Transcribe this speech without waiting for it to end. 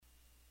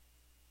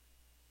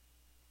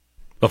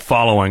The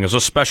following is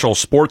a special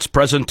sports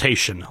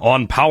presentation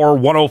on Power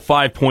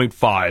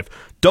 105.5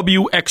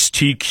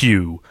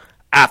 WXTQ,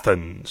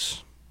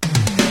 Athens.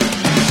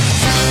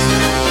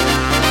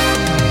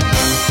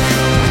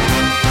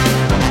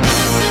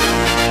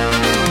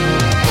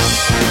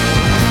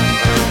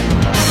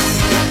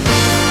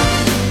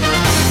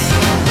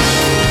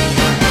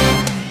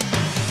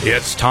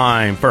 It's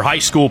time for high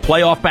school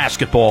playoff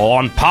basketball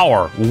on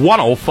Power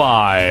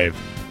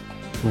 105.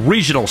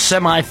 Regional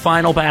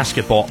semifinal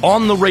basketball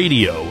on the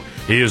radio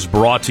is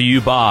brought to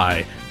you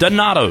by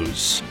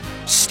Donato's,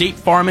 State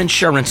Farm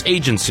Insurance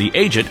Agency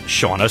agent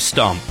Shauna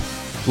Stump,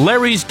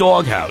 Larry's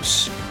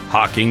Doghouse,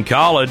 Hocking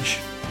College,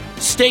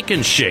 Steak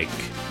and Shake,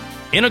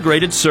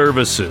 Integrated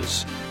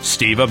Services,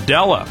 Steve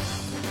Abdella,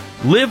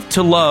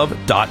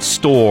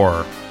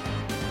 LiveToLove.store,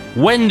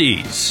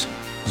 Wendy's,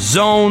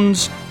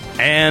 Zones,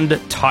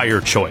 and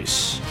Tire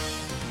Choice.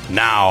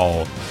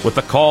 Now, with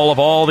the call of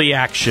all the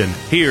action,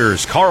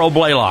 here's Carl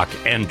Blaylock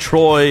and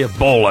Troy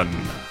Bolin.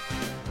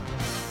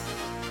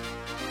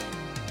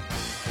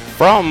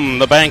 From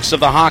the banks of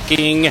the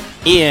Hocking,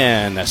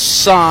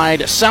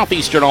 inside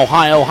Southeastern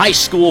Ohio High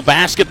School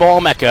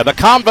Basketball Mecca, the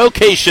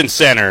Convocation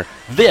Center,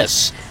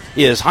 this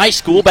is high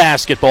school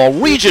basketball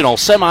regional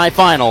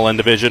semifinal in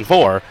Division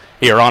 4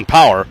 here on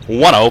Power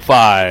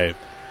 105.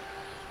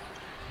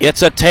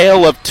 It's a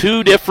tale of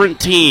two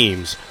different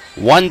teams.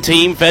 One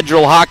team,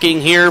 Federal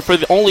Hocking, here for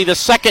only the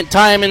second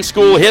time in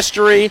school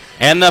history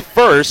and the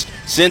first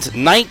since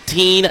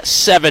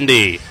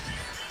 1970.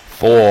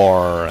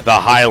 For the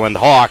Highland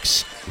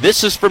Hawks,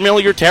 this is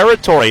familiar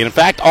territory. In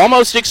fact,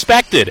 almost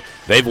expected.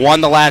 They've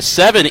won the last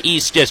 7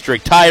 East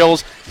District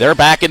titles. They're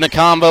back in the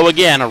combo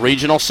again, a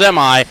regional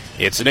semi.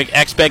 It's an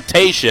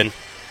expectation,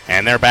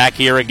 and they're back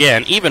here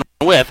again, even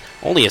with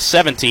only a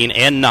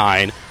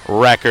 17-9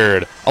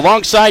 record.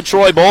 Alongside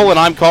Troy Bolin,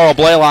 I'm Carl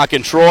Blaylock.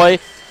 And Troy,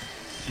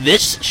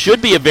 this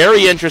should be a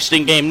very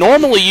interesting game.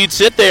 Normally you'd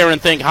sit there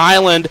and think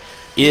Highland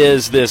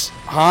is this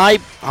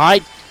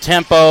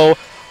high-tempo,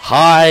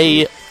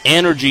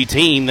 high-energy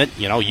team that,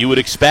 you would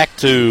expect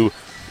to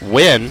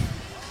win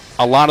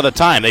a lot of the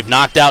time. They've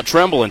knocked out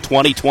Trimble in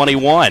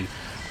 2021.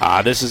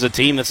 This is a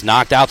team that's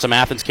knocked out some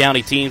Athens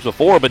County teams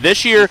before, but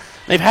this year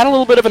they've had a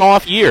little bit of an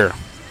off year.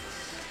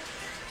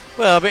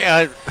 Well,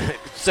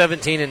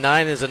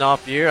 17-9 is an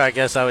off year. I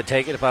guess I would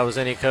take it if I was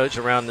any coach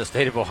around the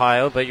state of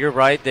Ohio. But you're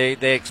right;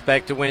 they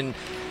expect to win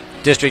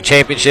district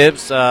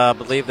championships. I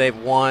believe they've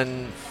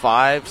won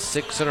 5,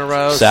 6 in a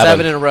row,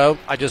 7 in a row.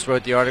 I just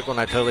wrote the article and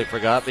I totally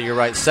forgot. But you're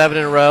right, 7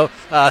 in a row.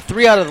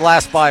 3 out of the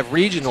last 5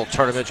 regional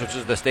tournaments, which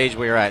is the stage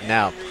we are at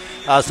now.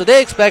 So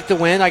they expect to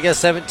win. I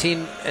guess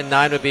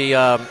 17-9 would be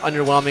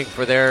underwhelming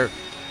for their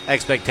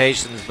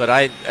expectations.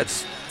 But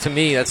to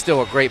me, that's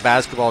still a great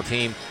basketball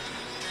team.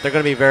 They're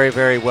going to be very,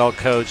 very well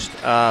coached.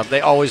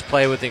 They always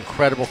play with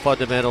incredible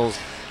fundamentals.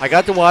 I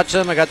got to watch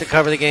them. I got to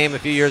cover the game a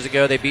few years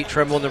ago. They beat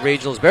Trimble in the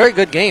regionals. Very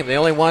good game. They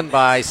only won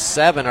by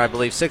 7, or I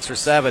believe 6 or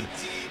 7.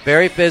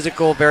 Very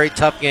physical, very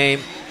tough game.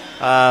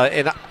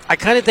 And I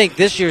kind of think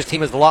this year's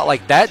team is a lot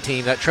like that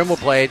team that Trimble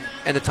played,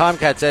 and the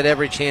Tomcats had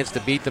every chance to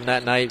beat them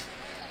that night.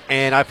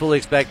 And I fully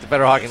expect the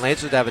Federal Hocking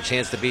Lancers to have a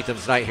chance to beat them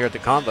tonight here at the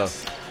Combo.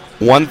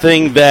 One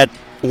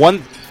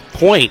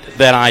point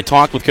that I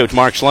talked with Coach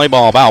Mark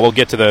Schlaball about, we'll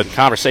get to the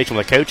conversation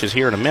with the coaches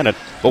here in a minute,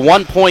 but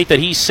one point that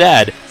he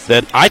said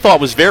that I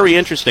thought was very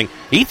interesting,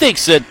 he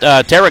thinks that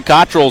Tarek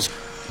Cottrell's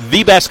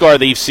the best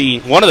guard they've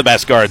seen, one of the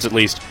best guards at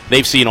least,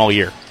 they've seen all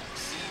year.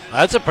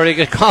 That's a pretty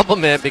good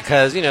compliment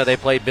because, they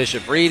play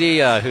Bishop Reedy,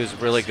 who's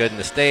really good in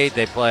the state.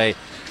 They play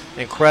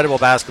incredible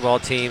basketball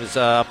teams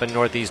up in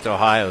Northeast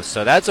Ohio.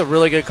 So that's a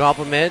really good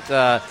compliment.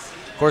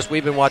 Of course,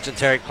 we've been watching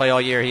Tarek play all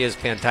year. He is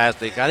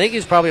fantastic. I think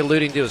he's probably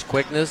alluding to his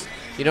quickness.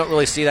 You don't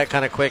really see that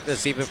kind of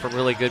quickness even from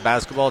really good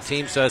basketball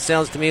teams. So it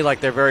sounds to me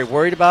like they're very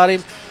worried about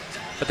him.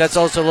 But that's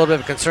also a little bit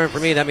of a concern for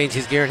me. That means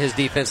he's gearing his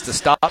defense to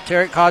stop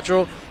Tarek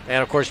Cottrell.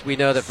 And, of course, we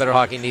know that Federal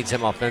Hocking needs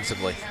him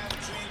offensively.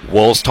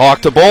 We'll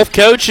talk to both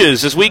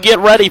coaches as we get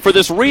ready for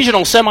this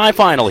regional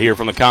semifinal here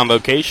from the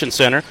Convocation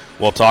Center.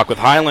 We'll talk with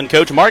Highland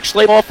coach Mark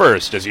Schlaball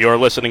first as you're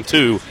listening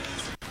to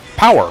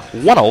Power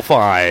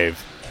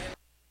 105.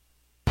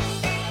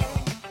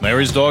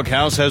 Larry's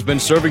Doghouse has been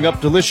serving up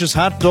delicious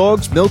hot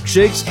dogs,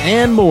 milkshakes,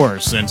 and more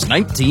since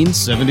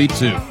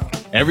 1972.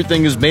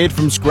 Everything is made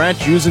from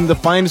scratch using the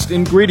finest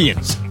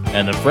ingredients,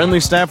 and the friendly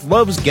staff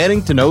loves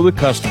getting to know the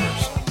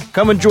customers.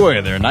 Come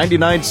enjoy their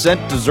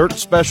 99-cent dessert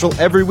special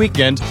every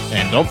weekend,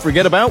 and don't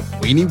forget about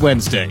Weenie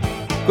Wednesday.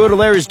 Go to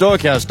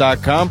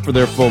Larry'sDoghouse.com for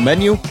their full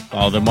menu,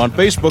 follow them on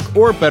Facebook,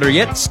 or better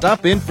yet,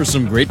 stop in for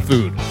some great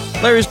food.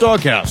 Larry's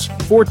Doghouse,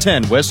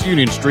 410 West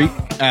Union Street,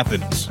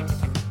 Athens.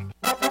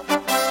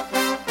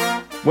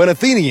 When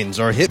Athenians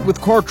are hit with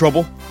car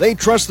trouble, they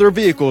trust their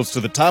vehicles to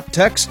the top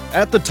techs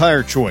at the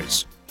Tire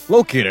Choice.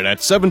 Located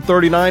at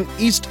 739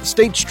 East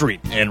State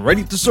Street and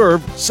ready to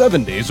serve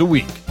 7 days a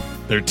week.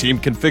 Their team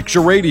can fix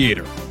your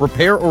radiator,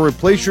 repair or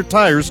replace your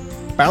tires,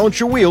 balance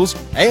your wheels,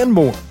 and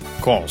more.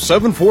 Call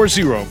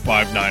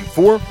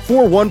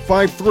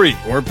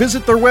 740-594-4153 or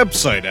visit their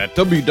website at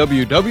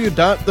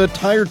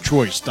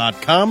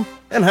www.thetirechoice.com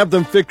and have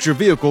them fix your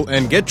vehicle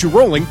and get you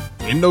rolling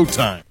in no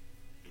time.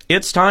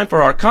 It's time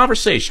for our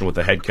conversation with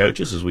the head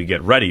coaches as we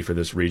get ready for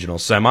this regional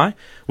semi.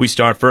 We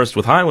start first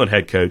with Highland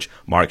head coach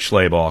Mark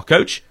Schlabach.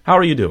 Coach, how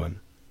are you doing?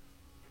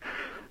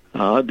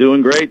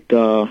 Doing great.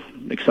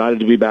 Excited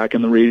to be back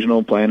in the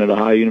regional, playing at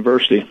Ohio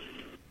University.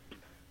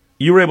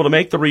 You were able to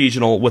make the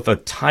regional with a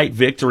tight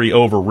victory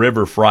over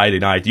River Friday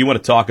night. Do you want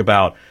to talk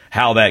about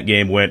how that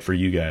game went for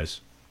you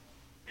guys?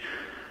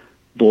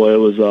 Boy, it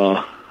was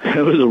a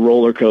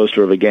roller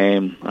coaster of a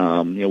game.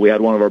 We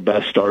had one of our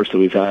best starts that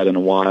we've had in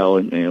a while,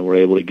 and we're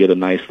able to get a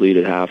nice lead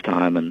at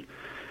halftime. And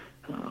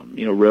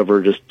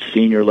River, just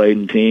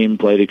senior-laden team,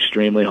 played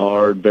extremely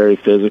hard, very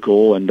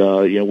physical, and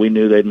we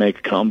knew they'd make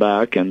a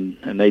comeback, and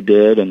they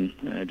did. And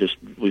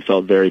we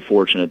felt very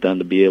fortunate then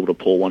to be able to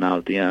pull one out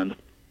at the end.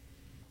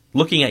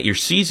 Looking at your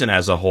season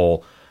as a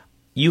whole,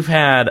 you've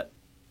had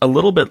a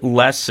little bit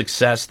less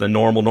success than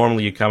normal.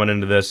 Normally, you're coming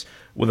into this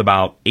with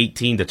about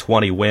 18 to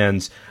 20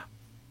 wins.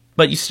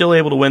 But you're still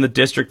able to win the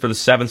district for the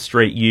 7th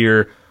straight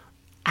year.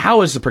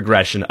 How has the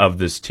progression of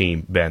this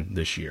team been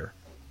this year?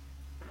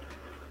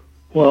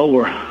 Well,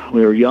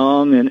 we're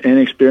young and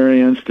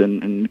inexperienced,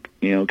 and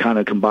kind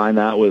of combine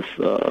that with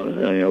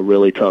a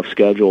really tough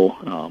schedule.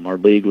 Our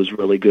league was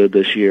really good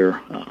this year.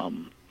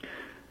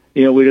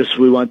 We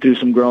went through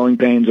some growing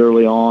pains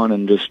early on,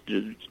 and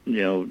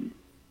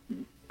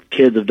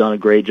kids have done a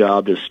great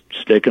job just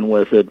sticking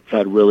with it. We've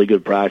had really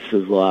good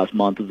practices the last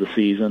month of the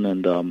season,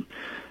 and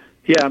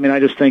I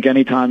just think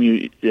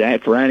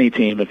for any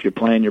team, if you're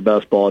playing your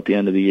best ball at the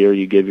end of the year,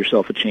 you give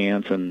yourself a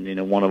chance.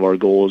 And, one of our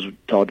goals we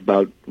talked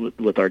about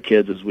with our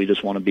kids is we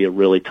just want to be a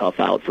really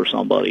tough out for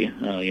somebody.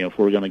 If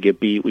we're going to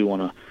get beat, we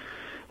want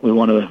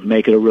to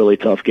make it a really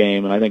tough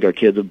game. And I think our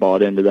kids have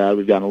bought into that.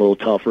 We've gotten a little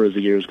tougher as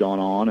the year's gone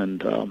on.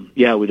 And,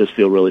 we just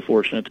feel really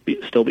fortunate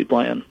to still be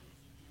playing.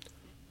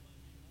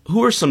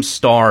 Who are some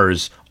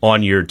stars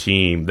on your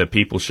team that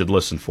people should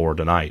listen for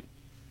tonight?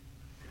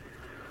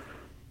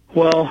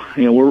 Well,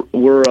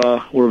 we're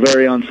a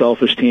very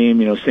unselfish team.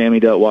 Sammy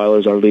Detweiler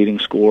is our leading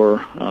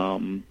scorer.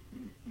 And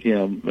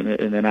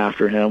then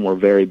after him, we're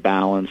very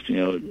balanced.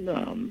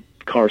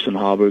 Carson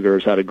Haberger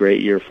has had a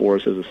great year for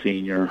us as a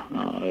senior.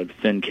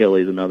 Finn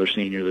Kelly is another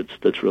senior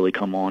that's really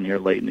come on here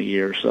late in the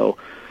year. So,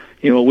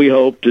 we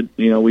hope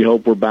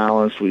we're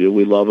balanced.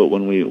 We love it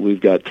when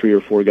we've got 3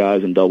 or 4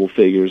 guys in double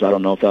figures. I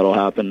don't know if that'll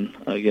happen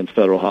against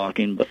Federal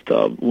Hocking, but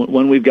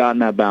when we've gotten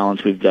that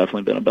balance, we've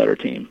definitely been a better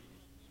team.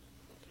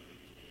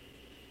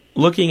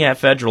 Looking at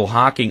Federal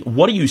Hocking,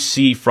 what do you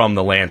see from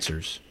the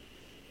Lancers?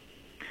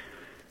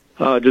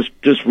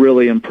 Just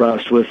really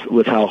impressed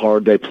with how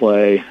hard they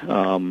play.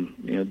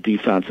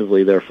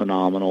 Defensively, they're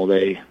phenomenal.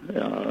 They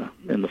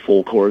in the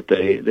full court,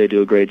 they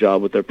do a great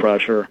job with their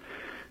pressure,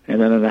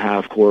 and then in the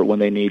half court, when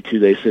they need to,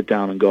 they sit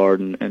down and guard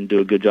and do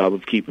a good job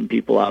of keeping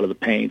people out of the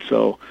paint.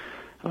 So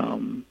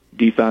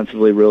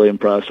defensively, really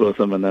impressed with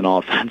them, and then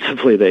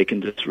offensively, they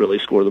can just really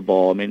score the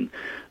ball. I mean.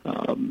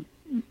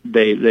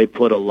 They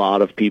put a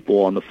lot of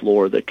people on the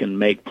floor that can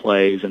make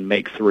plays and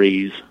make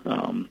threes.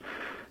 So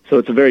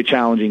it's a very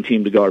challenging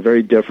team to guard,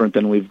 very different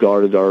than we've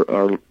guarded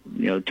our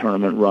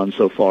tournament run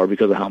so far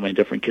because of how many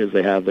different kids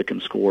they have that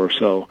can score.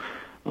 So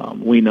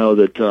we know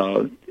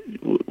that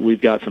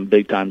we've got some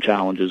big time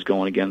challenges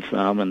going against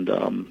them, and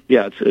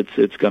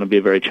it's going to be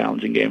a very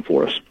challenging game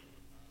for us.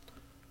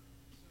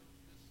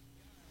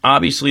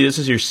 Obviously, this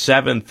is your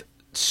 7th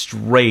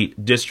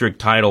straight district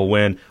title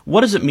win.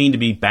 What does it mean to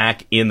be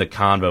back in the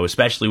Convo,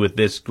 especially with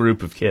this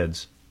group of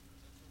kids?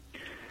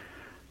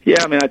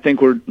 Yeah, I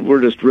think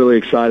we're just really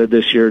excited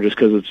this year, just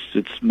because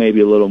it's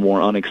maybe a little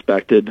more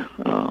unexpected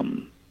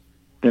than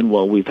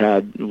what we've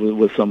had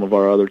with some of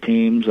our other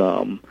teams.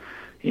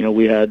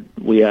 We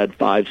had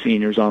 5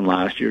 seniors on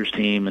last year's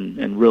team,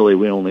 and really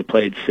we only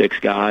played 6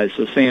 guys.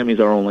 So Sammy's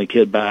our only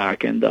kid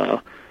back, and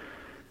so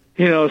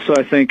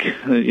I think,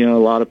 a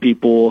lot of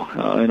people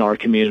in our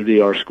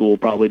community, our school,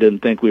 probably didn't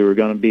think we were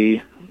going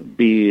to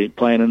be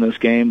playing in this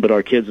game, but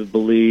our kids have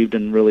believed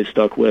and really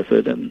stuck with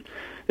it, and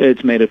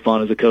it's made it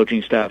fun as a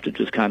coaching staff to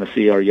just kind of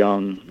see our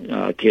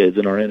young kids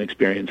and our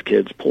inexperienced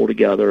kids pull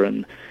together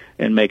and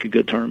make a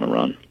good tournament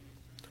run.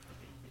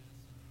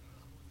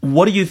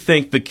 What do you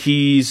think the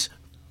keys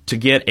to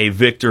get a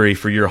victory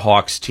for your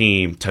Hawks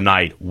team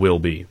tonight will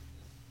be?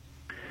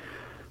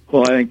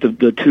 Well, I think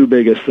the 2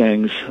 biggest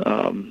things,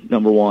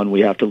 number one,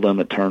 we have to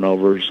limit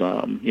turnovers.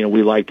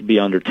 We like to be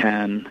under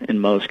 10 in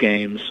most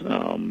games.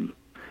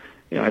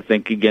 I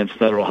think against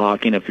Federal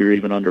Hocking, if you're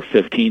even under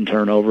 15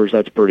 turnovers,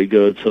 that's pretty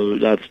good. So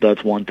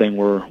that's one thing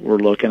we're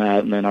looking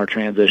at. And then our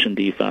transition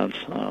defense.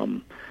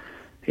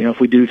 If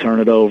we do turn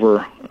it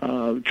over,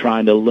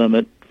 trying to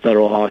limit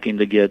Federal Hocking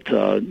to get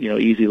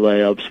easy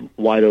layups,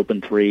 wide open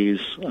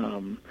threes.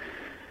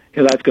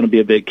 That's going to be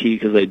a big key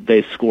because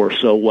they score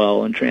so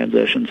well in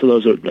transition. So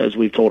those are, as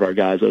we've told our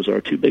guys, those are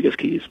our 2 biggest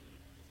keys.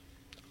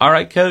 All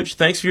right, Coach.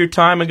 Thanks for your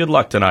time and good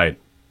luck tonight.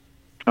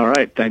 All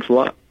right. Thanks a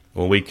lot.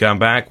 When we come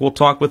back, we'll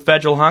talk with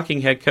Federal Hocking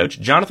head coach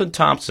Jonathan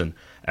Thompson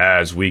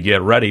as we get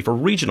ready for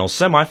regional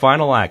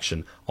semifinal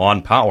action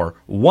on Power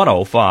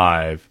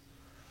 105.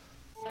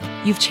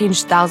 You've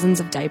changed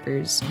thousands of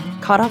diapers,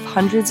 cut off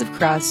hundreds of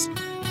crusts,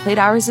 played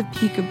hours of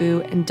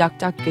peekaboo and duck,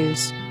 duck,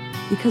 goose,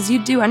 because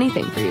you'd do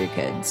anything for your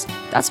kids.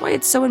 That's why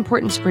it's so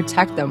important to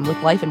protect them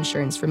with life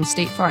insurance from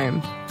State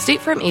Farm.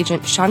 State Farm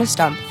agent Shauna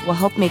Stump will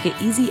help make it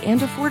easy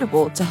and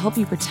affordable to help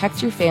you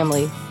protect your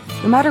family,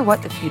 no matter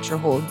what the future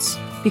holds.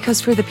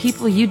 Because for the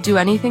people you'd do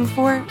anything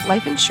for,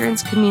 life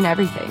insurance could mean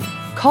everything.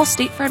 Call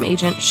State Farm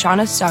agent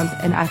Shauna Stump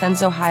in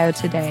Athens, Ohio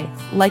today.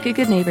 Like a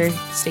good neighbor,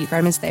 State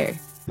Farm is there.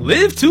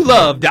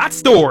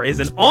 Live2Love.store is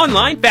an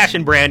online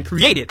fashion brand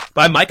created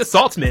by Micah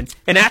Saltzman,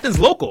 an Athens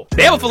local.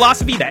 They have a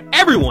philosophy that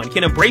everyone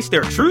can embrace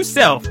their true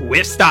self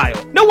with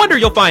style. No wonder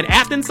you'll find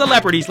Athens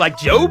celebrities like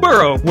Joe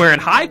Burrow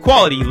wearing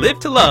high-quality Live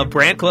to Love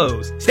brand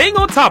clothes. Staying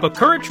on top of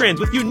current trends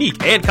with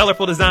unique and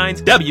colorful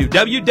designs,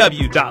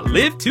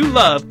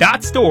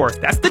 www.live2love.store.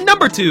 That's the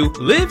number 2,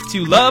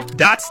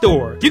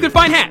 live2love.store. You can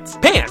find hats,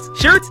 pants,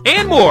 shirts,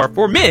 and more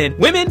for men,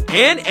 women,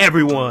 and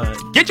everyone.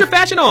 Get your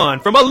fashion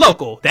on from a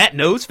local that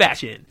knows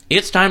fashion.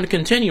 It's time to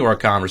continue our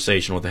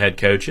conversation with the head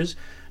coaches.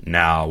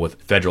 Now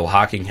with Federal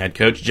Hocking head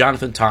coach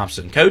Jonathan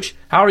Thompson. Coach,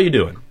 how are you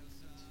doing?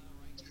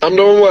 I'm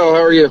doing well.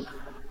 How are you?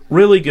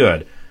 Really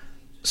good.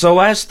 So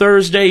last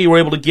Thursday you were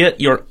able to get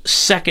your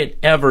second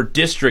ever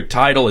district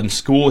title in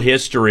school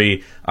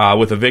history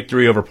with a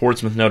victory over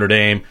Portsmouth Notre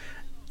Dame.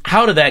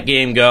 How did that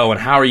game go,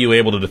 and how are you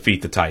able to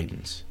defeat the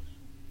Titans?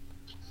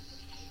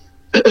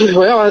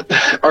 Well,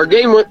 our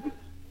game went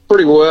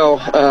pretty well.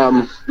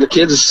 The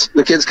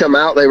kids come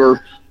out.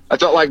 I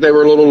felt like they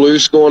were a little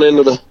loose going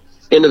into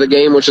the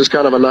game, which is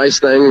kind of a nice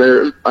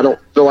thing. I don't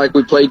feel like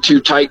we played too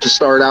tight to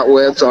start out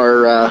with.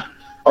 Our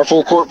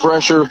full court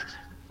pressure,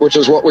 which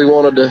is what we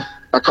wanted to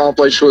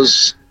accomplish,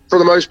 was for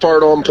the most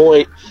part on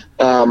point.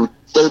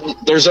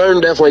 Their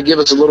zone definitely give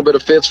us a little bit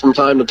of fits from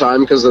time to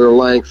time because of their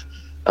length,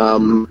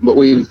 but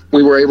we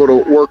were able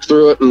to work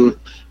through it and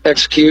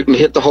execute and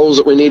hit the holes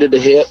that we needed to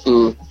hit.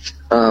 And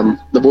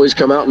the boys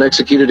come out and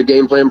executed the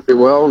game plan pretty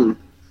well, and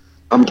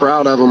I'm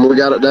proud of them. We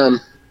got it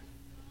done.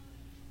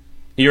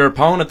 Your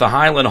opponent, the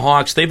Highland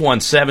Hawks, they've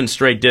won 7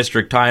 straight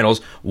district titles,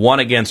 one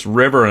against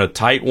River and a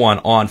tight one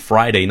on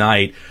Friday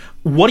night.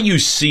 What do you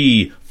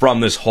see from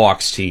this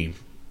Hawks team?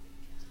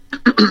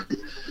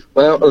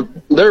 Well,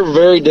 they're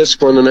very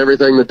disciplined in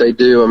everything that they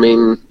do. I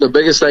mean, the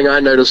biggest thing I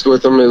noticed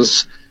with them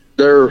is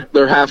their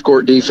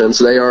half-court defense.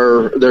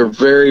 They're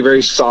very,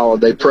 very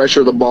solid. They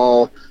pressure the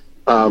ball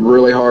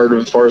really hard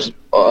as far as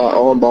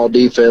on-ball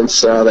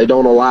defense. They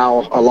don't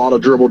allow a lot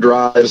of dribble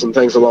drives and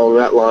things along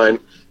that line.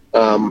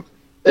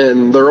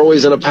 And they're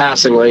always in a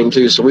passing lane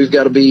too, so we've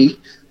got to be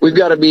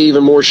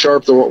even more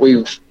sharp than what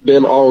we've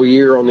been all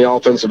year on the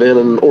offensive end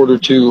in order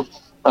to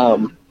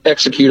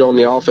execute on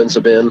the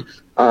offensive end.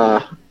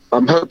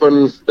 I'm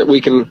hoping that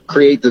we can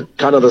create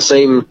the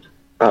same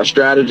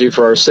strategy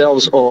for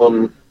ourselves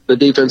on the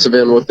defensive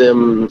end with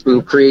them,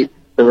 and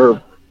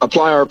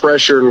apply our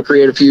pressure and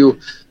create a few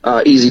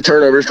easy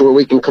turnovers to where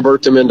we can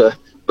convert them into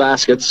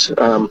baskets.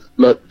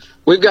 But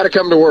we've got to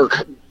come to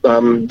work.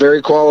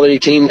 Very quality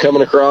team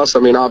coming across.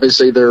 I mean,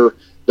 obviously their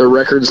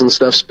records and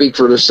stuff speak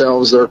for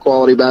themselves. They're a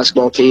quality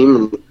basketball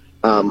team,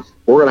 and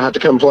we're going to have to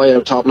come play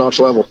at a top-notch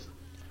level.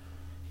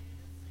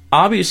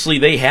 Obviously,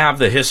 they have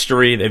the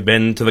history. They've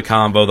been to the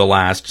Convo the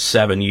last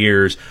 7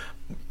 years.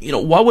 You know,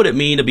 what would it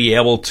mean to be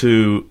able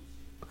to?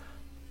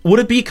 Would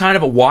it be kind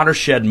of a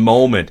watershed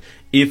moment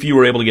if you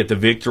were able to get the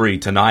victory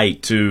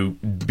tonight to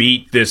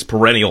beat this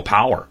perennial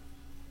power?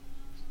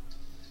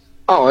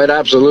 Oh, it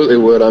absolutely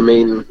would. I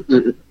mean,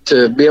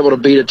 to be able to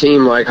beat a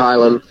team like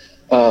Highland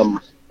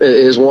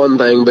is one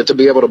thing, but to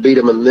be able to beat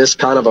them in this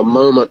kind of a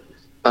moment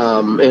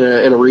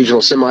in a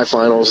regional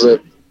semifinals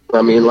that,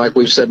 I mean, like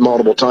we've said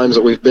multiple times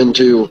that we've been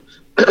to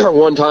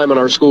one time in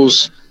our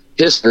school's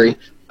history,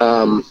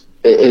 to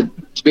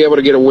be able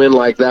to get a win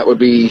like that would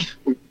be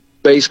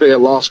basically a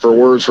loss for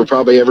words for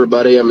probably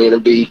everybody. I mean,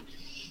 it'd be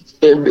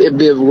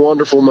a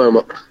wonderful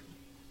moment.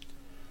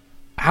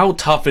 How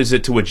tough is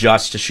it to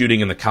adjust to shooting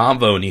in the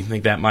Convo, and do you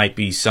think that might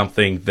be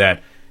something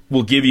that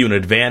will give you an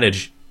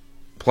advantage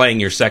playing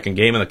your second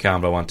game in the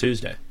Convo on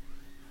Tuesday?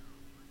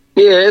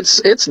 Yeah,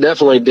 it's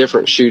definitely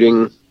different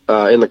shooting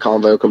in the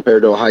Convo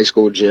compared to a high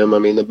school gym. I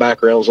mean, the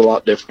background's a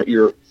lot different.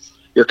 You're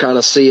kind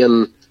of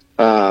seeing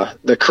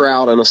the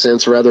crowd in a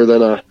sense rather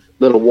than a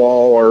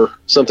wall or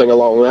something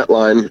along that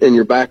line in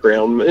your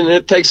background, and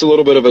it takes a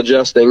little bit of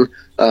adjusting.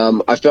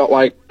 I felt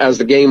like as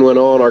the game went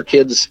on, our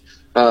kids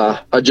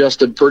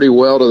adjusted pretty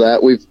well to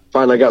that. We've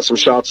finally got some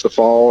shots to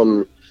fall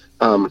and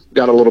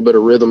got a little bit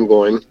of rhythm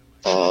going.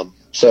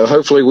 So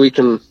hopefully we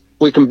can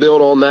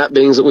build on that,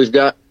 being that we've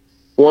got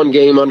one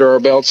game under our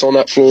belts on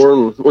that floor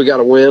and we got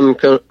to win.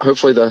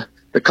 Hopefully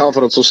the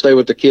confidence will stay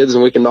with the kids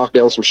and we can knock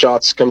down some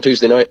shots come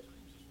Tuesday night.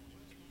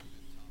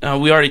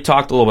 We already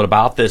talked a little bit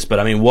about this, but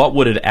I mean, what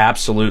would it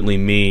absolutely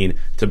mean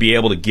to be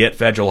able to get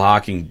Federal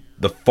Hocking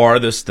the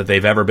farthest that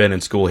they've ever been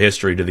in school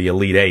history to the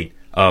Elite Eight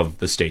of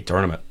the state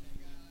tournament?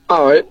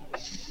 Oh,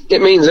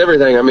 it means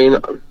everything. I mean,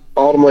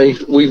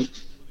 ultimately,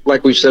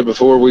 like we've said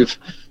before, we've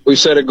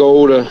set a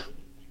goal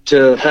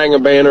to hang a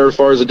banner as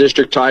far as a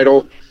district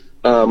title.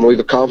 We've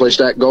accomplished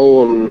that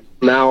goal, and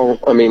now,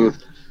 I mean,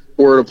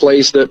 we're at a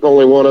place that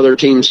only one other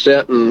team's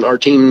set, and our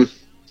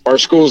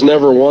school's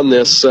never won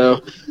this.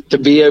 So to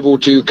be able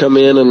to come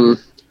in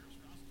and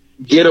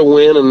get a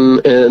win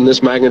in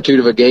this magnitude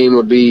of a game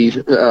would be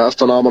a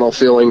phenomenal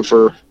feeling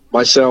for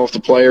myself, the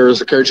players,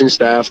 the coaching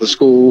staff, the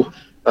school.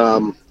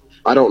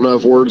 I don't know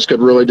if words could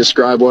really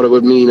describe what it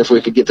would mean if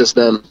we could get this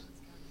done.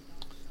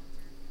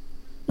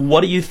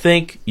 What do you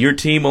think your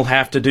team will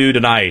have to do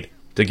tonight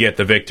to get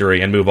the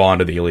victory and move on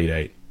to the Elite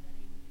Eight?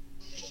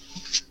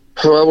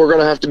 Well, we're going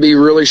to have to be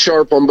really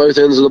sharp on both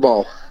ends of the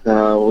ball.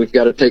 We've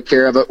got to take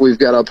care of it. We've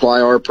got to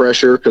apply our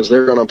pressure because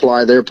they're going to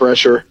apply their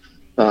pressure.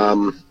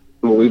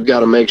 We've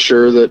got to make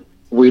sure that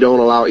we don't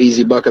allow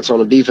easy buckets on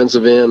the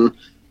defensive end.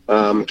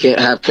 Can't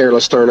have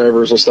careless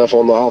turnovers and stuff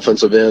on the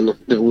offensive end.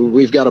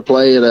 We've got to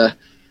play at an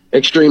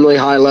extremely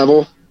high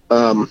level.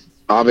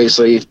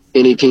 Obviously,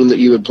 any team that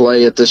you would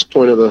play at this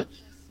point of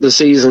the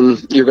season,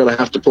 you're going to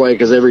have to play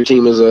because every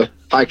team is a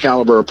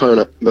high-caliber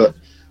opponent. But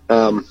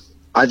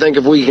I think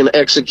if we can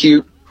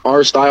execute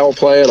our style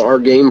play and our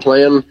game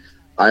plan,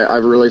 I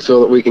really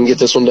feel that we can get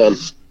this one done.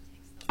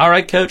 All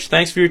right, Coach.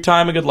 Thanks for your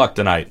time and good luck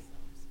tonight.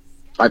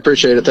 I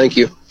appreciate it. Thank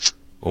you.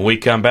 When we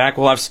come back,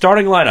 we'll have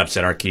starting lineups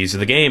and our keys to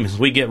the game as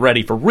we get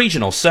ready for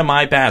regional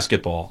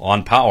semi-basketball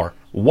on Power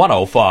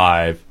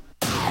 105.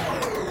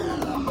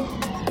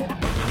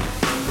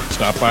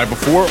 Stop by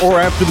before or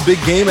after the big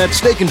game at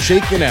Steak and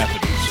Shake in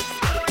Athens.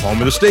 Home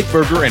of the steak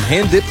burger and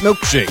hand-dipped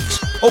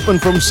milkshakes. Open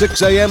from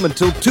 6 a.m.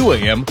 until 2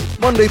 a.m.,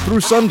 Monday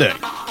through Sunday.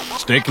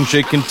 Steak and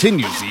Shake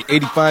continues the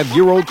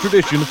 85-year-old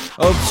tradition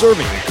of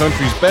serving the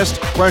country's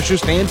best,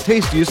 freshest, and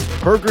tastiest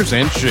burgers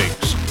and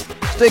shakes.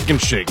 Steak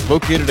and Shake,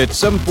 located at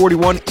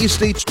 741 East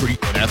State Street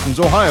in Athens,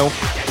 Ohio,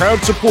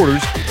 proud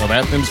supporters of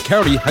Athens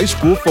County High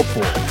School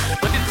football.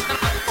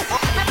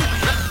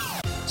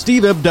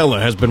 Steve Abdella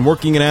has been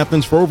working in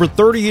Athens for over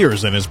 30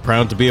 years and is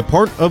proud to be a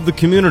part of the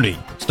community.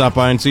 Stop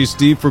by and see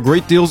Steve for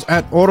great deals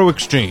at Auto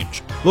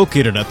Exchange,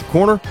 located at the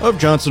corner of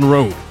Johnson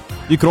Road.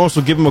 You can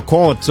also give him a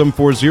call at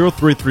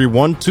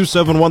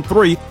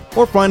 740-331-2713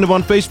 or find him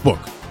on Facebook.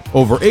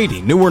 Over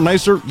 80 newer,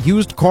 nicer,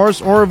 used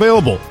cars are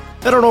available.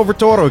 Head on over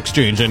to Auto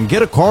Exchange and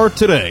get a car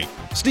today.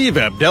 Steve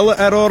Abdella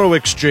at Auto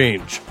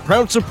Exchange,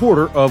 proud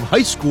supporter of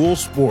high school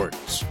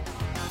sports.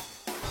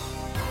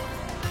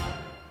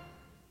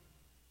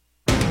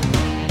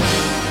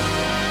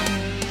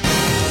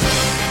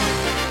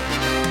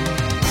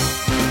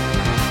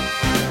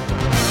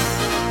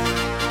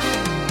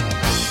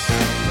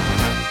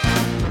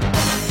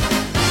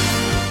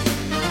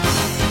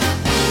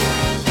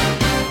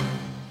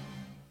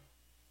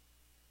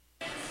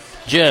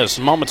 Just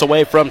moments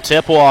away from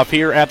tip-off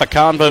here at the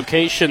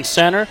Convocation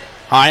Center,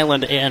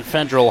 Highland and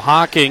Federal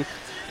Hocking.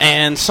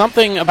 And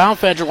something about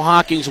Federal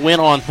Hocking's win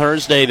on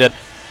Thursday that,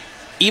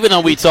 even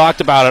though we talked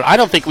about it, I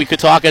don't think we could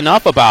talk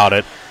enough about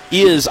it,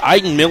 is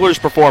Aiden Miller's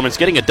performance,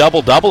 getting a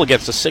double-double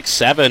against a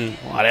 6'7".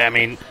 I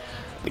mean,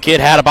 the kid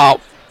had about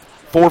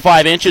 4 or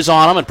 5 inches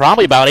on him and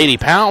probably about 80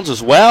 pounds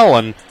as well,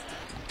 and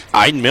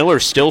Aiden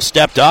Miller still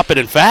stepped up. And,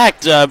 in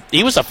fact,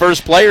 he was the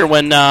first player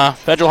when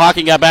Federal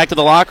Hocking got back to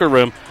the locker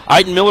room.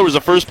 Aiden Miller was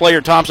the first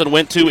player Thompson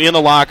went to in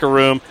the locker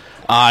room,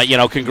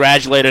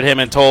 congratulated him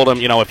and told him,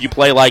 if you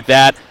play like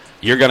that,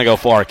 you're going to go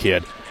far,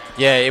 kid.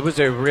 Yeah, it was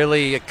a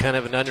really kind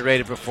of an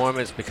underrated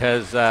performance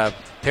because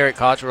Parrot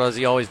Cottrell, as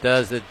he always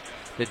does, the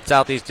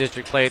Southeast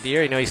District Player of the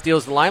Year, he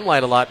steals the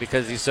limelight a lot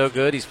because he's so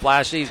good. He's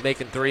flashy. He's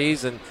making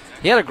threes. And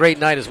he had a great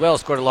night as well,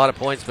 scored a lot of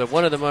points. But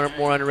one of the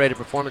more underrated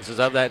performances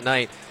of that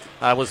night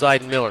was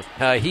Aiden Miller.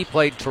 He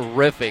played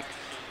terrific.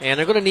 And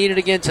they're going to need it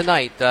again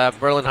tonight.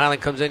 Berlin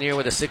Highland comes in here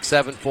with a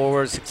 6'7"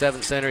 forward,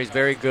 6'7" center. He's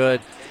very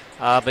good.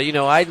 But,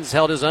 Aiden's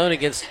held his own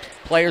against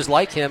players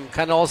like him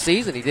kind of all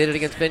season. He did it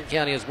against Benton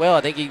County as well.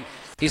 I think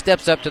he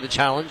steps up to the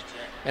challenge,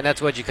 and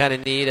that's what you kind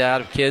of need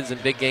out of kids in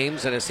big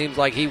games. And it seems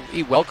like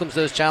he welcomes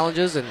those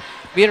challenges, and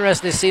be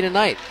interesting to see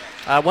tonight.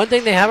 One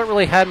thing they haven't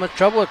really had much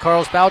trouble with,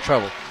 Carl's foul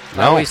trouble.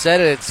 No. We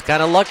said it's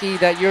kind of lucky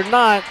that you're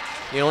not.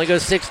 You only go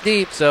 6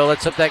 deep, so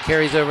let's hope that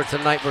carries over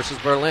tonight versus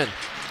Berlin.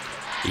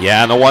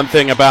 Yeah, and the one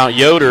thing about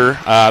Yoder,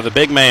 the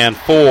big man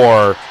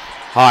for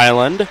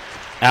Highland,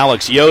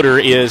 Alex Yoder,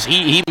 is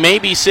he may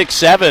be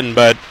 6'7",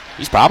 but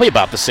he's probably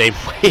about the same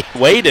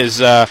weight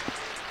as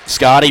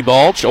Scotty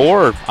Balch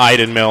or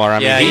Aiden Miller. I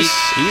mean, he's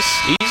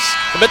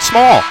a bit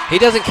small. He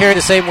doesn't carry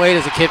the same weight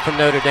as a kid from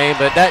Notre Dame,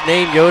 but that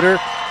name Yoder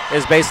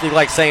is basically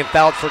like saying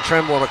Thalford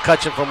Trimble or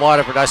McCutcheon from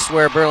Waterford. I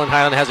swear Berlin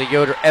Highland has a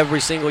Yoder every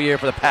single year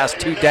for the past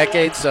 2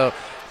 decades, so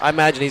I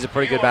imagine he's a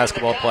pretty good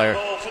basketball player.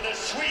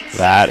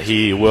 That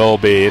he will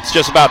be. It's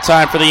just about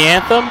time for the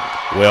anthem.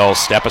 We'll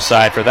step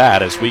aside for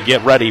that as we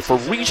get ready for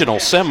regional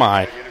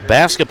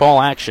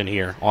semi-basketball action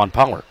here on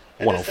Power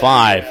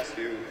 105.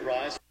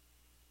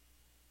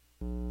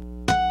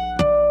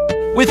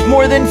 With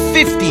more than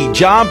 50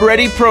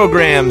 job-ready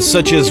programs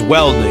such as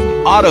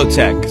welding, auto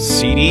tech,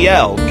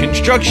 CDL,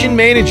 construction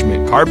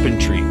management,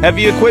 carpentry,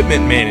 heavy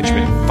equipment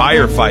management,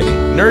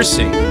 firefighting,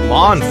 nursing,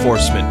 law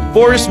enforcement,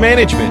 forest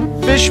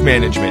management, fish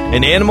management,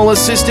 and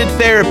animal-assisted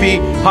therapy,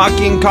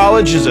 Hocking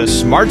College is a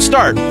smart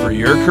start for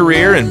your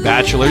career and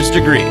bachelor's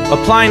degree.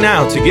 Apply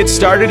now to get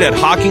started at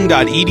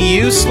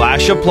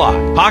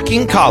hocking.edu/apply.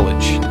 Hocking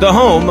College, the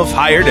home of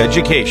higher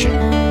education.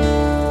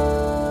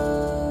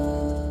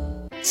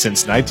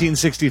 Since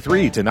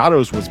 1963,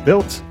 Donato's was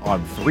built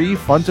on 3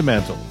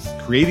 fundamentals: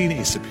 creating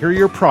a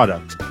superior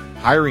product,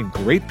 hiring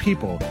great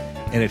people,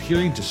 and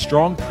adhering to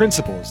strong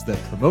principles that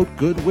promote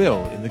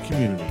goodwill in the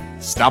community.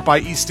 Stop by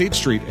East State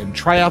Street and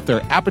try out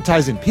their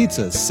appetizing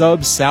pizzas,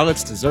 subs,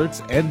 salads,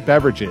 desserts, and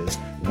beverages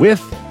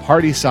with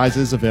party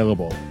sizes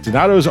available.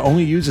 Donato's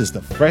only uses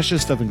the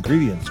freshest of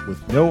ingredients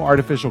with no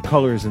artificial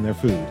colors in their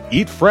food.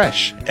 Eat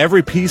fresh.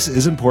 Every piece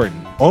is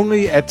important.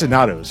 Only at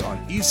Donato's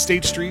on East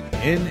State Street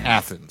in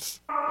Athens.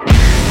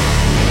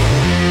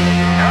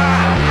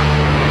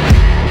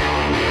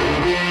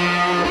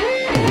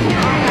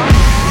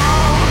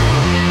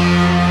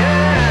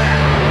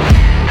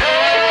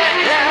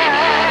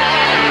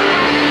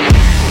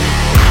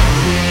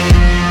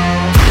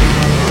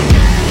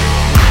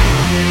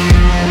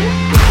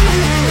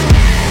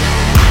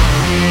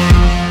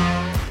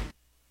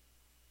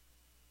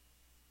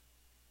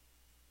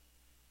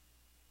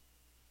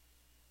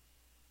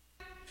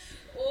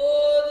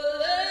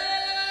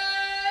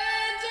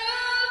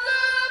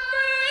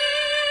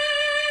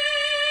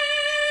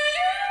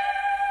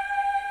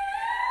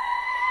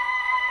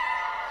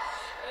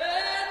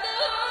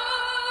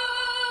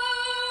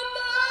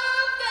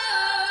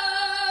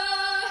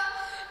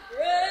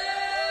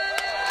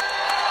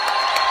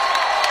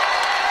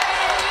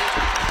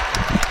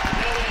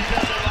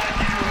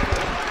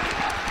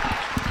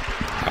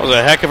 That was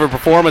a heck of a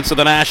performance of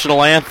the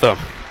national anthem.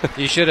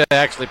 You should have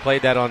actually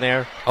played that on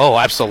there. Oh,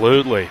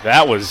 absolutely.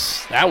 That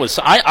was.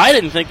 I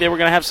didn't think they were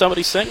going to have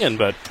somebody singing,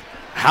 but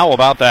how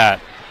about that?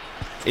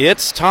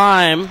 It's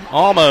time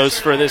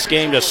almost for this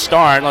game to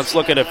start. Let's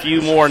look at a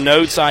few more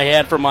notes I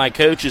had from my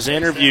coaches'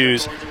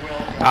 interviews.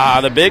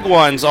 The big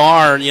ones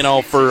are,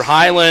 for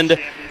Highland,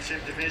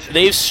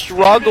 they've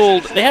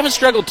struggled. They haven't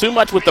struggled too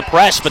much with the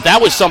press, but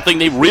that was something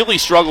they really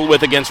struggled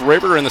with against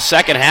River in the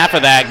second half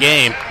of that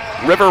game.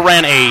 River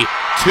ran a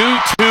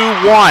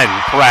 2-2-1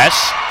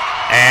 press,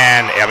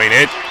 and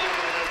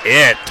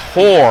it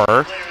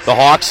tore the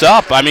Hawks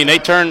up.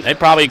 They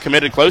probably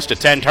committed close to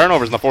 10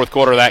 turnovers in the fourth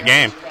quarter of that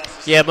game.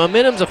 Yeah,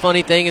 momentum's a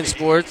funny thing in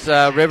sports.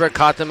 River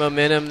caught the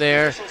momentum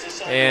there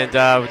and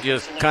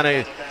just kind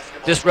of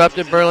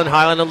disrupted Berlin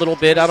Highland a little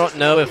bit. I don't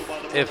know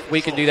if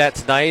we can do that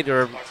tonight,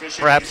 or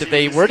perhaps if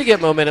they were to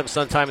get momentum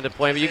sometime in the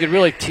play. But you could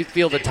really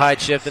feel the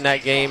tide shift in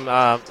that game.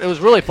 It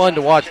was really fun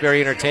to watch, very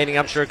entertaining.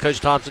 I'm sure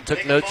Coach Thompson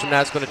took notes from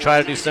that. He's going to try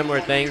to do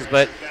similar things.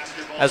 But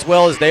as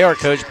well as they are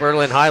coached,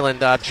 Berlin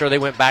Highland, I'm sure they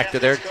went back to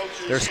their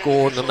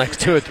school in the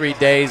next 2 or 3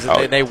 days,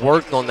 and they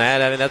worked on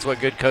that. That's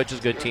what good coaches,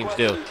 good teams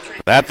do.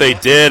 That they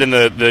did, and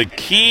the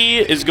key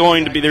is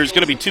going to be, there's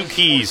going to be 2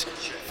 keys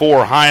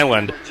for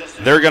Highland.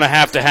 They're going to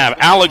have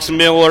Alex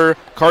Miller,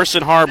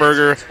 Carson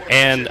Harburger,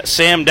 and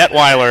Sam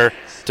Detweiler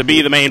to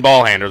be the main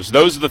ball handlers.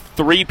 Those are the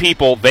 3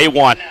 people they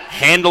want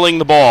handling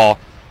the ball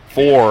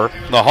for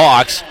the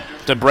Hawks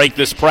to break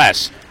this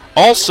press.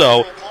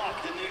 Also,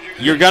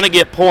 you're going to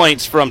get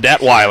points from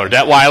Detweiler.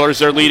 Detweiler's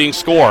their leading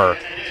scorer.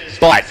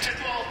 But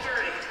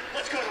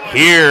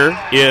here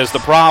is the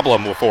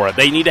problem for it.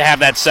 They need to have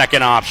that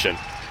second option.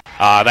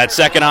 That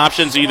second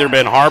option's either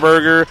been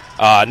Harburger,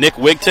 Nick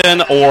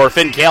Wigton, or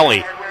Finn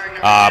Kelly.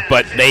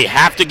 But they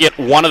have to get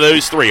one of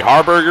those 3.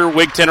 Harburger,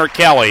 Wigton, or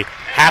Kelly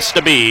has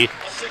to be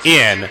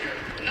in.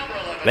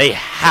 They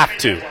have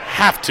to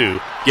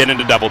get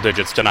into double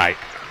digits tonight.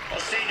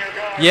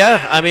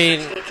 Yeah,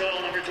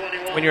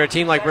 when you're a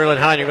team like Berlin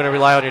High, you're going to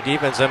rely on your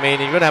defense. You're going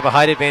to have a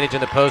height advantage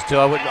in the post, too.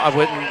 I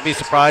wouldn't be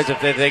surprised if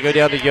they go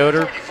down to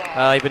Yoder,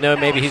 even though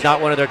maybe he's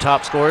not one of their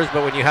top scorers.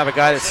 But when you have a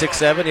guy that's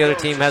 6'7", the other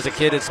team has a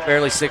kid that's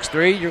barely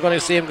 6'3", you're going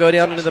to see him go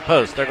down into the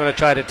post. They're going to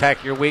try to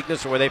attack your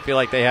weakness or where they feel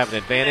like they have an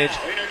advantage.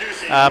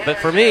 But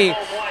for me,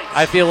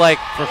 I feel like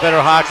for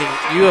Federal Hocking,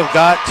 you have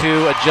got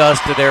to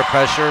adjust to their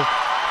pressure.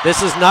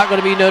 This is not going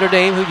to be Notre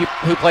Dame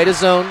who played a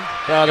zone.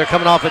 They're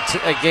coming off a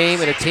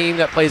game and a team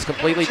that plays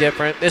completely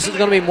different. This is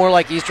going to be more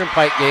like Eastern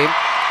Pike game,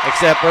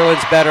 except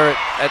Berlin's better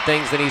at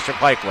things than Eastern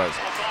Pike was.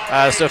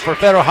 So for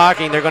Federal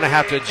Hocking, they're going to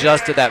have to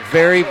adjust to that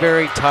very,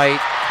 very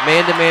tight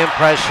man-to-man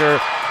pressure.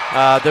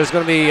 There's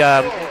going to be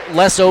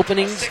less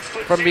openings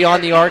from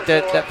beyond the arc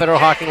that Federal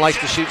Hocking likes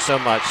to shoot so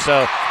much.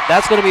 So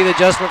that's going to be the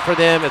adjustment for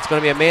them. It's going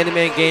to be a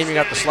man-to-man game. You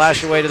have to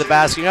slash your way to the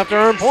basket. You have to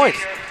earn points.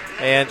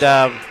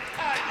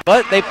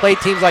 But they played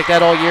teams like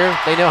that all year.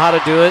 They know how to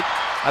do it.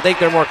 I think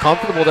they're more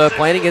comfortable, though,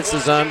 playing against the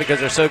zone because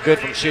they're so good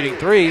from shooting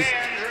threes.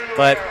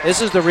 But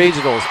this is the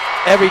regionals.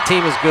 Every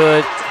team is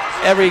good.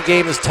 Every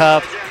game is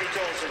tough.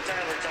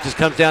 Just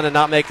comes down to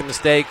not making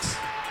mistakes.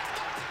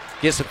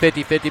 Get some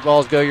 50-50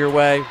 balls go your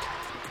way.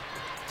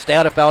 Stay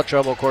out of foul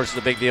trouble, of course, is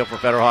a big deal for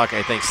Federal Hocking,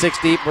 I think. 6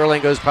 deep,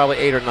 Berlin goes probably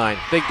 8 or 9.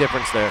 Big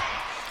difference there.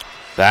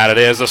 That it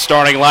is. The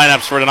starting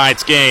lineups for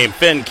tonight's game.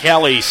 Finn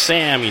Kelly,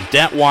 Sammy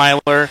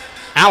Detweiler,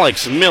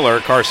 Alex Miller,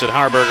 Carson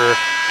Harburger,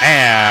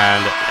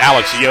 and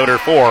Alex Yoder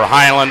for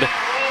Highland.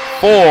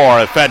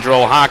 For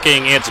Federal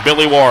Hocking, it's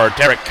Billy Ward,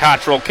 Derek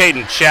Cottrell,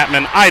 Caden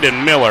Chapman,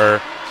 Iden Miller,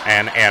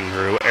 and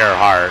Andrew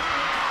Earhart.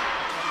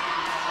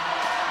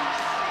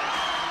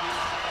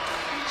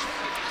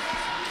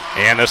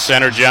 And the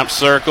center jump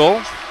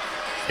circle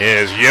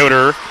is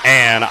Yoder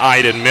and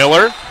Iden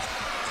Miller.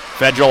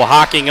 Federal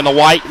Hocking in the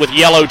white with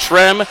yellow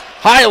trim.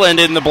 Highland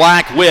in the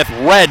black with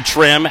red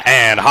trim,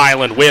 and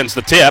Highland wins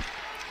the tip.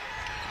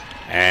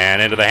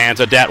 And into the hands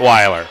of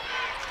Detweiler.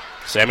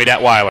 Sammy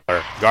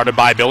Detweiler, guarded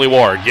by Billy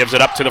Ward, gives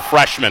it up to the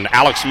freshman,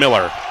 Alex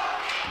Miller.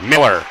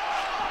 Miller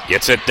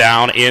gets it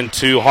down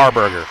into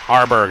Harburger.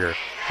 Harburger,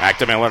 back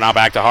to Miller, now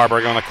back to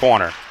Harburger in the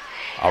corner.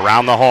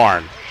 Around the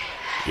horn.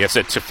 Gets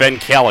it to Finn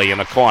Kelly in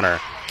the corner.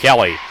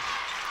 Kelly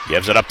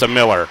gives it up to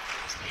Miller.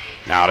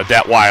 Now to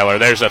Detweiler.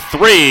 There's a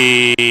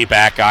three.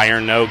 Back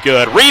iron, no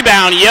good.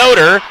 Rebound,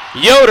 Yoder.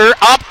 Yoder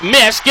up,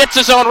 missed. Gets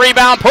his own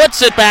rebound,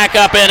 puts it back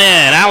up and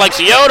in. Alex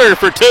Yoder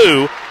for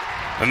two.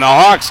 And the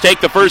Hawks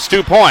take the first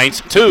 2 points,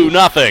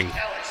 2-0.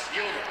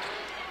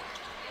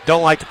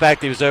 Don't like the fact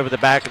that he was over the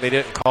back and they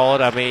didn't call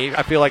it. I mean,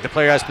 I feel like the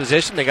player has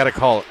position. They got to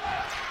call it.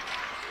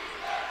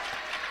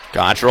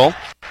 Cottrell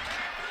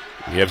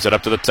gives it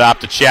up to the top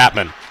to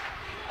Chapman.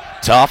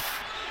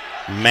 Tough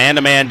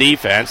man-to-man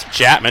defense.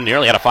 Chapman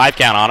nearly had a 5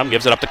 count on him.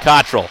 Gives it up to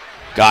Cottrell.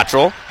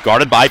 Cottrell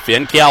guarded by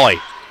Finn Kelly.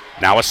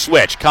 Now a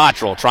switch.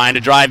 Cottrell trying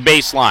to drive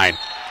baseline.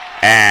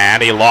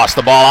 And he lost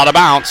the ball out of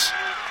bounds.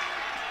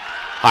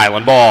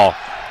 Highland ball.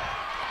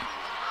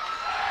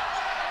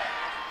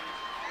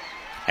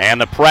 And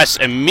the press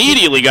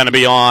immediately going to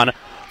be on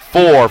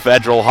for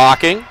Federal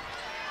Hocking.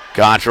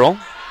 Cottrell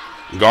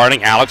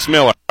guarding Alex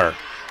Miller.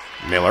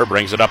 Miller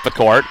brings it up the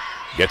court.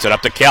 Gets it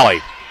up to Kelly.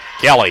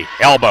 Kelly,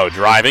 elbow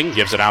driving,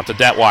 gives it out to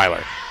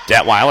Detweiler.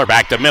 Detweiler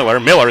back to Miller.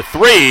 Miller,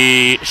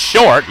 three,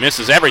 short,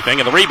 misses everything,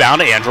 and the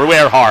rebound to Andrew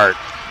Earhart.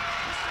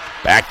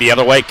 Back the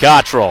other way,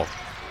 Cottrell.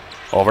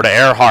 Over to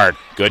Earhart.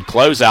 Good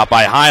closeout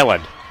by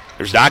Highland.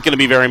 There's not going to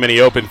be very many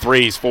open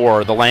threes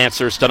for the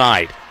Lancers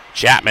tonight.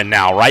 Chapman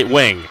now, right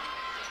wing.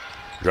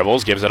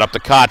 Dribbles, gives it up to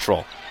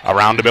Cottrell.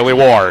 Around to Billy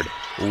Ward.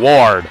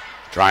 Ward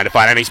trying to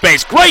find any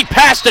space. Great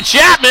pass to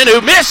Chapman,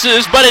 who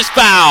misses but is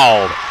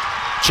fouled.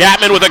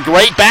 Chapman with a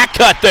great back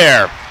cut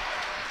there.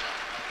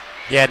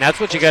 Yeah, and that's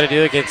what you got to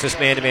do against this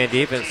man-to-man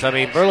defense. I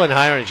mean, Berlin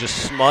Highland is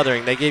just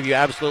smothering. They give you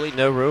absolutely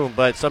no room,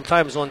 but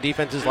sometimes on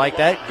defenses like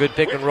that, good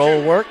pick and roll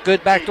will work,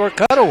 good backdoor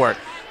cut will work.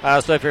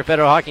 So if you're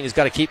Federal Hocking, you just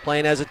got to keep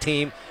playing as a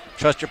team,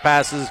 trust your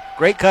passes.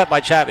 Great cut by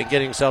Chapman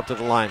getting himself to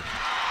the line.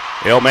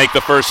 He'll make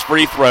the first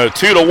free throw,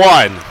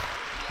 2-1.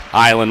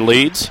 Highland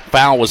leads.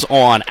 Foul was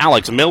on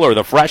Alex Miller,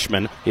 the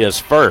freshman, his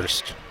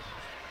first.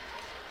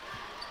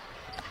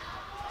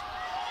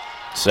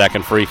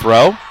 Second free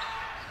throw.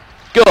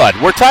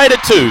 Good. We're tied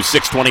at 2.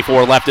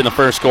 6:24 left in the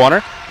first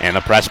quarter. And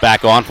the press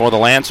back on for the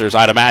Lancers.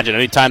 I'd imagine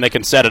anytime they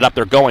can set it up,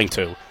 they're going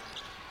to.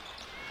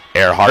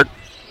 Earhart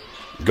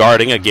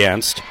guarding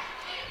against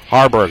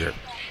Harburger.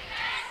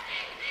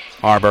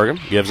 Harburger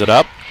gives it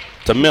up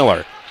to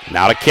Miller.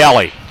 Now to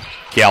Kelly.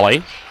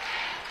 Kelly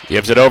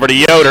gives it over to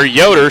Yoder.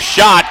 Yoder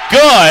shot.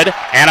 Good.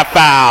 And a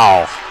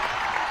foul.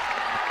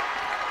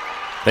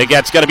 I think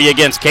that's going to be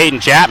against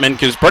Caden Chapman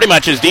because pretty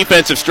much his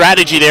defensive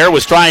strategy there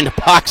was trying to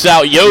box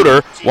out Yoder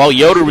while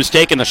Yoder was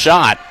taking the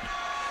shot.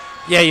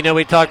 Yeah, you know,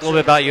 we talked a little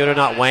bit about Yoder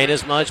not weighing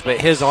as much,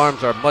 but his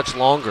arms are much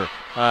longer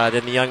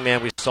than the young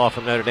man we saw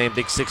from Notre Dame,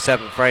 big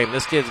 6'7" frame.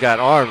 This kid's got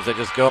arms that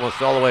just go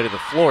almost all the way to the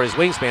floor. His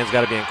wingspan's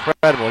got to be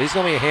incredible. He's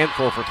going to be a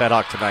handful for Fed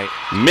Hawk tonight.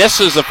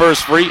 Misses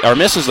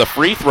the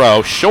free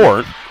throw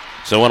short,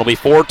 so it'll be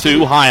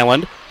 4-2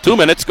 Highland. 2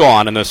 minutes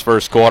gone in this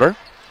first quarter.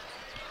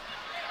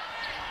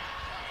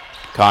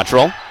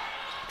 Cottrell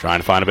trying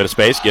to find a bit of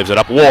space, gives it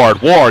up.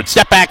 Ward,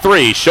 step back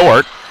three,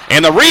 short.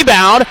 And the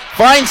rebound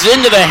finds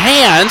into the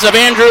hands of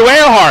Andrew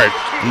Earhart.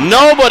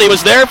 Nobody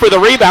was there for the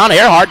rebound.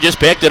 Earhart just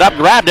picked it up,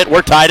 grabbed it.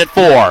 We're tied at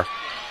 4.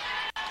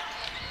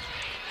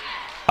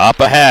 Up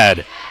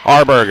ahead,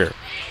 Harburger.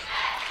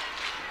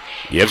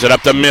 Gives it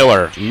up to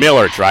Miller.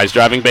 Miller tries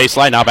driving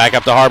baseline. Now back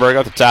up to Harburger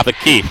at the top of the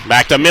key.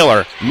 Back to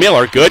Miller.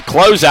 Miller, good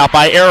closeout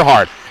by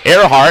Earhart.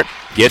 Earhart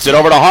gets it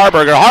over to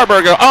Harburger.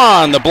 Harburger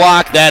on the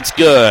block. That's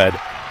good.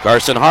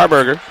 Carson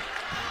Harburger.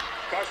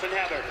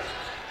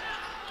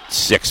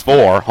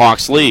 6-4,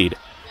 Hawks lead.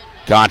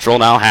 Cottrell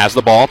now has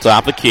the ball,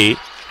 top of the key.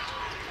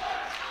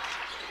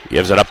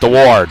 Gives it up to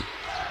Ward.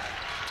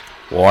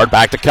 Ward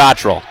back to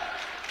Cottrell.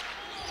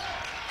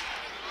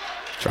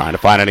 Trying to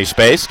find any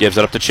space. Gives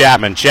it up to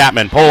Chapman.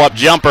 Chapman, pull-up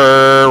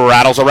jumper.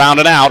 Rattles around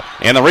and out.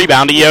 And the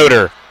rebound to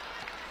Yoder.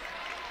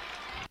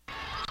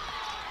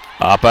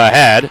 Up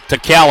ahead to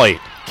Kelly.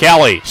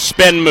 Kelly,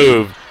 spin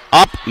move.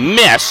 Up,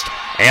 missed.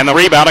 And the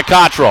rebound to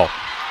Cottrell.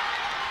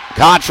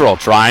 Cottrell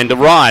trying to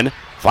run.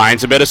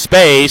 Finds a bit of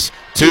space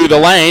to the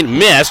lane.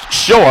 Missed,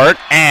 short.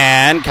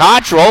 And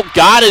Cottrell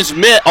got his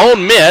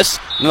own miss.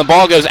 And the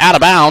ball goes out of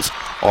bounds.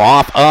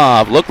 Off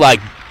of, looked like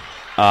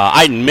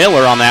Iden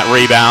Miller on that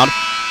rebound.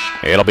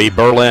 It'll be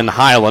Berlin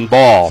Highland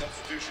ball.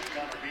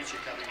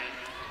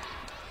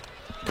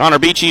 Connor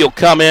Beachy will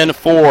come in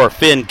for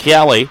Finn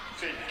Kelly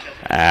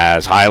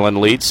as Highland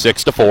leads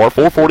 6-4.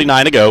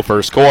 4:49 to go,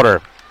 first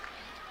quarter.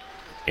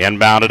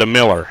 Inbounded to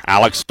Miller.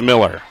 Alex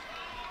Miller.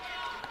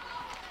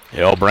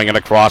 He'll bring it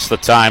across the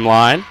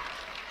timeline.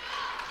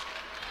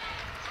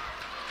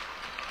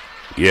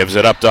 Gives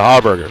it up to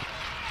Harburger.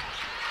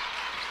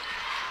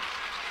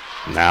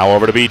 Now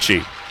over to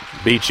Beachy.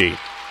 Beachy.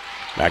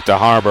 Back to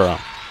Harborough.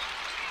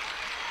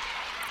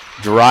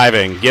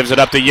 Driving. Gives it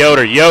up to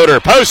Yoder. Yoder.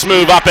 Post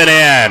move up and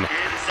in.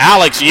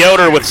 Alex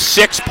Yoder with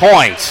 6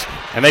 points.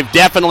 And they've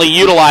definitely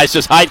utilized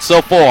his height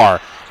so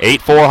far.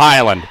 8-4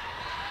 Highland.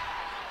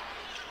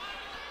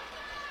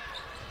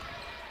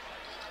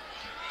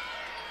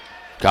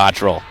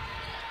 Cottrell.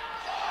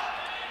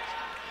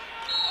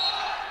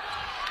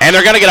 And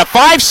they're going to get a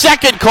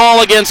 5-second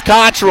call against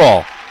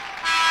Cottrell.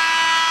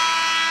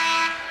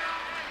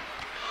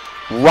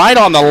 Right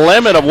on the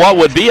limit of what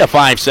would be a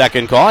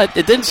 5-second call. It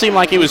didn't seem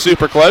like he was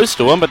super close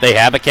to him, but they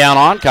had the count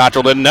on.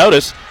 Cottrell didn't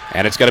notice,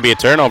 and it's going to be a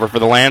turnover for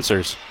the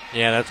Lancers.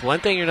 Yeah, that's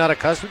one thing you're not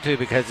accustomed to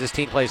because this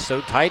team plays so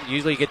tight.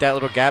 Usually you get that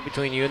little gap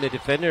between you and the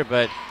defender,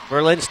 but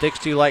Berlin sticks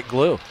to you like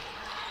glue.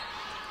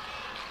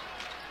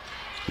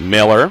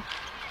 Miller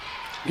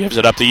gives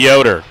it up to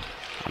Yoder.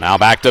 Now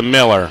back to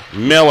Miller.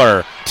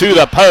 Miller to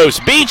the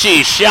post.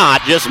 Beachy's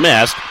shot just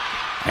missed.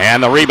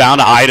 And the rebound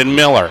to Iden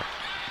Miller.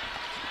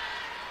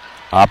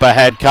 Up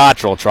ahead,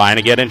 Cottrell trying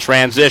to get in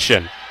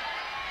transition.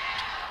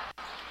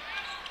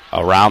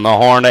 Around the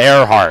horn to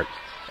Earhart.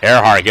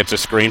 Earhart gets a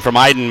screen from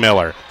Iden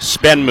Miller.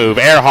 Spin move.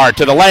 Earhart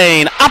to the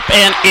lane. Up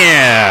and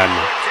in.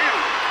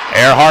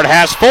 Earhart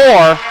has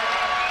 4.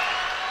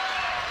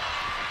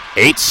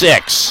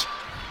 8-6.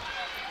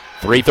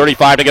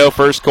 3:35 to go,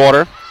 first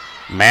quarter.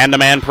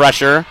 Man-to-man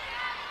pressure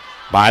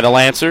by the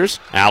Lancers.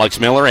 Alex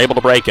Miller able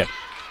to break it.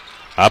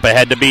 Up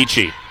ahead to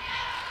Beachy.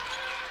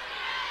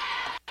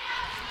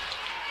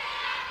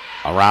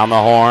 Around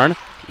the horn.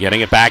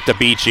 Getting it back to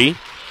Beachy.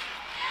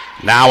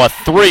 Now a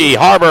 3.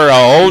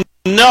 Harborough.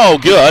 No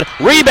good.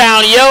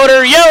 Rebound,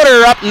 Yoder.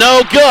 Yoder up,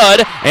 no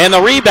good. And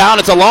the rebound,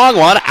 it's a long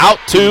one, out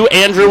to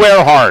Andrew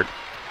Earhart.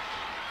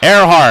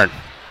 Earhart.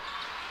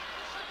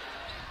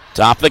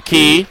 Top of the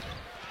key.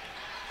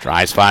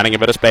 Tries finding a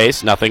bit of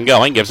space. Nothing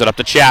going. Gives it up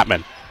to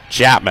Chapman.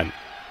 Chapman.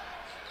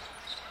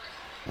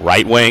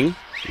 Right wing.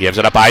 Gives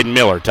it up Iden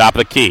Miller. Top of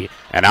the key.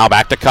 And now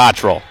back to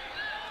Cottrell.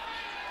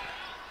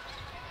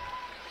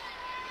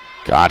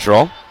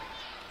 Cottrell.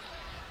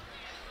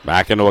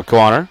 Back into a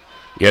corner.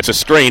 Gets a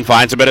screen.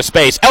 Finds a bit of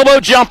space. Elbow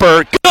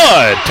jumper.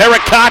 Good.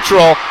 Tarek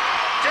Cottrell.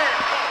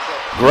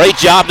 Great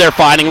job there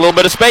finding a little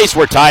bit of space.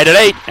 We're tied at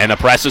 8. And the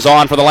press is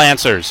on for the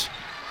Lancers.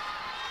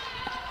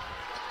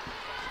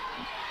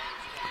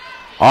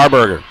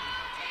 Harburger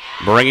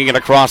bringing it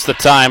across the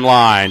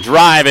timeline.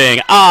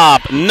 Driving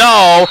up.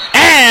 No.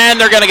 And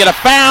they're going to get a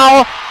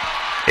foul.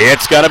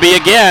 It's going to be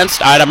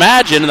against, I'd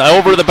imagine,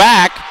 over the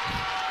back.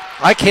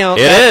 I count.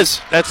 It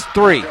is. That's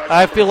 3.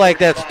 I feel like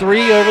that's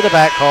 3 over the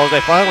back calls. They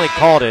finally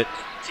called it.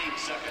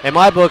 In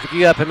my book, if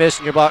you have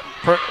permission,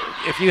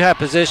 if you have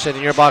position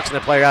and you're boxing the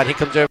player out, he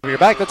comes over your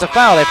back. That's a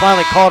foul. They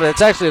finally called it.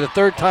 It's actually the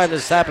 3rd time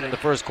this has happened in the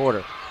first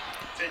quarter.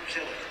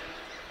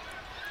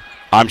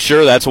 I'm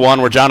sure that's one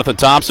where Jonathan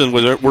Thompson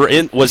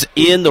was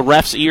in the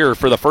ref's ear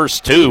for the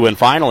first 2, and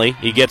finally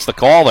he gets the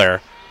call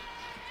there.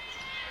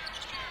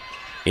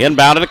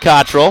 Inbounded to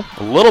Cottrell.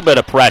 A little bit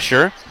of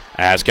pressure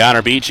as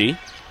Connor Beachy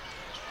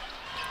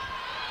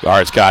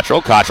guards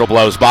Cottrell. Cottrell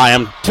blows by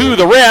him to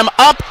the rim.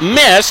 Up,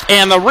 missed,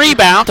 and the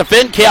rebound to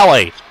Finn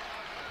Kelly.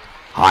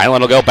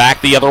 Highland will go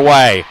back the other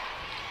way.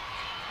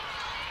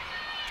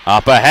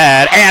 Up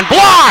ahead, and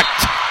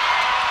blocked!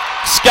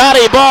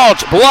 Scotty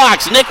Balch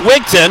blocks Nick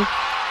Wigton.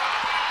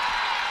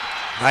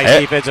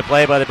 Nice defensive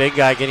play by the big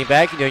guy getting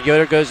back.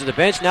 Yoder goes to the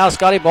bench. Now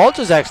Scotty Balch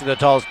is actually the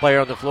tallest player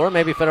on the floor.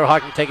 Maybe Federal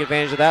Hockey can take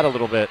advantage of that a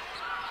little bit.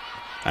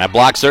 That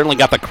block certainly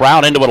got the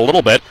crowd into it a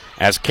little bit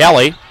as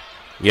Kelly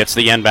gets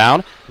the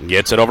inbound,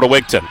 gets it over to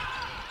Wigton.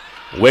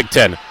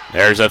 Wigton,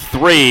 there's a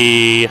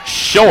 3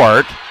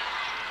 short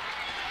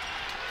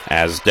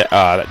as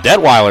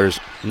Detweiler's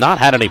not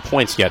had any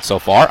points yet so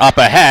far. Up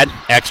ahead,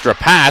 extra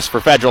pass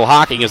for Federal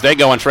Hockey as they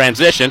go in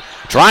transition,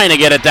 trying to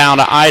get it down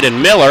to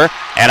Iden Miller,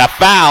 and a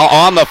foul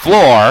on the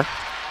floor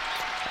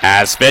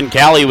as Finn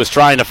Kelly was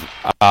trying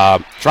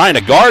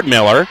to guard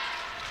Miller,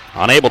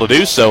 unable to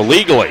do so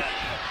legally.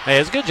 Hey,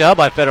 it's a good job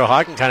by Federal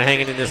Hockey kind of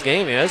hanging in this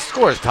game. This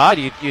score is tied.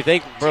 You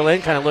think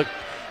Berlin kind of looked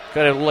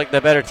like the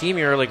better team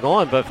here early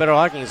going, but Federal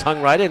Hockey has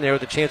hung right in there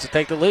with a chance to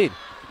take the lead.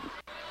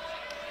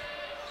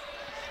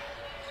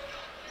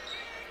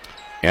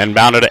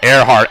 Inbounded to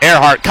Earhart.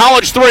 Earhart,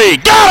 college 3.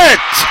 Got it!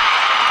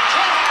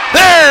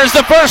 There's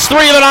the first 3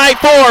 of the night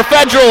for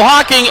Federal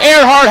Hockey.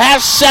 Earhart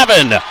has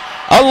 7.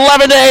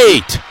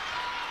 11-8.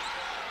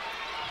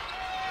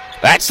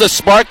 That's the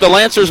spark the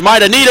Lancers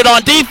might have needed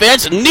on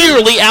defense.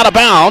 Nearly out of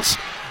bounds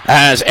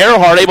as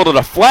Earhart able to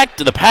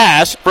deflect the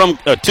pass from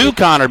to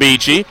Connor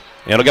Beachy.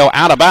 It'll go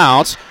out of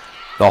bounds.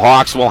 The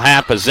Hawks will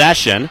have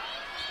possession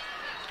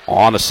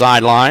on the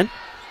sideline.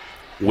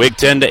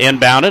 Wigton to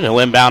inbound it. He'll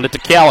inbound it to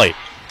Kelly.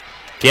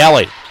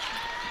 Kelly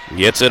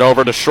gets it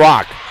over to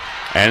Schrock.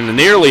 And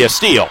nearly a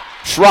steal.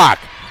 Schrock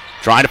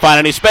trying to find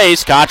any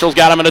space. Cottrell's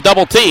got him in a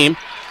double team.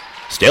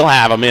 Still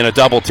have him in a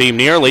double team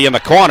nearly in the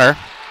corner.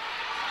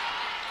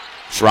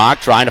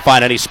 Schrock trying to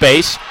find any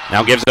space.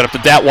 Now gives it up to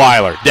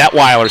Detweiler.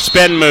 Detweiler,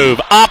 spin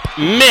move, up,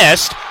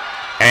 missed.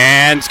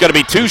 And it's going to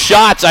be 2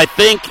 shots. I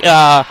think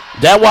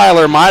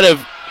Detweiler might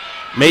have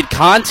made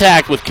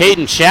contact with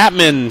Caden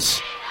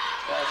Chapman's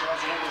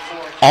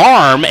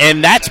arm,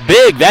 and that's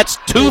big. That's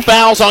 2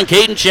 fouls on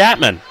Caden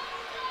Chapman.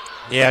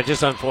 Yeah,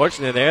 just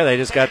unfortunate there. They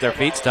just got their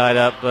feet tied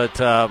up. But,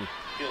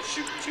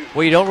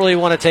 you don't really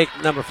want to take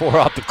number 4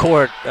 off the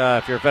court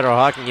if you're Federal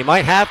Hocking. You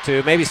might have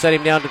to. Maybe set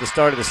him down to the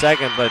start of the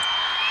second. But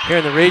here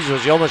in the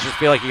regionals, you almost just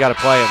feel like you got to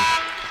play him.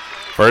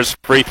 First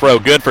free throw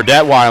good for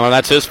Detweiler.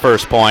 That's his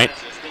first point.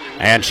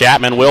 And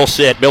Chapman will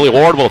sit. Billy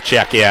Ward will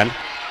check in,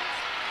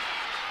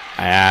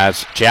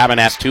 as Chapman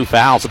has 2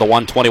 fouls at the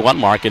 1:21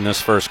 mark in this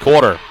first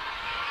quarter.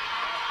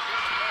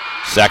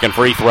 Second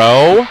free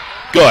throw,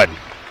 good.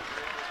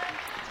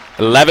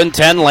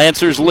 11-10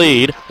 Lancers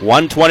lead.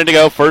 1:20 to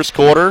go first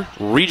quarter.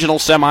 Regional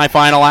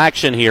semifinal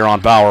action here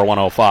on Power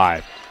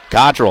 105.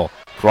 Cottrell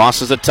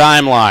crosses the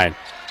timeline.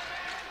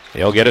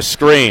 He'll get a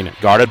screen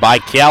guarded by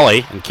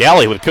Kelly. And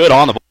Kelly with good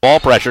on the ball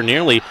pressure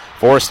nearly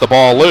forced the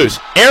ball loose.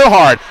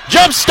 Earhart,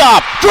 jump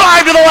stop,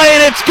 drive to the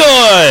lane, it's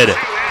good.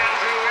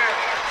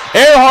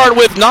 Earhart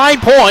with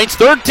 9 points,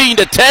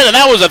 13-10, and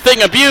that was a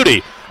thing of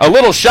beauty. A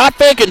little shot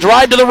fake and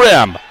drive to the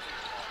rim.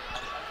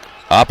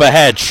 Up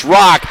ahead,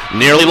 Schrock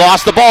nearly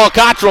lost the ball.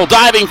 Cottrell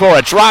diving for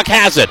it. Schrock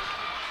has it.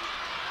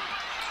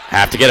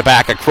 Have to get it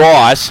back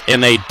across,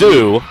 and they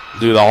do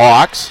the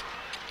Hawks.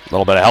 A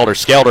little bit of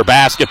helter-skelter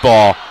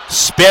basketball.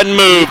 Spin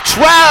move,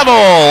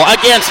 travel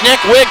against Nick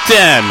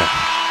Wigton.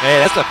 Hey,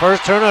 that's the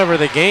first turnover of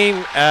the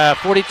game.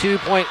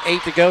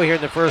 42.8 to go here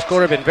in the first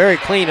quarter. Been very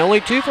clean.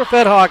 Only 2 for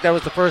Fed Hawk. That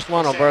was the first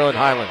one on Berlin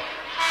Highland.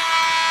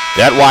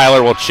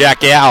 Detweiler will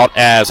check out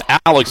as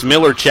Alex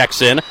Miller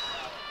checks in,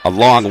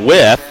 along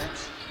with,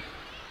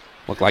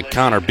 look like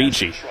Connor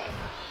Beachy.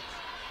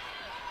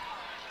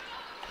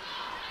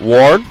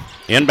 Ward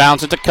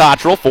inbounds it to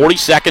Cottrell. 40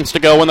 seconds to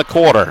go in the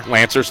quarter.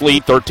 Lancers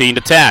lead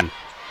 13-10.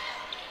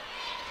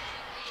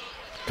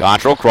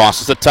 Cottrell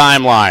crosses the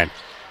timeline.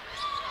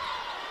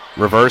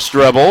 Reverse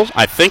dribbles.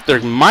 I think they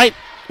might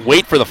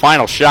wait for the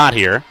final shot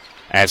here,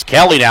 as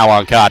Kelly now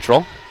on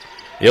Cottrell.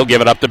 He'll give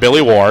it up to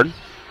Billy Ward.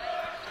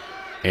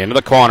 Into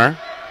the corner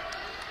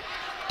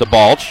to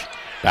Balch.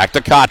 Back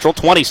to Cottrell.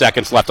 20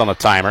 seconds left on the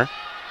timer.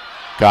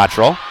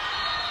 Cottrell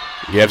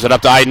gives it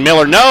up to Aiden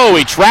Miller. No,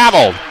 he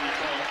traveled.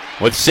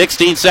 With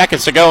 16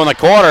 seconds to go in the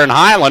quarter, and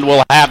Highland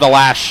will have the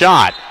last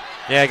shot.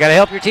 Yeah, got to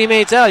help your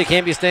teammates out. You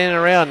can't be standing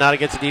around, not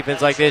against a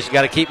defense like this. You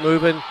got to keep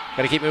moving.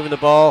 Got to keep moving the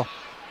ball.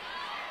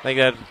 I think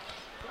that,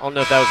 I don't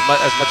know if that was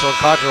as much on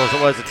Cottrell as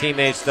it was the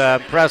teammates.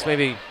 Perhaps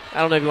maybe,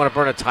 I don't know if you want to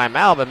burn a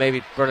timeout, but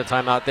maybe burn a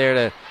timeout there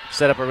to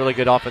set up a really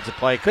good offensive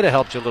play. Could have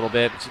helped you a little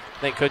bit. I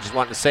think Coach just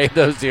wanting to save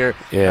those here.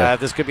 Yeah.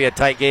 This could be a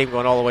tight game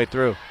going all the way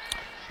through.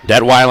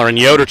 Detweiler and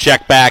Yoder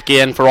check back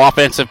in for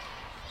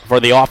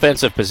the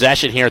offensive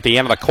possession here at the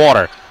end of the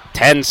quarter.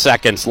 10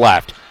 seconds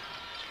left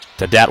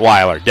to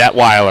Detweiler.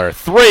 Detweiler,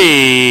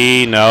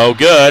 3, no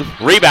good.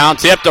 Rebound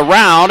tipped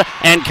around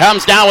and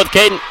comes down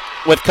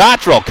with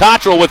Cottrell.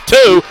 Cottrell with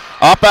 2,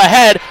 up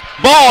ahead.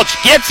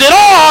 Balch gets it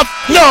off.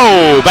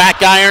 No,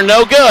 back iron,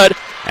 no good.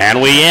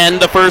 And we end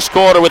the first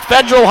quarter with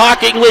Federal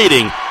Hocking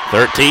leading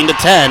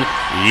 13-10.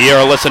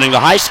 You're listening to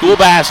high school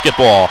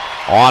basketball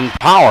on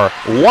Power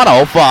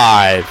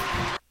 105.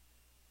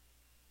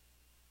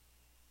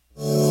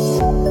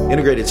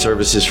 Integrated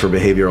Services for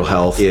Behavioral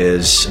Health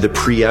is the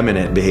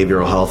preeminent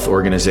behavioral health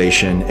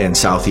organization in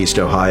Southeast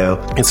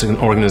Ohio. It's an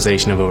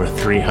organization of over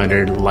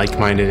 300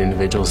 like-minded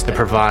individuals that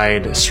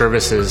provide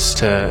services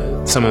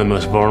to some of the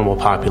most vulnerable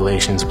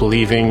populations,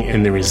 believing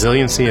in the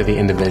resiliency of the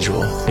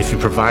individual. If you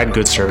provide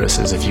good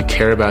services, if you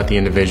care about the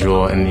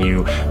individual and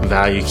you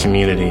value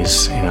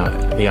communities,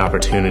 the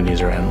opportunities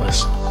are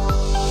endless.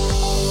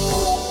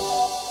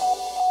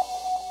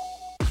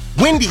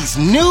 Wendy's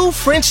new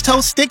French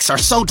toast sticks are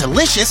so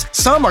delicious,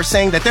 some are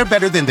saying that they're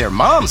better than their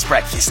mom's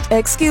breakfast.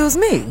 Excuse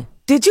me,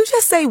 did you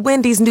just say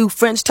Wendy's new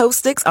French toast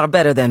sticks are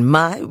better than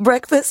my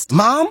breakfast?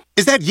 Mom,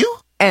 is that you?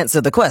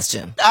 Answer the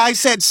question. I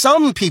said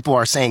some people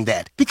are saying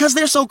that because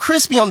they're so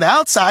crispy on the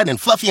outside and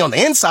fluffy on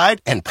the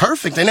inside and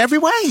perfect in every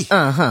way.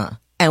 Uh-huh.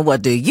 And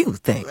what do you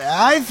think?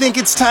 I think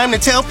it's time to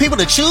tell people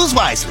to choose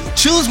wisely.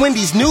 Choose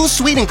Wendy's new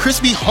sweet and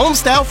crispy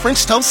home-style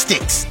French toast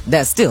sticks.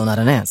 That's still not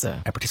an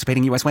answer. At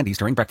participating U.S. Wendy's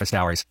during breakfast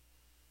hours.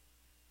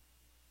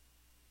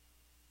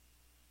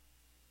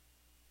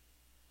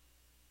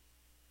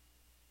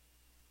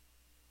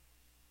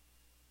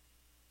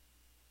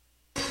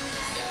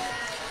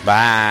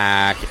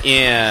 Back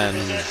in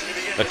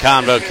the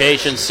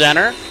Convocation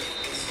Center.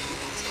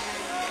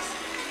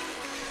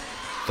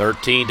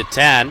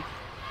 13-10.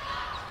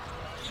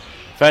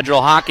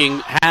 Federal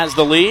Hocking has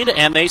the lead,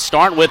 and they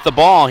start with the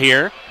ball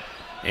here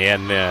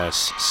in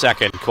this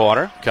second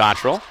quarter.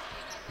 Cottrell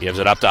Gives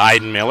it up to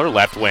Iden Miller,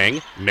 left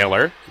wing.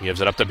 Miller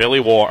gives it up to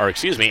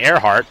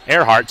Earhart.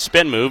 Earhart,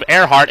 spin move.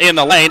 Earhart in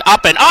the lane,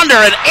 up and under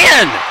and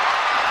in.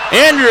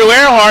 Andrew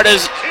Earhart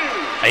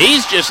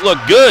he's just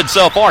looked good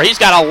so far. He's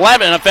got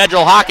 11 of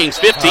Federal Hocking's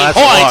 15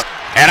 points.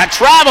 And a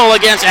travel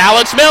against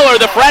Alex Miller,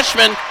 the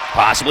freshman,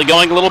 possibly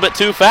going a little bit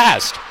too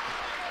fast.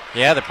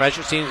 Yeah, the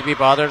pressure seems to be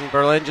bothering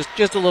Berlin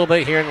just a little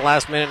bit here in the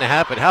last minute and a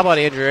half. But how about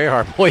Andrew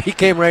Earhart? Boy, he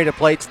came ready to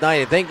play tonight.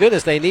 And thank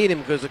goodness they need him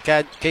because of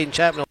Caden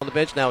Chapman on the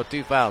bench now with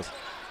 2 fouls.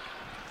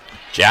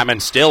 Chapman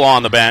still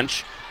on the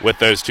bench with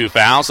those 2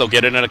 fouls. They'll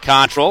get it into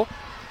Cottrell.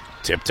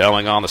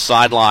 Tiptoeing on the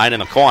sideline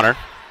in the corner.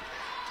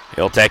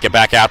 He'll take it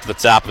back out to the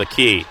top of the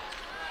key.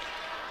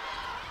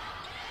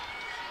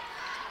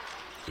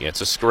 Gets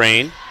a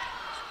screen.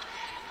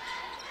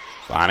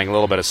 Finding a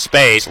little bit of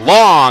space.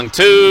 Long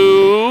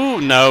two.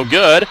 No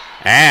good.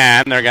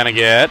 And they're going to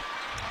get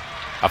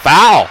a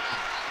foul.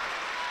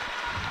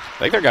 I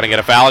think they're going to get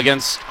a foul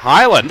against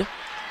Highland.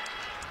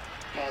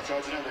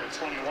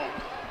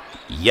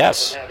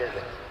 Yes.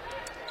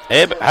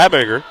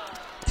 Haberger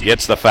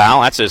gets the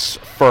foul. That's his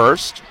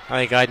first. I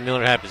think Iden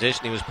Miller had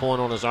position. He was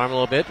pulling on his arm a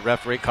little bit. The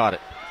referee caught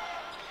it.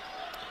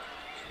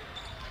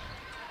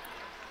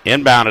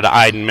 Inbounded to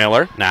Iden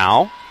Miller.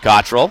 Now,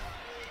 Cottrell.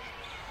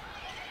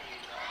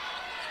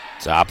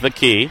 Top of the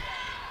key.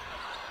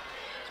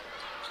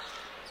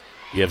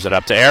 Gives it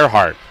up to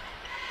Earhart.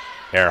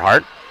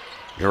 Earhart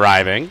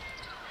driving.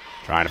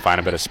 Trying to find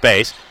a bit of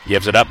space.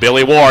 Gives it up.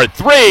 Billy Ward.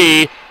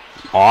 3.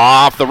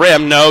 Off the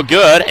rim. No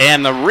good.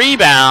 And the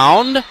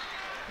rebound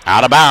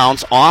out of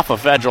bounds off of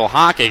Federal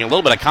Hocking. A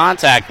little bit of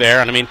contact there.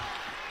 And I mean,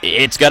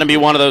 it's going to be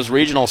one of those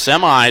regional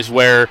semis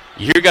where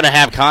you're going to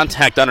have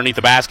contact underneath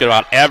the basket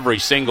about every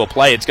single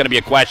play. It's going to be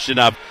a question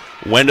of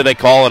when do they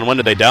call and when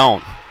do they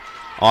don't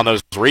on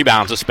those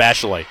rebounds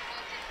especially.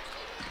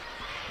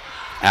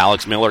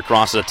 Alex Miller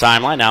crosses the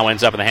timeline, now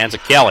ends up in the hands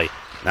of Kelly.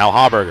 Now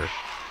Harburger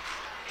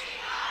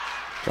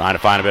trying to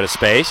find a bit of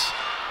space.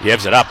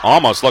 Gives it up,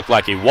 almost looked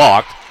like he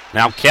walked.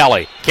 Now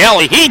Kelly.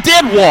 Kelly, he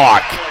did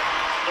walk!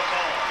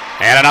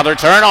 And another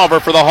turnover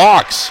for the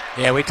Hawks.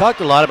 Yeah, we talked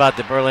a lot about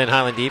the Berlin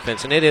Highland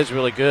defense, and it is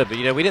really good. But,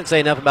 we didn't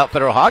say enough about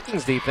Federal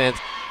Hocking's defense.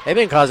 They've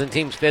been causing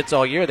teams fits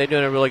all year. They're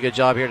doing a really good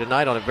job here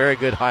tonight on a very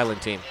good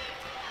Highland team.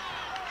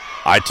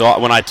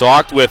 When I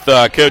talked with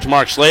Coach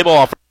Mark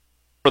Schlabel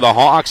for the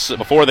Hawks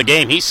before the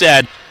game, he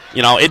said,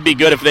 it'd be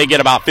good if they get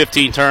about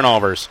 15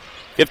 turnovers.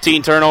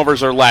 15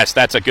 turnovers or less,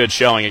 that's a good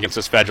showing against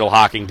this Federal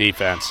Hocking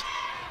defense.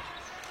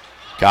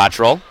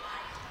 Cottrell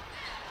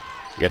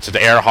gets it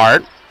to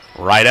Earhart.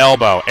 Right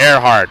elbow.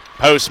 Earhart,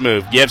 post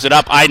move, gives it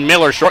up. Iden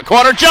Miller, short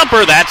corner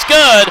jumper. That's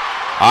good.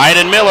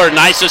 Iden Miller,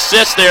 nice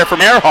assist there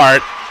from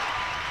Earhart.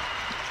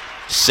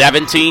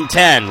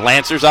 17-10.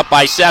 Lancers up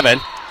by 7.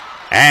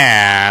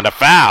 And a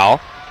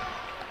foul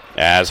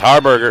as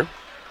Harburger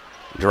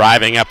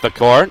driving up the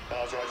court.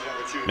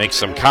 Makes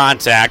some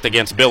contact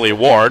against Billy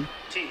Ward.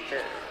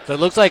 So it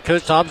looks like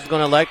Coach Thompson's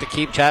going to elect to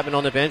keep Chapman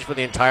on the bench for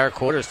the entire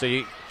quarter. So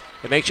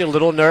it makes you a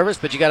little nervous,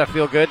 but you got to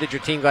feel good that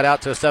your team got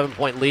out to a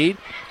 7-point lead.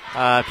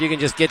 If you can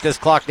just get this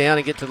clock down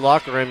and get to the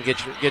locker room, get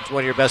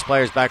one of your best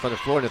players back on the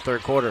floor in the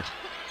third quarter.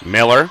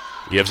 Miller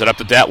gives it up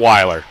to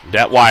Detweiler.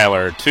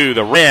 Detweiler to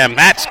the rim.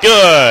 That's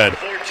good.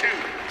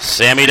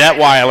 Sammy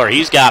Detweiler,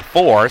 he's got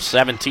 4,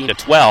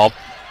 17-12.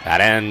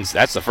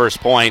 That's the first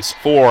points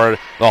for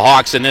the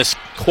Hawks in this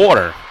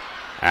quarter.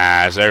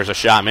 As there's a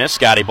shot miss.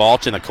 Scotty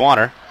Balch in the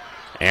corner.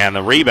 And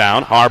the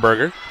rebound,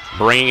 Harburger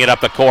bringing it up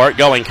the court,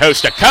 going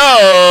coast to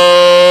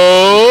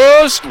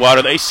coast. What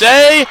do they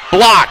say?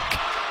 Block.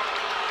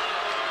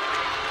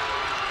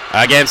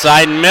 Against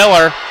Iden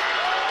Miller.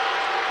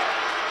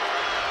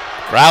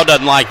 Crowd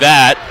doesn't like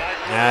that.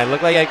 It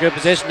looked like he had good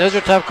position. Those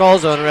are tough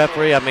calls on the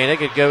referee. I mean, it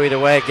could go either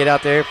way. Get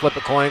out there, flip a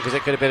coin, because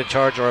it could have been a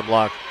charge or a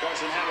block.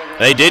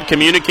 They did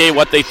communicate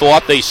what they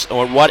thought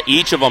or what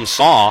each of them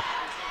saw.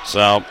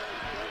 So,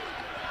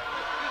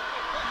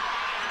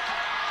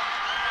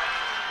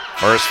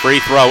 first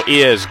free throw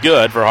is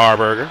good for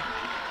Harburger.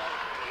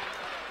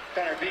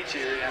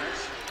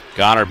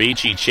 Connor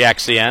Beachy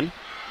checks in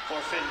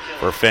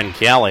for Finn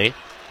Kelly.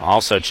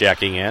 Also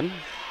checking in,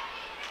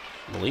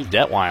 I believe,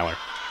 Detweiler.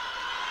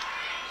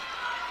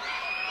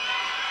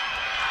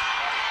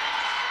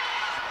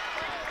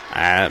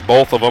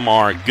 Both of them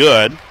are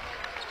good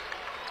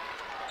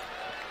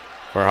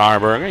for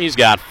Harburger. He's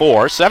got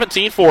 4.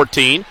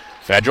 17-14.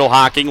 Federal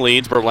Hocking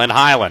leads Berlin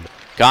Highland.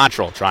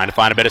 Cottrell trying to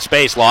find a bit of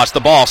space. Lost the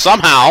ball.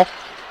 Somehow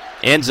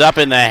ends up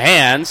in the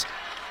hands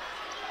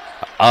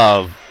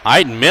of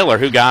Iden Miller,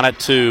 who got it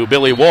to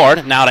Billy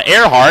Ward. Now to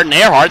Earhart, and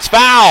Earhart's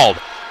fouled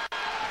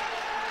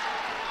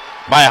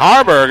by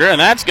Harburger, and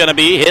that's going to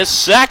be his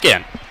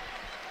second.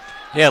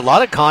 Yeah, a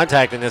lot of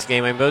contact in this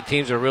game. I mean, both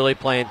teams are really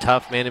playing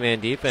tough man-to-man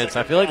defense.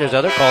 I feel like there's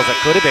other calls that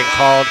could have been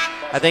called.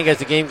 I think as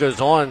the game goes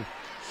on,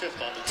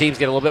 teams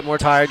get a little bit more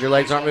tired. Your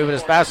legs aren't moving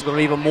as fast. It's going to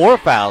be even more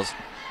fouls.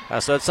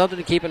 So it's something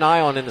to keep an eye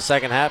on in the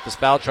second half is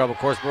foul trouble. Of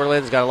course,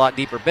 Berlin's got a lot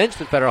deeper bench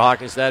than Federal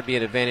Hocking, so that'd be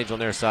an advantage on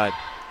their side.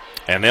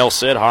 And they'll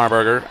sit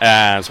Harburger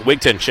as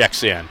Wigton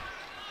checks in.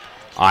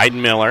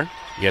 Iden Miller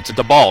gets it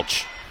to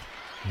Balch.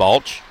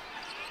 Balch.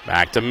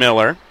 Back to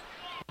Miller.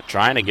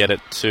 Trying to get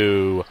it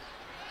to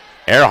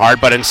Earhart,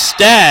 but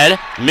instead,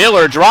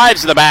 Miller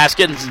drives to the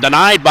basket and is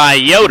denied by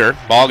Yoder.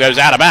 Ball goes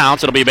out of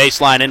bounds. It'll be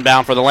baseline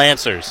inbound for the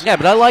Lancers. Yeah,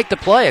 but I like the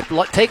play.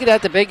 Take it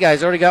at the big guy.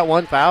 He's already got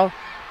one foul.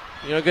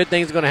 You know, good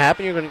things are going to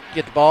happen. You're going to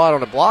get the ball out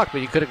on a block,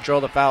 but you could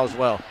control the foul as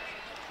well.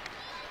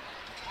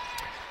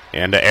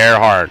 Into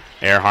Earhart.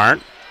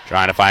 Earhart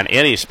trying to find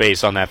any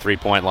space on that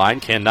three-point line.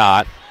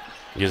 Cannot.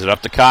 Gives it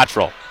up to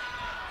Cottrell.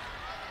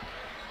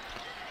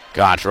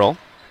 Cottrell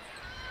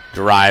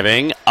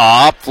driving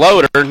up.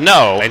 Floater.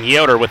 No. And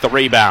Yoder with the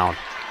rebound.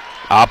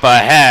 Up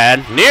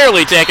ahead.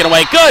 Nearly taken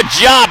away. Good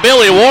job,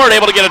 Billy Ward.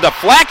 Able to get a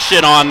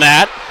deflection on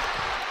that.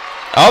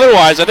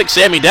 Otherwise, I think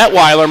Sammy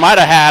Detweiler might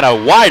have had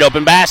a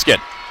wide-open basket.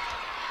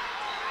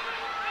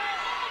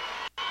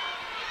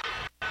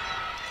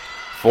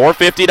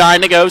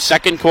 4:59 to go,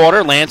 second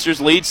quarter.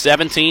 Lancers lead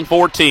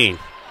 17-14.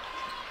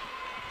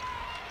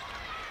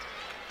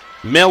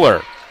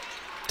 Miller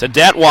to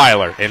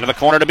Detweiler, into the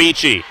corner to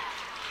Beachy.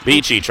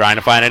 Beachy trying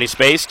to find any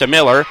space to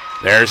Miller.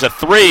 There's a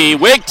three.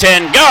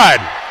 Wigton,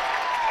 good.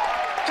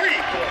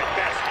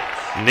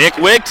 Nick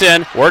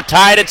Wigton, we're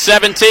tied at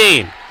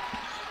 17.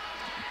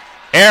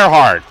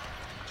 Earhart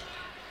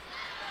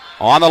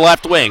on the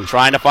left wing,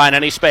 trying to find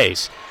any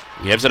space.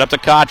 Gives it up to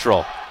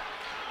Cottrell.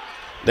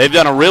 They've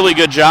done a really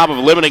good job of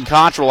limiting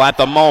Cottrell at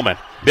the moment.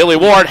 Billy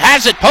Ward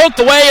has it poked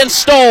away and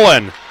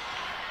stolen.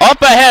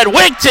 Up ahead,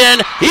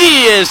 Wigton.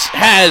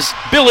 Has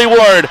Billy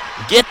Ward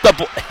get the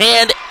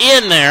hand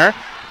in there.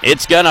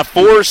 It's going to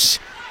force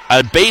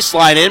a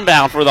baseline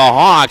inbound for the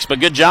Hawks, but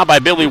good job by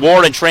Billy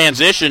Ward in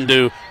transition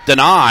to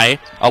deny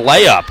a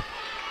layup.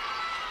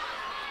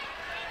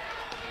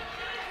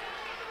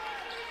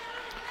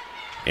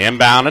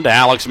 Inbounded to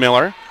Alex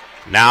Miller.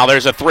 Now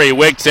there's a three.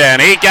 Wigton,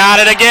 he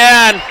got it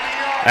again.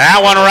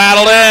 That one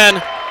rattled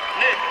in.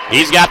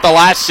 He's got the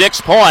last 6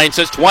 points.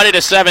 It's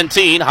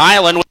 20-17.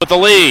 Highland with the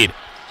lead.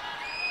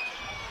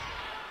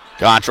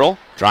 Cottrell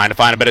trying to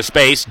find a bit of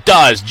space.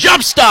 Does.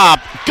 Jump stop.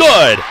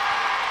 Good.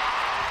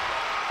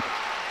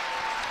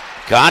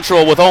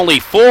 Cottrell with only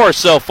 4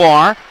 so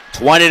far.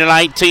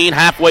 20-19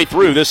 halfway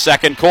through this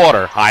second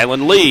quarter.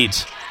 Highland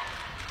leads.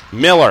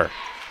 Miller.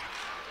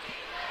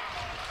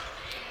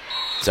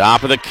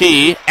 Top of the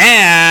key.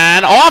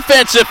 And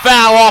offensive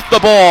foul off the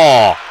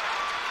ball.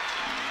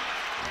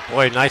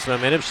 Boy, nice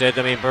momentum shift.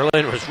 I mean,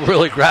 Berlin was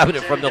really grabbing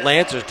it from the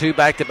Lancers. 2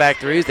 back-to-back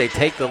threes. They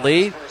take the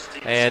lead.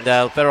 And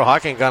Federal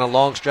Hawking got a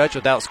long stretch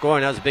without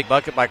scoring. That was a big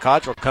bucket by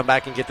Cottrell. Come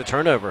back and get the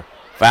turnover.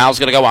 Foul's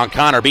going to go on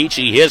Connor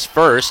Beachy, his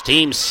first,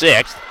 team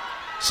 6th.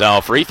 So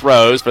free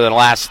throws for the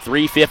last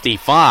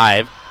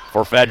 3:55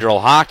 for Federal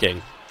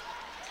Hawking.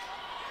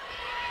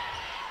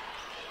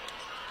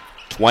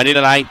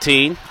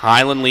 20-19.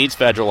 Highland leads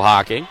Federal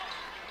Hawking.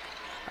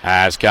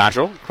 As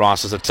Cottrell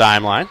crosses the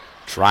timeline.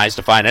 Tries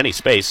to find any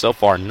space. So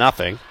far,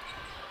 nothing.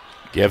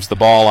 Gives the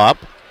ball up.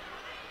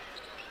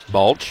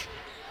 Bulch.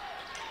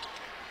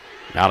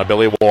 Now to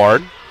Billy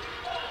Ward.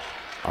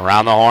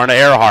 Around the horn to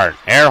Earhart.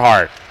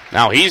 Earhart.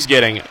 Now he's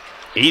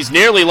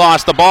nearly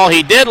lost the ball.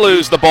 He did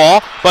lose the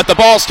ball, but the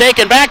ball's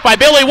taken back by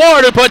Billy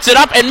Ward, who puts it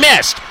up and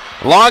missed.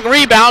 Long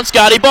rebound,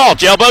 Scotty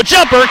Balch. Elbow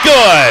jumper,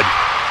 good.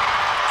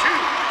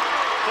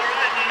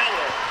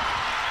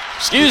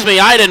 Excuse me,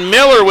 Iden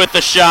Miller with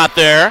the shot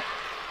there.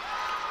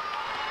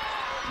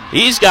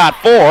 He's got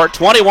 4,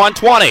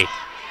 21-20.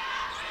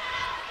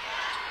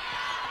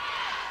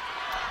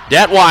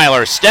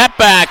 Detweiler, step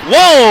back.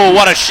 Whoa,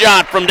 what a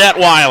shot from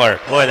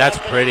Detweiler. Boy, that's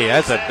pretty.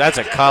 That's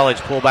a college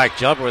pullback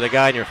jumper with a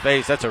guy in your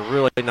face. That's a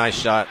really nice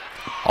shot.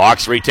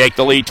 Hawks retake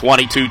the lead,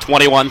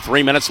 22-21.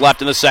 3 minutes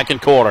left in the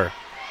second quarter.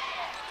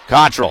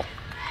 Cottrell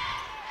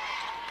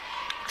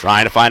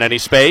trying to find any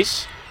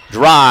space.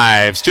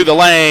 Drives to the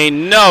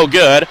lane, no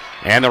good.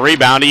 And the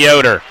rebound to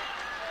Yoder.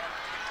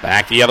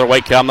 Back the other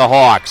way come the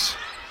Hawks.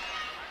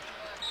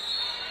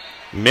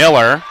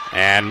 Miller,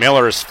 and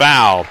Miller is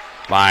fouled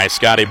by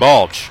Scotty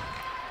Balch.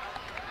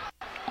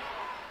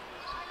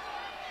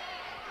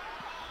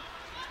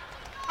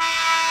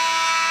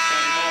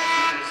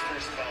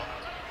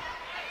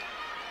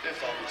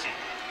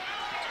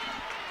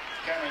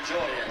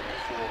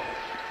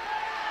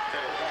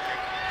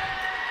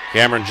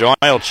 Cameron Joy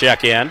will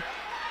check in.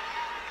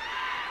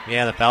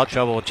 Yeah, the foul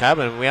trouble with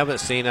Chapman. We haven't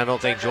seen, I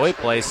don't think, Joy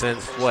play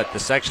since, the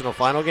sectional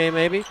final game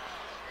maybe?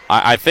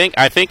 I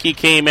think he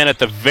came in at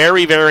the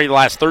very, very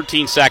last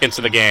 13 seconds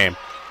of the game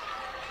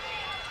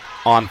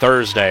on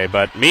Thursday,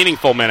 but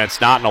meaningful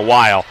minutes not in a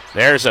while.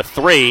 There's a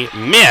three,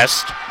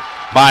 missed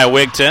by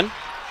Wigton,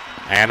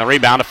 and the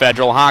rebound to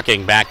Federal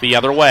Hawking. Back the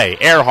other way.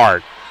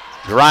 Earhart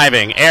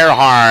driving.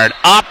 Earhart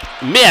up,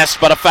 missed,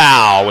 but a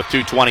foul with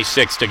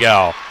 2:26 to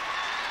go.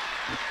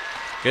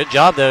 Good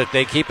job, though.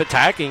 They keep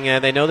attacking,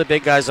 and they know the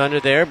big guy's under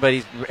there, but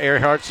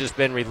Earhart's just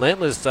been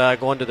relentless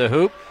going to the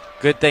hoop.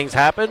 Good things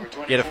happen.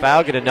 Get a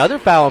foul, get another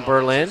foul in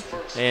Berlin,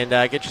 and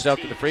get yourself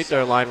to the free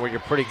throw line where you're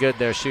pretty good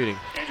there shooting.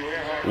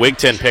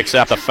 Wigton picks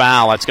up the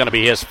foul. That's going to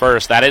be his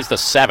first. That is the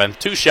 7th.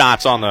 2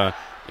 shots on the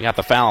 – he got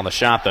the foul on the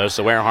shot, though,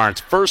 so Earhart's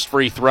first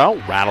free throw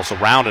rattles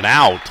around and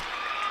out.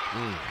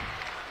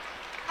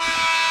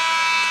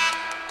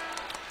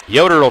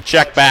 Yoder will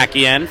check back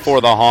in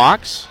for the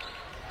Hawks.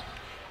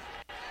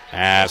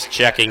 As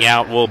checking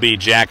out will be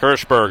Jack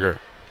Hirschberger.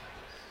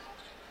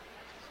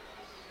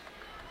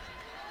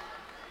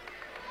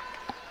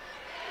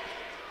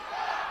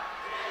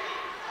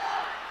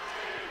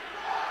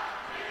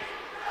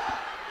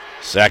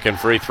 Second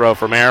free throw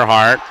from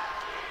Earhart.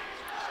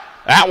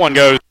 That one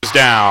goes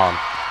down.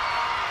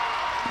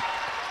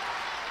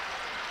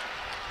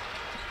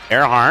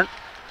 Earhart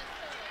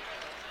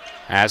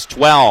has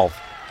 12.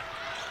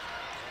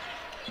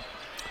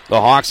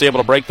 The Hawks able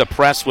to break the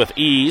press with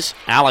ease.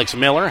 Alex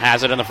Miller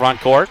has it in the front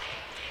court.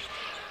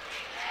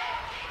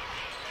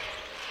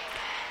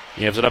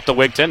 Gives it up to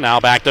Wigton. Now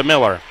back to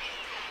Miller.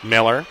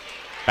 Miller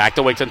back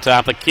to Wigton,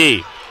 top of the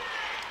key.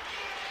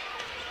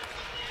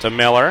 To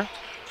Miller.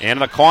 Into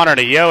the corner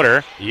to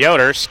Yoder.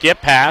 Yoder,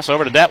 skip pass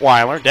over to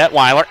Detweiler.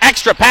 Detweiler,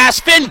 extra pass,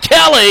 Finn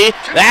Kelly.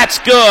 That's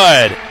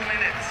good.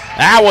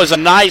 That was a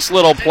nice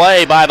little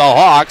play by the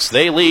Hawks.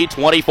 They lead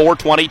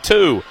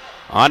 24-22.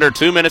 Under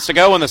 2 minutes to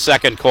go in the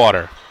second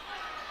quarter.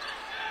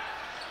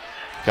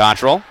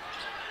 Cottrell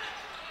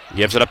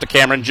gives it up to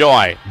Cameron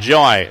Joy.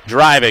 Joy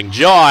driving.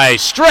 Joy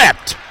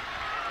stripped.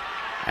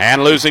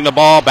 And losing the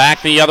ball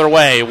back the other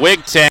way.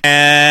 Wigton,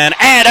 and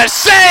a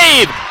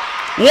save!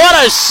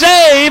 What a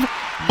save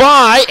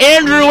by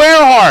Andrew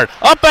Earhart.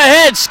 Up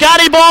ahead,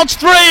 Scotty Balch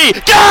three.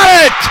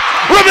 Got it!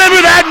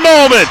 Remember that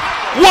moment.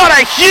 What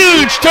a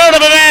huge turn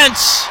of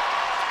events.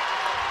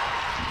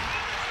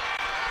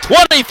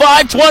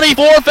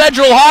 25-24,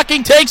 Federal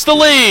Hocking takes the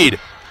lead.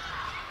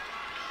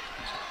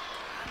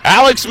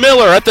 Alex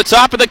Miller at the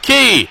top of the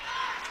key.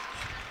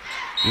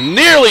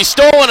 Nearly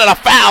stolen and a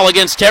foul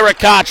against Tarek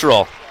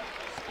Cottrell.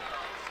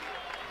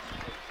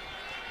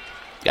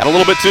 Got a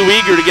little bit too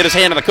eager to get his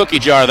hand in the cookie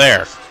jar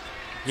there.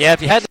 Yeah,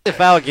 if you had the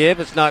foul give,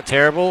 it's not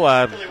terrible.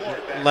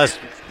 Unless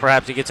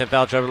perhaps he gets in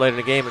foul trouble later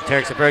in the game. But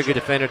Tarek's a very good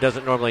defender,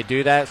 doesn't normally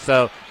do that.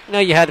 So,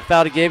 you had the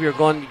foul to give. You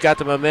got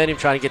the momentum,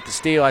 trying to get the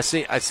steal. I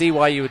see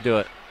why you would do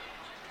it.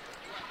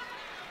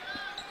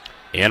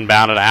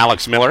 Inbound to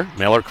Alex Miller.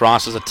 Miller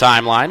crosses the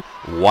timeline.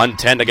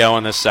 1:10 to go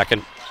in this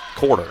second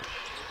quarter.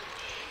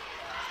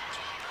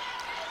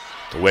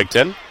 To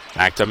Wigton.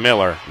 Back to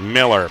Miller.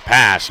 Miller,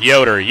 pass.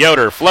 Yoder.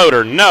 Yoder,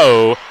 floater.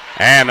 No.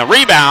 And the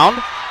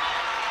rebound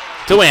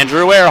to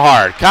Andrew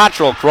Earhart.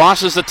 Cottrell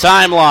crosses the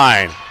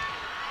timeline.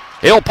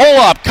 He'll pull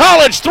up.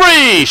 College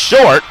three.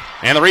 Short.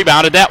 And the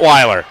rebound to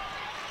Detweiler.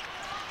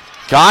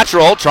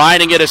 Cottrell trying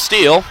to get a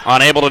steal.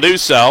 Unable to do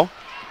so.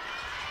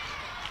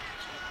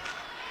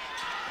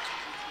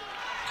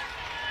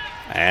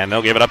 And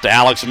they'll give it up to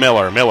Alex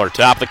Miller. Miller,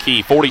 top of the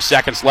key. 40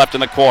 seconds left in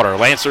the quarter.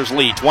 Lancers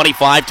lead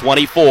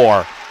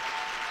 25-24.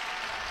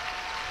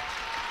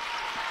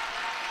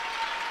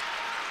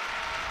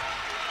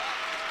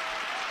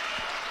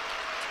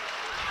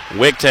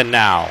 Wigton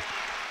now.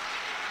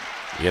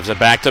 Gives it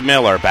back to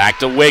Miller. Back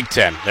to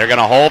Wigton. They're going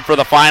to hold for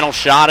the final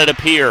shot, it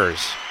appears.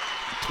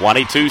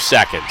 22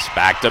 seconds.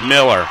 Back to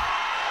Miller.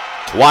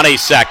 20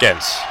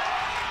 seconds.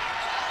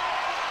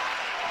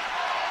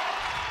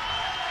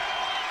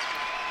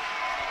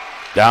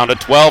 Down to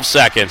 12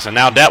 seconds, and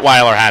now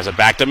Detweiler has it.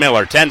 Back to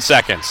Miller, 10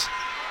 seconds.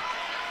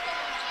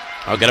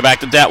 I'll get it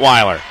back to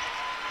Detweiler.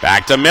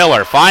 Back to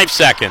Miller, 5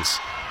 seconds.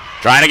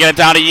 Trying to get it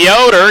down to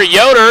Yoder.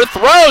 Yoder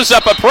throws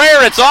up a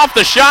prayer. It's off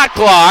the shot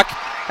clock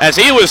as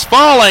he was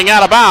falling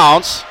out of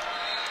bounds.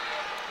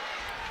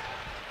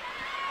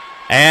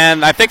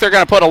 And I think they're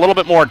going to put a little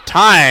bit more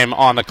time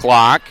on the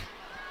clock,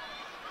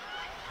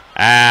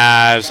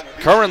 as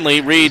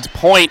currently reads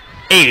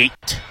 0.8.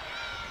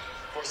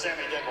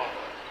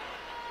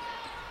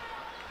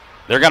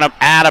 They're going to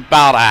add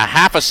about a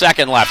half a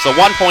second left, so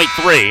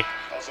 1.3.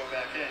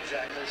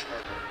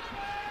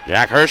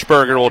 Jack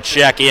Hirschberger will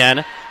check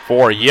in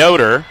for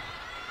Yoder.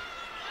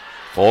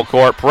 Full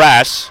court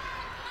press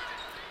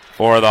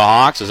for the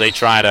Hawks as they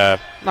try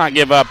to not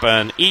give up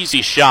an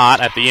easy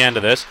shot at the end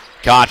of this.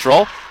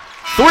 Cottrell,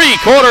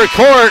 three-quarter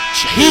court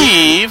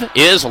heave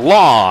is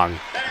long.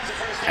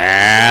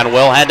 And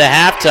we'll head to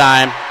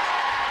halftime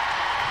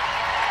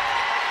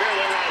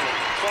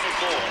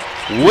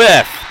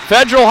with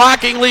Federal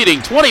Hocking leading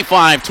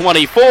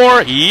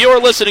 25-24.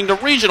 You're listening to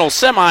regional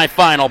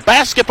semifinal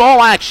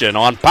basketball action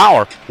on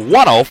Power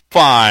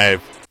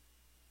 105.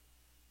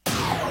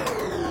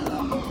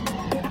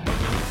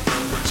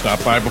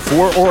 Stop by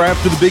before or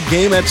after the big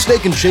game at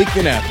Steak and Shake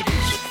in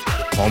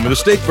Athens. Home of the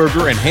steak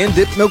burger and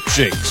hand-dipped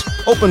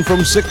milkshakes. Open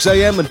from 6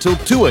 a.m. until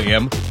 2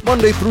 a.m.,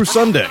 Monday through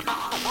Sunday.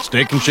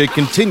 Steak and Shake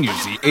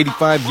continues the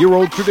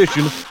 85-year-old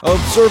tradition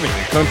of serving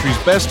the country's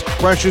best,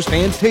 freshest,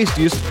 and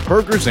tastiest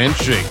burgers and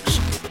shakes.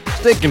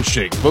 Steak and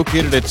Shake,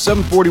 located at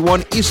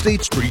 741 East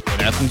State Street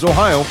in Athens,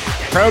 Ohio,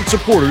 proud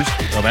supporters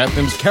of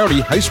Athens County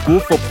High School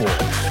football.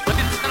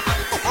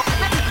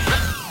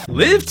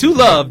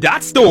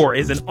 Live2Love.store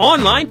is an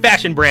online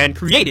fashion brand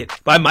created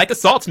by Micah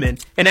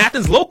Saltzman and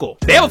Athens Local.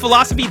 They have a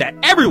philosophy that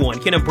everyone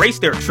can embrace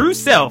their true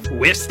self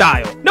with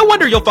style. No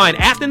wonder you'll find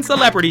Athens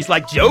celebrities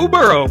like Joe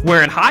Burrow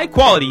wearing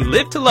high-quality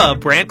Live to Love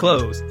brand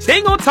clothes.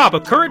 Staying on top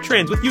of current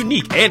trends with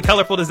unique and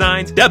colorful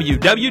designs,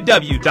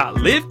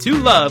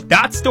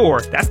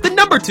 www.live2love.store. That's the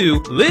number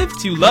 2,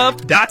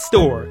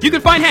 live2love.store. You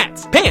can find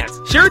hats, pants,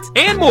 shirts,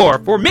 and more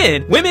for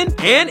men, women,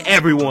 and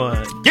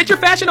everyone. Get your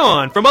fashion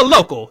on from a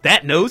local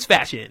that knows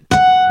fashion.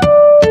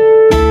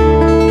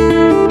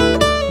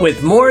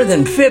 With more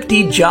than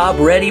 50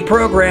 job-ready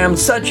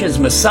programs such as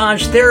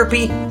massage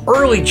therapy,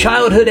 early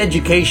childhood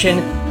education,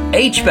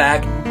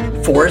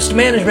 HVAC, forest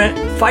management,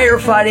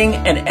 firefighting,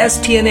 and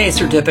STNA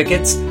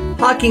certificates,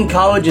 Hocking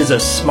College is a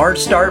smart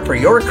start for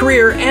your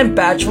career and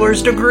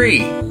bachelor's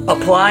degree.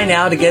 Apply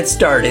now to get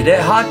started at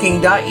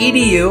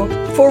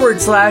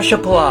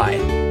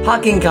hocking.edu/apply.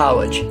 Hocking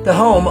College, the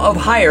home of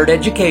higher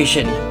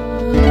education.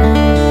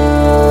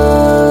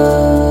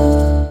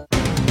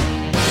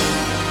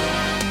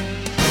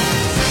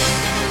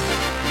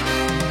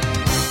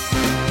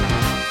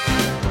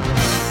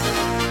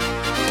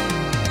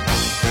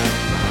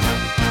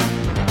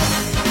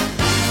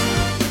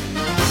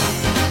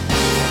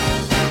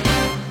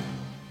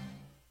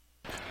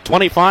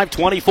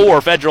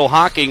 (25-24), Federal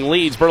Hocking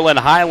leads Berlin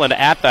Highland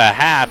at the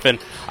half, and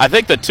I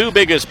think the three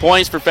biggest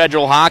points for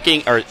Federal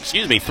Hocking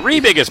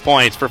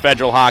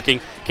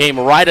came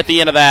right at the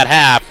end of that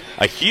half.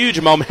 A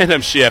huge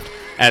momentum shift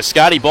as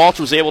Scotty Balch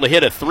was able to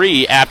hit a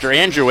 3 after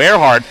Andrew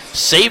Earhart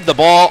saved the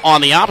ball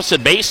on the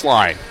opposite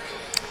baseline.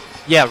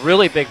 Yeah,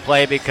 really big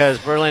play because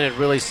Berlin had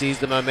really seized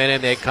the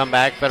momentum. They had come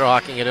back. Federal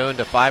Hocking had owned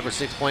a 5 or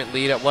 6 point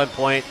lead at one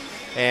point,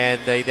 and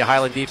the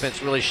Highland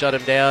defense really shut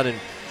him down. And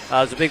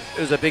it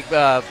was a big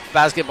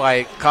basket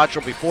by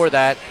Cottrell before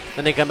that.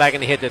 Then they come back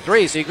and they hit the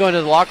 3. So you go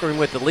into the locker room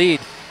with the lead,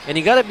 and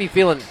you got to be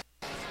feeling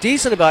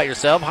decent about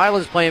yourself.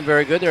 Highland's playing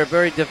very good. They're a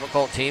very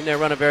difficult team. They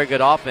run a very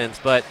good offense.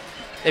 But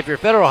if you're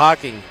Federal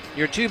Hocking,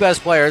 your two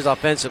best players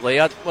offensively,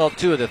 well,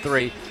 2 of the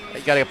 3.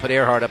 You got to put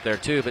Earhart up there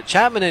too. But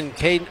Chapman and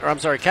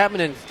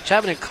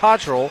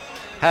Cottrell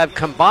have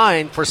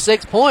combined for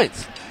 6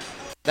 points.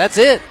 That's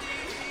it.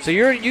 So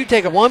you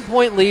take a 1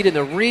 point lead in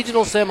the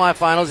regional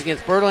semifinals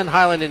against Berlin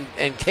Highland,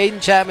 and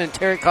Caden Chapman and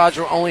Terry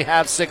Cottrell only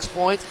have 6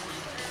 points.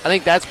 I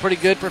think that's pretty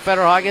good for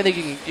Federal Hocking. I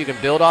think you can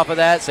build off of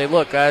that. Say,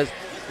 look, guys,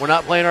 we're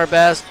not playing our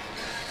best.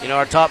 You know,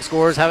 our top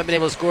scorers haven't been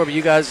able to score, but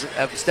you guys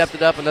have stepped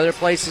it up in other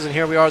places, and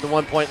here we are with the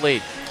 1 point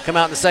lead. Come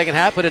out in the second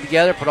half, put it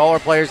together, put all our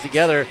players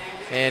together,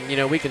 and,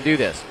 we can do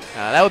this.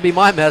 That would be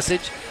my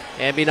message,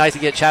 and it'd be nice to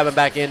get Chapman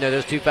back in there.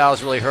 Those 2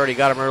 fouls really hurt. He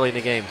got him early in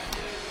the game.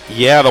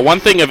 Yeah, the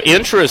one thing of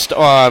interest,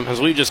 as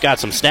we've just got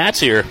some stats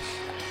here,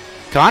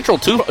 Cottrell,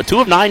 2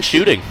 of 9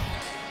 shooting.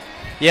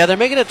 Yeah, they're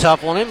making it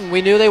tough on him.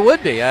 We knew they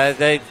would be.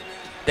 They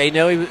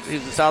know he was the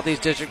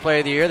Southeast District Player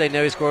of the Year. They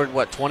know he scored,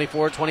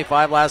 24,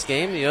 25 last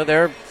game.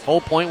 Their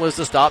whole point was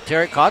to stop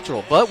Terry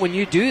Cottrell. But when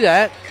you do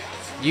that,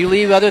 you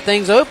leave other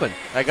things open.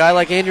 A guy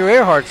like Andrew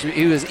Earhart,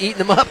 he was eating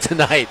them up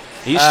tonight.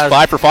 He's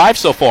 5 for 5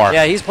 so far.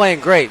 Yeah, he's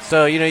playing great.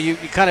 So, you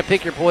kind of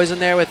pick your poison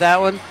there with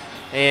that one.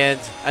 And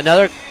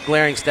another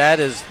glaring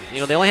stat is,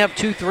 they only have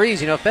 2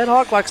 threes. Fed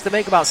Hawk likes to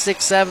make about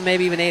 6, 7,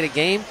 maybe even 8 a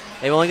game.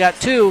 They've only got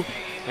 2.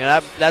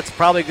 And that's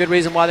probably a good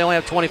reason why they only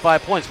have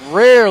 25 points.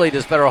 Rarely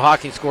does Federal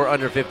Hocking score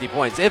under 50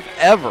 points, if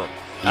ever.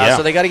 Yeah.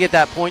 So they got to get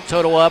that point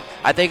total up.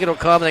 I think it'll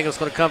come. I think it's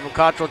going to come from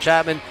Cottrell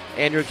Chapman.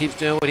 Andrew keeps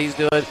doing what he's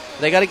doing.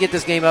 They got to get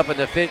this game up in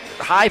the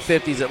high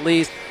 50s at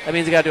least. That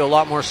means they got to do a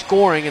lot more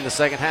scoring in the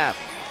second half.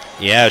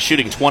 Yeah,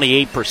 shooting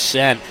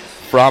 28%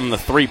 from the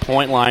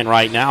three-point line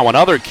right now.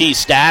 Another key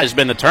stat has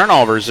been the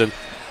turnovers, and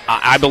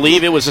I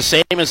believe it was the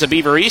same as the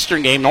Beaver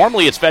Eastern game.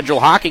 Normally it's Federal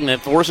Hocking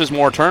that forces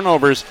more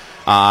turnovers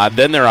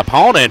than their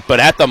opponent, but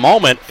at the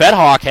moment, Fed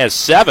Hawk has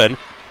 7,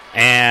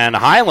 and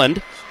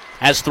Highland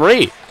has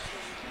 3.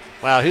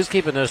 Wow, who's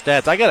keeping those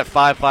stats? I got it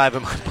 5-5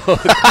 in my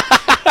book.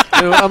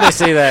 Let me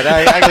see that.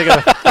 I got to go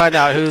find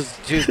out who's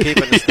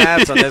keeping the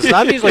stats on this.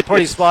 I'm usually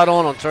pretty spot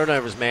on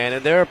turnovers, man,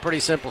 and they're a pretty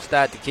simple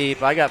stat to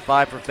keep. I got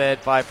 5 for Fed,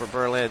 5 for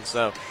Berlin,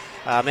 so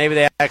maybe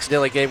they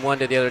accidentally gave one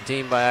to the other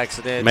team by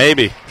accident.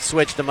 Maybe.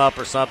 Switched them up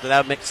or something. That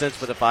would make sense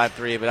for the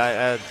 5-3,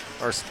 but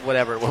or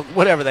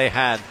whatever they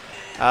had.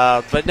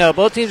 But no,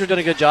 both teams are doing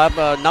a good job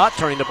not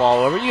turning the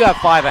ball over. You have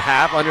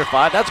 5.5, under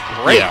 5. That's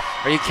great. Yeah.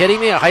 Are you kidding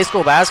me? High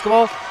school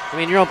basketball? I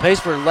mean, you're on pace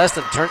for less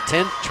than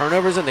 10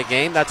 turnovers in the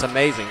game. That's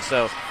amazing.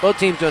 So both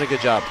teams doing a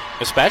good job.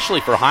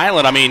 Especially for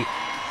Highland. I mean,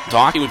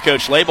 talking with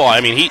Coach Laiball, I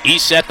mean, he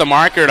set the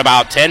marker at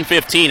about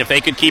 10-15. If they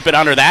could keep it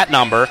under that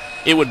number,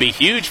 it would be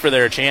huge for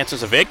their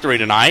chances of victory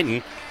tonight.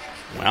 And,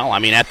 well, I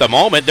mean, at the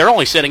moment, they're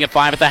only sitting at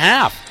 5 at the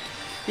half.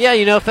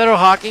 Yeah, Federal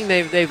Hocking,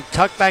 they've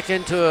tucked back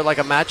into a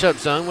matchup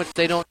zone, which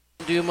they don't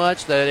do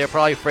much. They're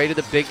probably afraid of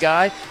the big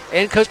guy.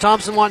 And Coach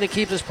Thompson wanting to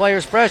keep his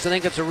players fresh. I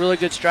think that's a really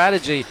good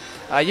strategy.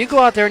 You go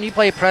out there and you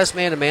play press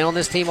man-to-man on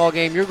this team all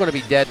game, you're going to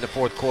be dead in the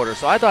fourth quarter.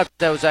 So I thought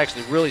that was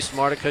actually really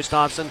smart of Coach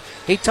Thompson.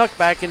 He tucked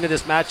back into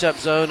this matchup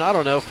zone,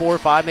 4 or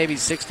 5, maybe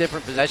 6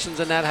 different possessions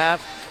in that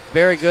half.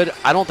 very good.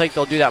 I don't think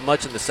they'll do that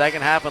much in the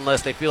second half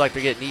unless they feel like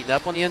they're getting eaten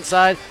up on the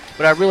inside.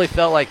 But I really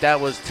felt like that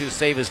was to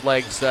save his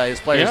legs, his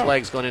players'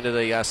 legs going into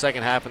the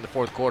second half in the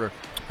fourth quarter.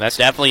 That's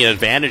definitely an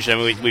advantage. I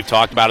mean, we've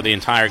talked about it the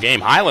entire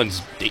game.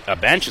 Highland's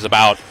bench is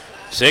about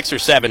 6 or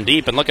 7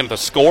 deep, and looking at the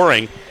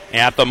scoring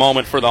at the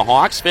moment for the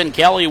Hawks, Finn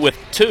Kelly with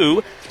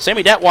 2,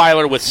 Sammy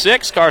Detweiler with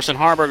 6, Carson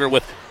Harburger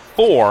with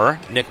 4,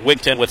 Nick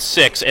Wigton with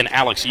 6, and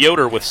Alex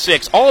Yoder with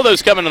 6. All of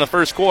those coming in the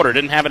first quarter.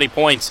 Didn't have any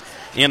points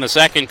in the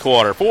second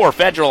quarter. For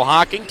Federal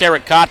Hocking,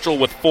 Tarek Cottrell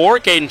with 4,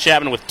 Caden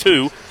Chapman with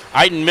 2,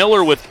 Iden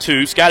Miller with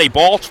 2, Scotty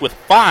Balch with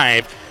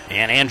 5,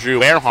 and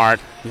Andrew Earhart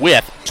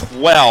with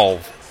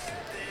 12.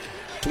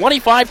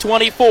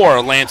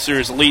 25-24,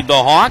 Lancers lead the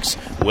Hawks.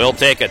 We'll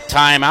take a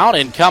timeout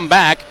and come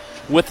back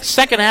with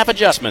second half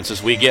adjustments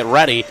as we get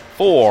ready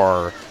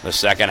for the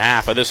second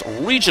half of this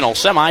regional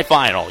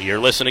semifinal. You're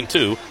listening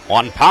to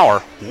On Power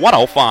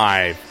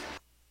 105.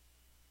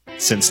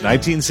 Since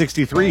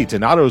 1963,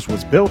 Donato's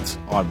was built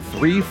on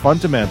 3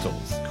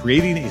 fundamentals: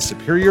 creating a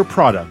superior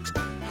product,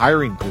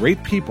 hiring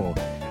great people,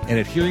 and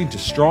adhering to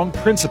strong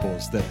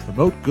principles that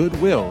promote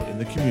goodwill in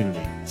the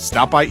community.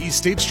 Stop by East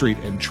State Street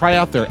and try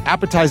out their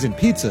appetizing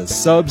pizzas,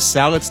 subs,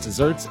 salads,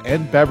 desserts,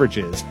 and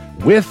beverages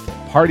with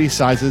party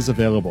sizes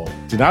available.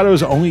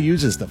 Donato's only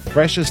uses the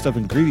freshest of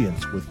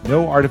ingredients with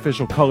no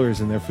artificial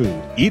colors in their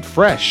food. Eat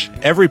fresh.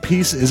 Every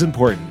piece is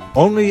important.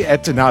 Only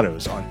at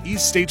Donato's on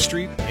East State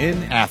Street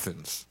in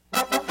Athens.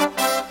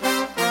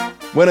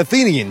 When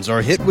Athenians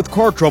are hit with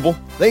car trouble,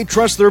 they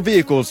trust their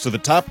vehicles to the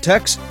top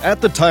techs at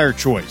The Tire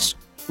Choice.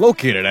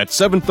 Located at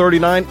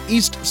 739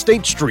 East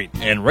State Street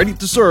and ready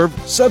to serve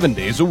 7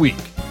 days a week.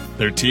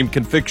 Their team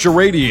can fix your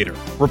radiator,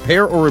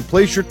 repair or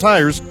replace your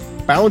tires,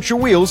 balance your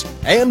wheels,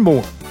 and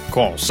more.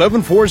 Call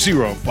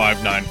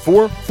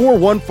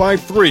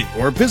 740-594-4153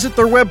 or visit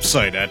their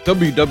website at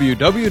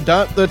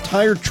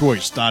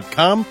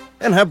www.thetirechoice.com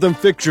and have them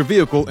fix your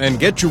vehicle and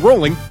get you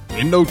rolling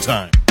in no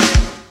time.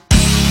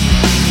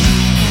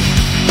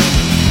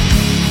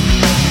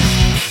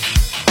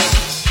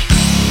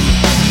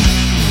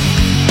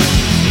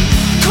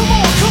 Come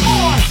on!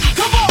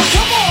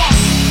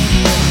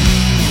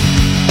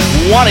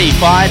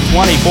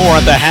 25-24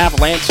 at the half.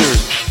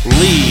 Lancers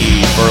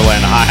lead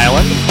Berlin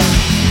Highland.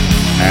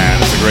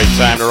 And it's a great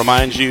time to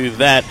remind you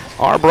that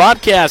our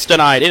broadcast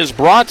tonight is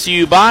brought to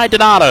you by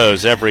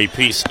Donato's. Every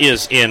piece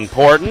is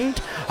important.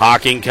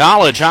 Hocking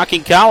College.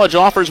 Hocking College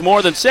offers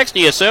more than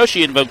 60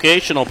 associate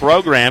vocational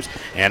programs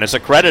and is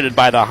accredited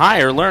by the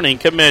Higher Learning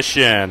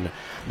Commission.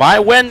 By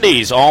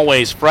Wendy's,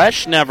 always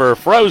fresh, never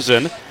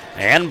frozen.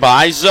 And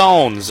by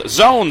Zones.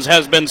 Zones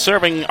has been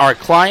serving our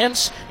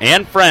clients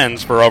and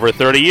friends for over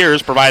 30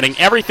 years, providing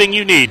everything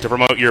you need to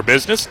promote your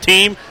business,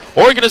 team,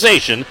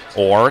 organization,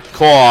 or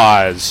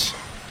cause.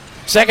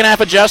 Second half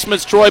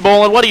adjustments, Troy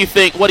Boland. What do you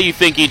think? What do you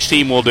think each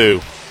team will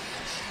do?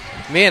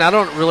 Man, I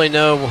don't really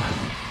know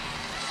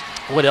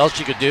what else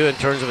you could do in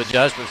terms of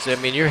adjustments. I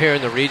mean, you're here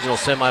in the regional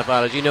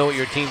semifinals. You know what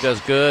your team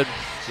does good.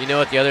 You know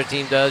what the other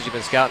team does. You've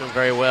been scouting them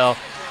very well.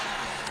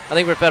 I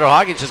think for Federal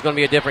Hockey, it's just going to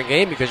be a different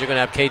game because you're going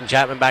to have Caden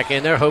Chapman back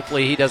in there.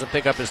 Hopefully he doesn't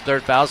pick up his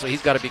third foul, so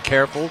he's got to be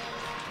careful.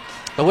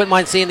 I wouldn't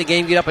mind seeing the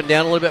game get up and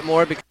down a little bit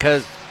more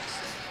because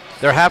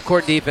their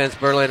half-court defense,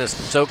 Berlin, is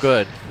so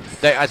good.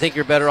 I think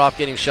you're better off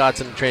getting shots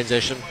in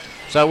transition.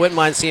 So I wouldn't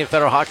mind seeing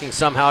Federal Hockey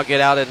somehow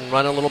get out and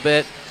run a little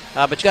bit.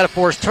 But you got to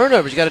force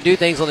turnovers. You got to do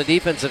things on the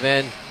defensive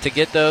end to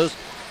get those.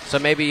 So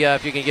maybe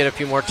if you can get a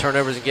few more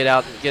turnovers and get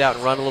out and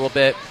run a little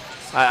bit.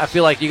 I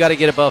feel like you got to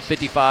get above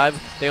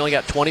 55. They only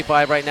got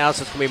 25 right now,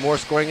 so it's going to be more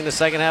scoring in the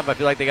second half. I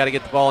feel like they got to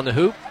get the ball in the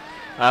hoop.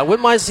 Wouldn't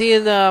mind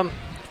seeing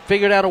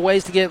figured out a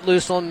ways to get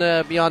loose on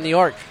beyond the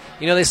arc.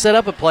 You know, they set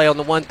up a play on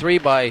the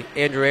 1-3 by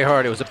Andrew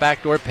Earhart. It was a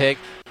backdoor pick.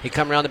 He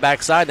come around the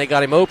backside, and they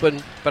got him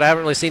open, but I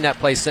haven't really seen that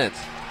play since.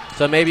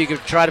 So maybe you could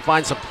try to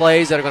find some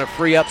plays that are going to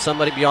free up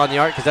somebody beyond the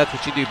arc because that's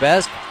what you do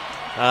best.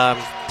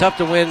 Tough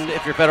to win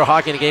if you're Federal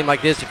Hockey in a game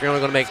like this if you're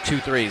only going to make 2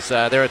 threes.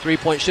 They're a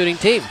three-point shooting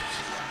team.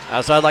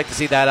 So I'd like to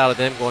see that out of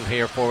them going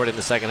here forward in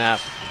the second half.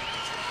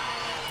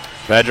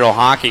 Federal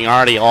Hockey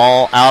already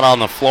all out on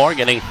the floor,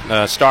 getting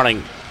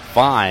starting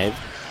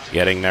 5,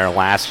 getting their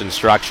last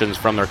instructions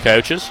from their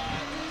coaches.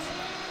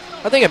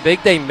 I think a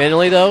big thing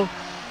mentally, though,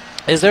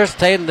 is they're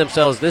saying to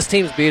themselves, this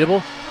team's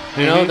beatable.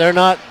 You know, they're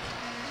not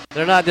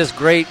this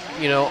great,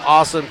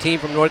 awesome team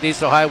from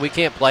Northeast Ohio we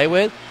can't play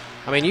with.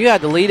 I mean, you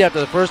had the lead after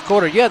the first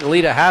quarter. You had the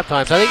lead at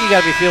halftime. So I think you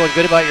got to be feeling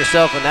good about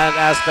yourself in that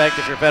aspect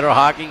if you're Federal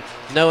Hockey,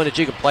 knowing that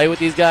you can play with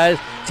these guys.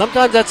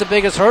 Sometimes that's the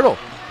biggest hurdle.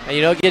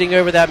 And, getting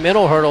over that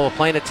mental hurdle of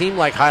playing a team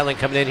like Highland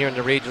coming in here in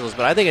the regionals.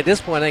 But I think at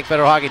this point, I think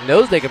Federal Hockey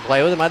knows they can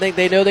play with them. I think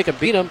they know they can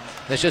beat them.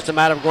 It's just a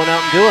matter of going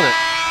out and doing it.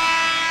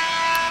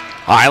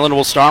 Highland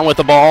will start with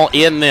the ball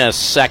in this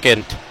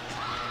second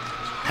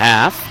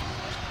half.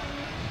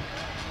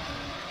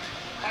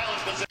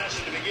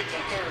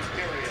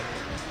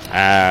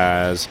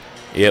 As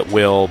it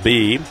will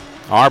be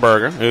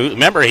Harburger, who,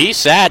 remember, he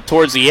sat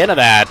towards the end of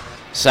that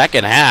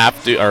second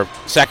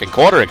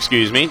quarter,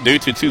 due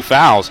to 2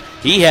 fouls.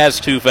 He has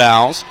 2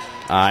 fouls.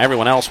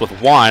 Everyone else with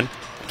 1.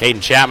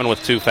 Caden Chapman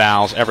with 2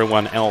 fouls,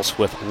 everyone else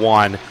with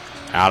 1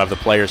 out of the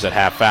players that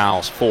have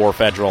fouls for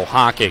Federal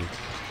Hocking.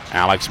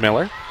 Alex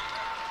Miller.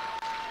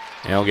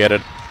 He'll get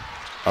it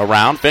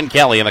around. Finn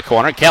Kelly in the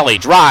corner. Kelly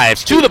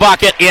drives to the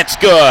bucket. It's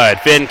good.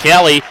 Finn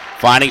Kelly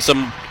finding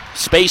some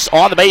space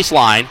on the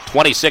baseline.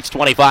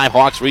 26-25.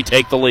 Hawks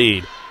retake the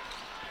lead.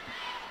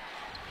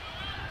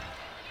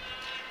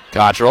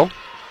 Cottrell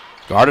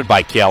guarded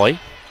by Kelly.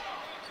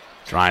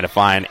 Trying to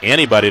find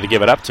anybody to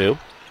give it up to.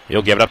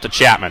 He'll give it up to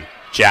Chapman.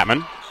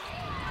 Chapman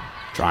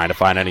trying to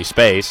find any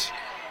space.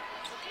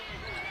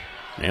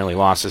 Nearly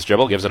lost his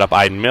dribble. Gives it up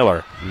Aiden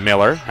Miller.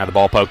 Miller had the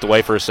ball poked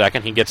away for a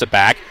second. He gets it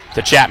back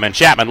to Chapman.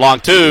 Chapman long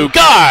 2.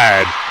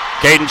 Good!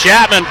 Caden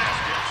Chapman.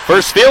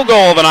 First field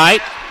goal of the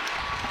night.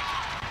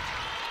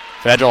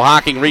 Federal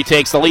Hocking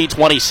retakes the lead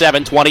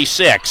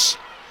 27-26.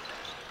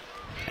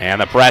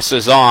 And the press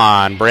is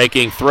on.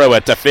 Breaking through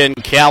it to Finn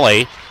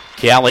Kelly.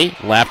 Kelly,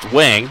 left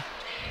wing.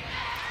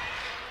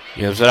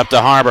 Gives it up to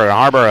Harborough.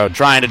 Harborough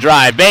trying to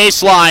drive.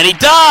 Baseline. He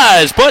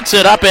does! Puts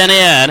it up and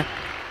in.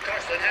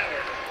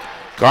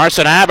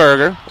 Carson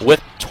Haberger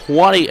with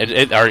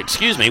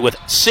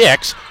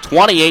 6,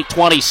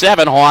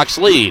 28-27 Hawks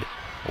lead.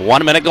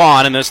 1 minute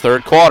gone in this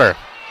third quarter.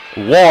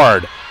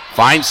 Ward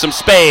finds some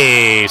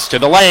space to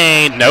the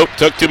lane. Nope,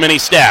 took too many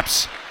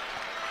steps.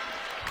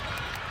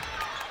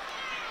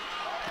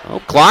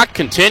 Clock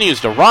continues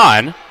to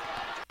run.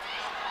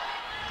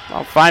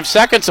 Well, 5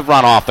 seconds have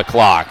run off the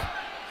clock.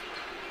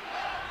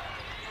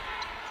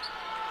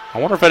 I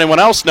wonder if anyone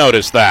else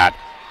noticed that.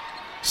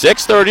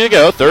 6:30 to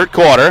go, third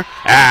quarter.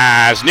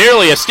 As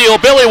nearly a steal.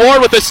 Billy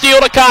Ward with a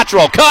steal to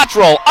Cottrell.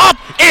 Cottrell up,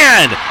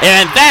 in.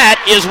 And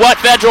that is what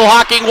Federal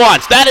Hocking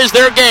wants. That is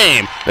their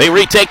game. They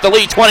retake the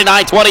lead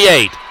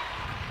 29-28.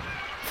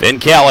 Finn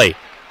Kelly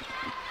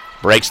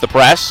breaks the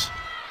press.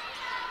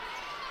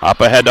 Up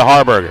ahead to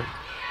Harburger.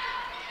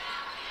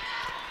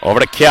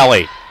 Over to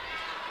Kelly.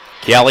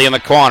 Kelly in the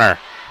corner.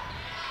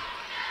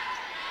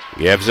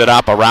 Gives it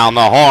up around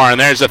the horn.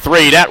 There's a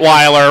 3.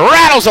 Detweiler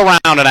rattles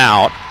around and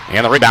out.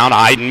 And the rebound,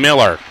 Aiden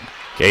Miller.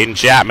 Caden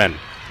Chapman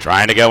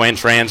trying to go in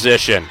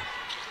transition.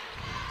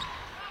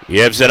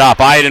 Gives it up.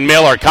 Aiden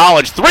Miller,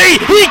 college 3.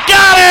 He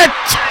got it!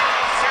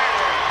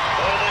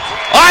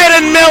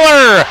 Aiden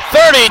Miller,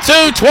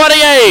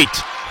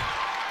 32-28.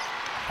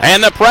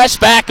 And the press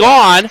back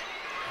on.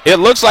 It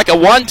looks like a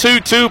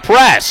 1-2-2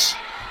 press.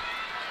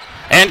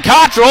 And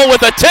Cottrell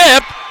with a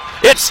tip.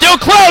 It's still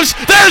close.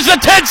 There's a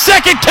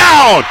 10-second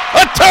count.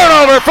 A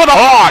turnover for the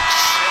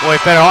Hawks. Boy,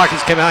 Federal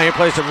Hawkins came out here and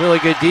played some really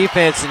good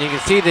defense, and you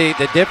can see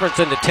the difference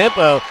in the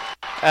tempo.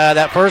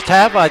 That first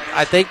half,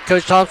 I think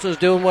Coach Thompson was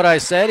doing what I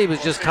said. He was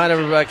just kind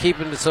of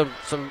keeping some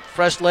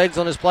fresh legs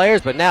on his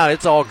players, but now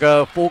it's all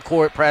go. Full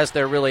court press.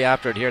 They're really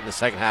after it here in the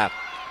second half.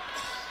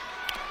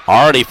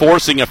 Already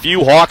forcing a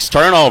few Hawks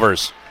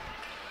turnovers.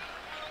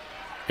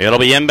 It'll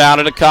be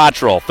inbounded to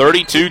Cottrell.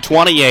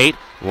 32-28.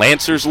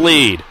 Lancers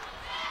lead.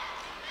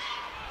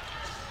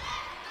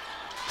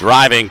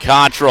 Driving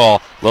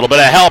Cottrell. A little bit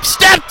of help.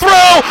 Step through.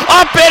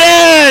 Up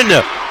and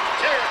in.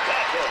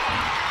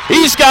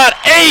 He's got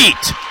 8.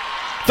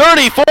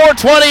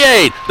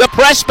 34-28. The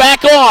press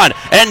back on.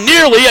 And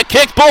nearly a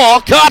kick ball.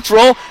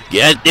 Cottrell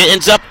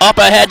ends up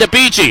ahead to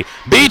Beachy.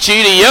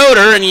 Beachy to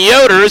Yoder, and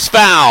Yoder is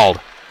fouled.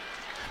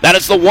 That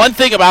is the one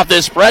thing about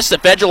this press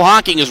that Federal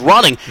Hocking is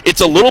running. It's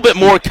a little bit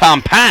more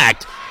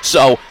compact.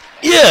 So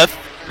if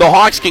the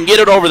Hawks can get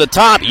it over the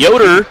top,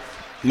 Yoder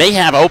may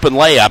have open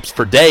layups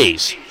for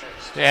days.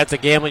 Yeah, it's a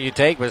gamble you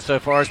take, but so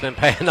far it's been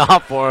paying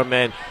off for him.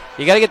 And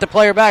you got to get the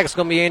player back. It's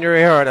going to be Andrew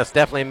Earhart. That's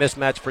definitely a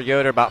mismatch for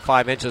Yoder, about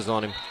 5 inches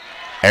on him.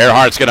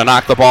 Earhart's going to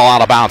knock the ball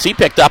out of bounds. He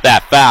picked up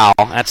that foul.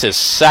 That's his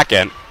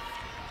second.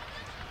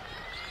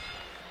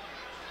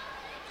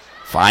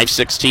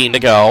 5:16 to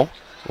go.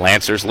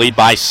 Lancers lead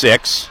by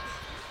 6.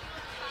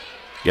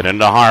 Get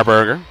into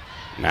Harburger.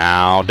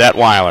 Now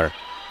Detweiler.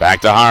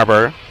 Back to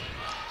Harburger.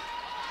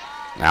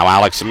 Now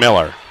Alex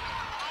Miller.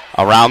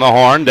 Around the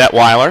horn,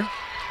 Detweiler.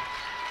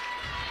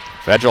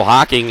 Federal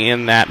Hocking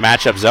in that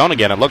matchup zone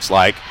again, it looks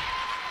like.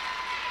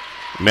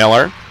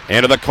 Miller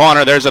into the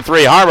corner. There's a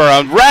 3.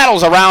 Harburger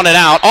rattles around and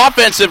out.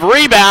 Offensive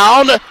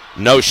rebound.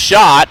 No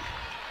shot.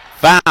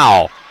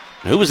 Foul.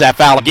 Who was that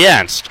foul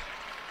against?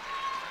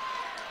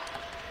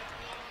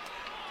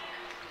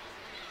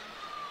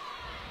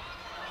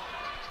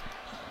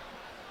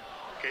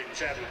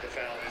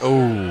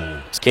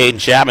 Oh, it's Caden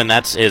Chapman.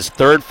 That's his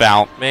third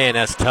foul. Man,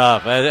 that's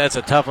tough. That's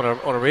a tough one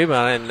on a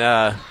rebound.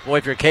 And, boy,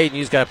 if you're Caden,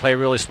 you've got to play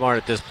really smart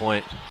at this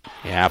point.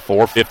 Yeah,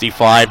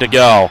 4:55 to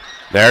go.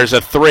 There's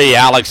a 3.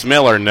 Alex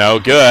Miller, no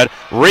good.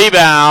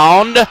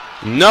 Rebound,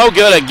 no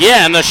good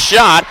again. The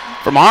shot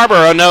from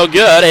Harborough, no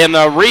good. And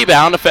the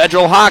rebound to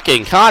Federal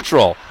Hocking.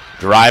 Cottrell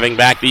driving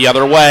back the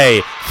other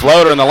way.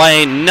 Floater in the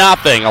lane,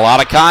 nothing. A lot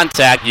of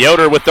contact.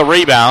 Yoder with the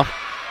rebound.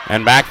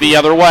 And back the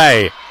other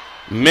way.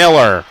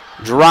 Miller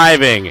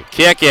driving,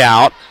 kick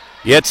out,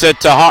 gets it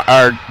to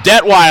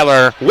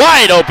Detweiler,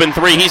 wide open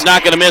 3. He's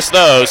not going to miss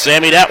those.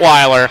 Sammy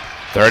Detweiler,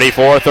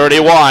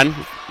 34-31.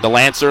 The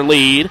Lancer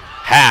lead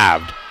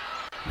halved.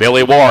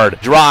 Billy Ward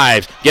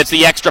drives, gets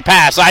the extra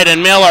pass.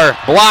 Iden Miller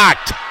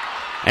blocked.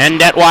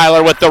 And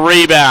Detweiler with the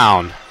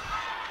rebound.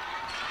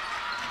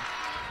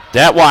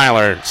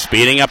 Detweiler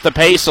speeding up the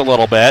pace a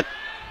little bit.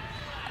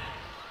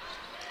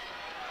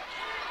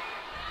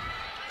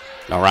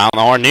 Around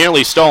the horn,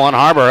 nearly stolen.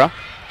 Harborough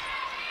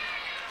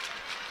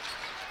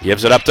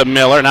gives it up to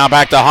Miller. Now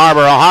back to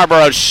Harborough.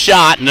 Harborough's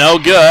shot, no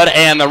good.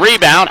 And the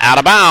rebound out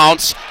of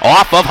bounds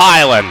off of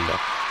Highland.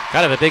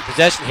 Kind of a big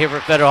possession here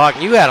for Federal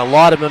Hawking. You had a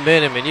lot of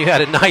momentum, and you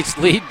had a nice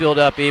lead build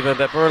up even,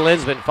 but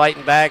Berlin's been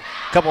fighting back.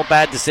 A couple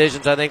bad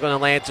decisions, I think, on the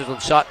Lancers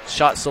with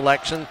shot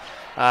selection.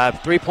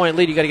 3-point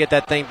lead, you got to get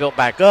that thing built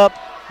back up.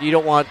 You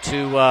don't want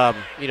to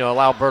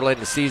allow Berlin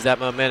to seize that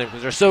momentum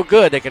because they're so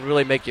good they can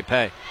really make you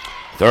pay.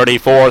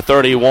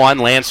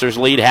 34-31, Lancers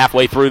lead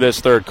halfway through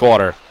this third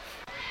quarter.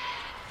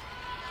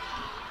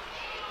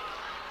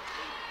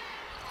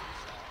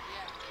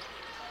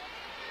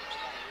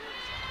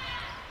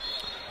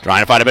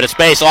 Trying to find a bit of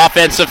space.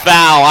 Offensive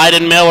foul.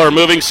 Iden Miller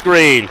moving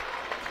screen.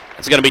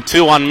 It's going to be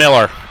 2 on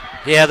Miller.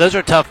 Yeah, those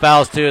are tough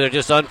fouls, too. They're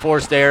just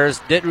unforced errors.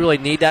 Didn't really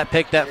need that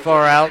pick that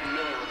far out.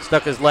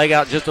 Stuck his leg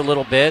out just a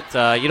little bit.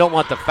 You don't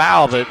want the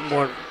foul, but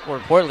more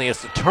importantly,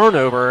 it's the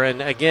turnover.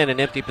 And, again, an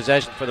empty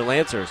possession for the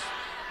Lancers.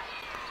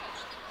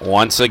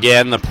 Once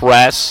again, the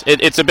press.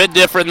 It's a bit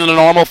different than the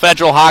normal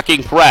Federal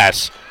Hawking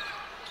press.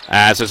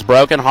 As it's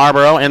broken,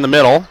 Harborough in the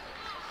middle.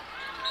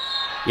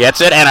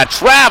 Gets it, and a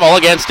travel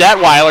against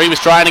Detweiler. He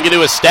was trying to get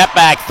to a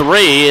step-back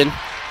 3 and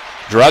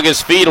drug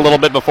his feet a little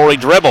bit before he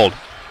dribbled.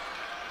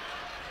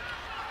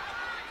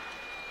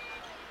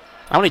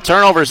 How many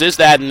turnovers is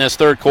that in this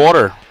third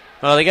quarter?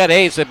 Well, they got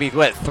 8, so it'd be,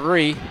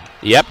 3?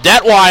 Yep,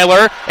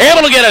 Detweiler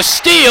able to get a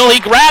steal. He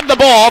grabbed the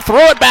ball,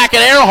 threw it back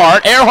at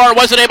Earhart. Earhart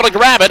wasn't able to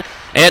grab it,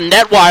 and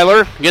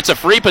Detweiler gets a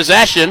free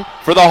possession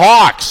for the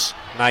Hawks.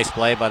 Nice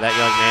play by that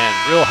young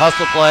man. Real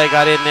hustle play,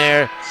 got in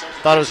there.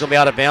 Thought it was going to be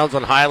out of bounds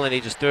on Highland.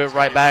 He just threw it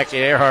right back at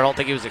Earhart. I don't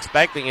think he was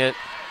expecting it.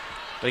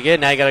 But again,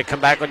 now you got to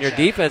come back on your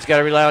defense. Got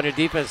to rely on your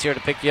defense here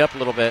to pick you up a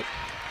little bit.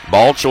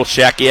 Balch will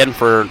check in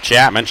for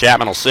Chapman.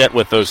 Chapman will sit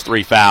with those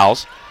 3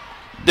 fouls.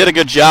 Did a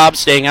good job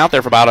staying out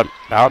there for about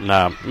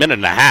a minute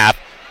and a half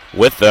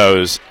with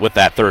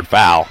that third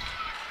foul.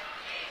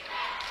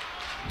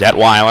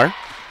 Detweiler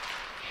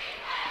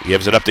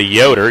gives it up to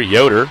Yoder.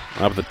 Yoder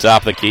up at the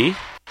top of the key.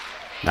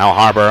 Now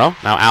Harborough.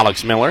 Now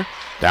Alex Miller.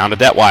 Down to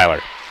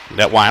Detweiler.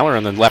 Detweiler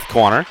in the left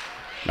corner.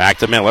 Back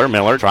to Miller.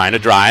 Miller trying to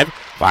drive.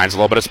 Finds a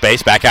little bit of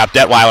space. Back out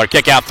Detweiler.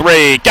 Kick out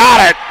 3.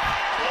 Got it!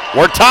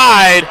 We're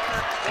tied.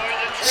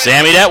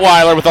 Sammy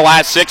Detweiler with the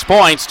last 6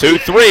 points. 2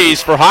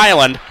 threes for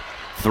Highland.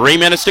 3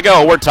 minutes to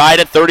go. We're tied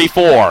at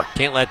 34.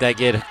 Can't let that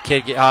kid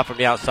get off from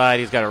the outside.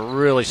 He's got a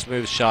really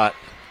smooth shot.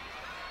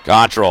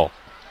 Cottrell.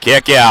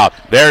 Kick out.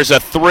 There's a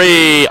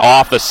 3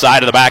 off the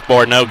side of the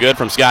backboard. No good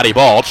from Scotty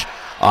Balch.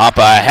 Up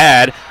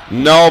ahead.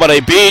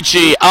 Nobody.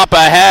 Beachy up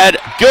ahead.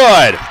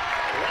 Good.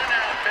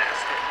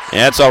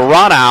 It's a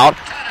run out,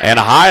 and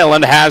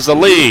Highland has the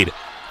lead.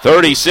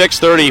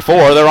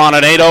 36-34. They're on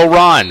an 8-0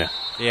 run.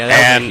 Yeah,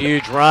 that was a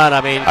huge run.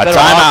 I mean, a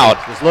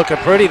timeout. Was looking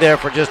pretty there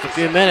for just a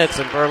few minutes,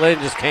 and Berlin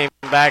just came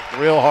back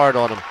real hard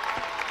on them.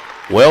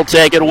 We'll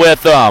take it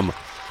with them.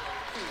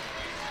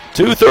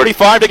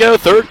 2:35 to go,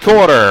 third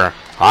quarter.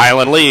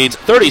 Highland leads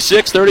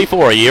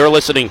 36-34. You're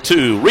listening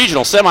to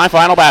Regional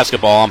Semifinal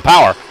Basketball on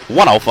Power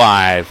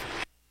 105.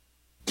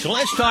 So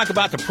let's talk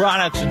about the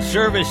products and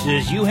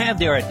services you have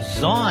there at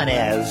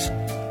Zonez.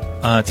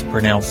 It's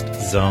pronounced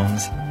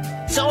Zones.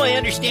 So I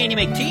understand you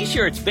make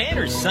T-shirts,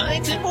 banners,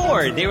 signs, and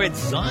more. They're at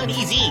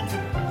Zonez.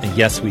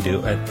 Yes, we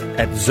do,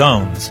 at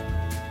Zones.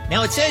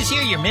 Now it says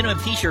here your minimum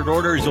T-shirt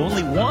order is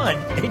only 1,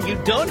 and you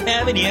don't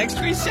have any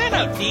extra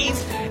setup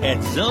fees at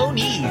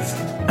Zonez.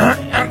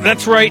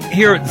 That's right,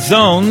 here at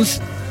Zones.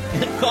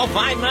 Call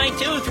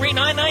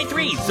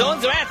 592-3993,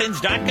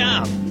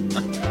 zonesofathens.com.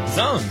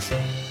 Zones.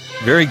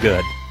 Very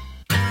good.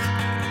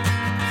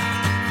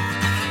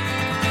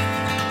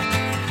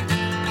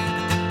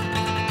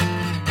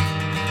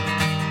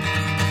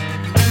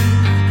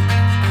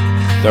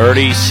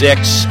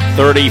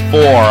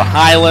 36-34.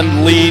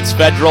 Highland leads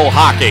Federal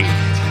Hawking.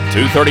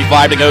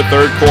 2:35 to go,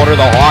 third quarter.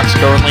 The Hawks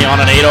currently on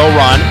an 8-0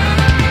 run.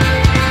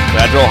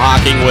 Federal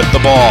Hawking with the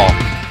ball.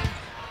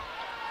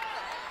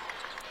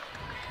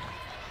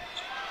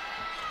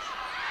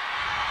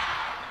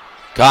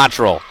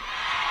 Cottrell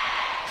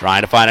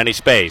trying to find any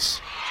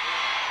space.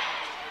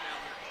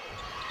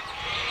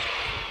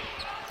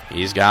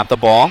 He's got the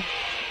ball.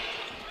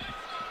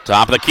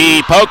 Top of the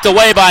key, poked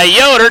away by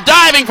Yoder,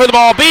 diving for the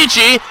ball.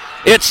 Beachy,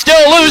 it's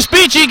still loose.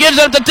 Beachy gives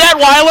it up to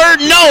Detweiler.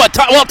 No,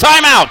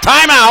 timeout.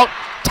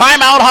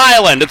 Timeout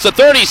Highland. It's a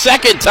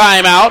 30-second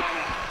timeout.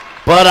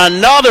 But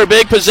another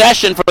big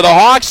possession for the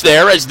Hawks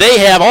there as they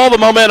have all the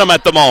momentum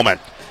at the moment.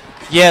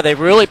 Yeah, they've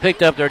really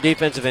picked up their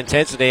defensive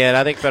intensity, and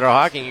I think Federal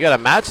Hawking, you got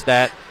to match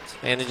that.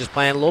 And they're just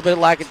playing a little bit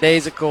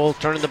lackadaisical,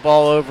 turning the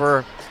ball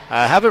over.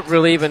 Haven't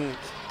really even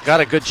got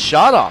a good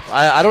shot off.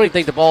 I don't even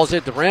think the ball's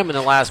hit the rim in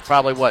the last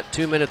probably,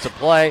 2 minutes of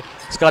play.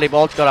 Scotty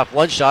Balch got off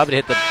one shot, but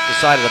hit the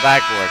side of the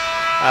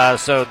backboard.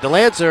 So the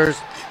Lancers,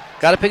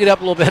 got to pick it up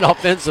a little bit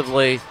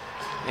offensively,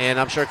 and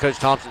I'm sure Coach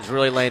Thompson's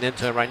really laying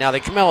into him right now. They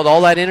come out with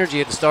all that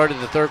energy at the start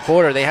of the third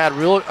quarter. They had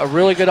a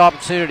really good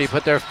opportunity to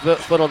put their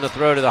foot on the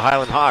throat of the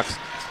Highland Hawks.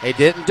 They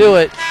didn't do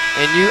it,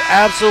 and you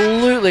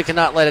absolutely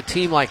cannot let a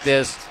team like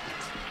this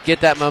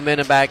get that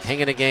momentum back, hang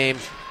in a game.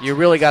 You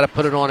really got to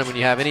put it on them when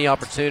you have any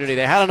opportunity.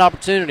 They had an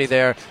opportunity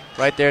there,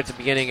 right there at the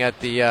beginning at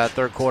the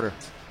third quarter.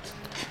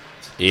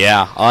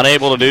 Yeah,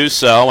 unable to do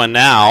so, and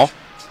now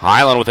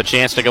Highland with a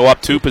chance to go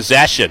up 2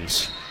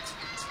 possessions.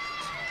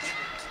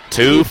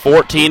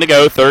 2:14 to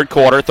go, third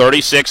quarter,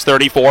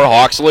 36-34,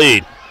 Hawks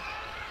lead.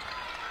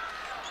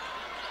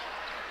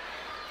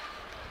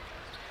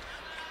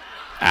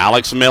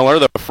 Alex Miller,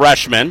 the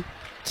freshman,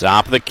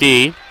 top of the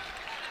key.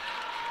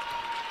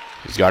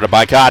 He's guarded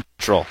by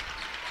Cottrell.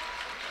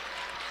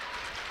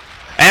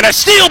 And a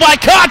steal by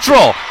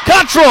Cottrell.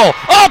 Cottrell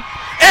up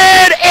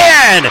and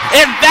in.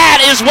 And that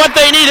is what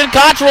they needed.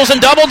 Cottrell's in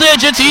double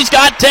digits. He's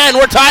got 10.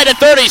 We're tied at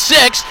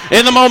 36.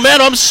 And the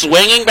momentum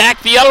swinging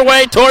back the other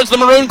way towards the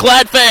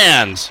maroon-clad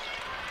fans.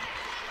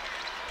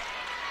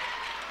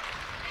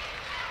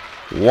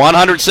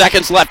 100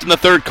 seconds left in the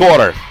third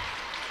quarter.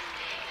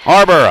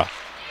 Harborough.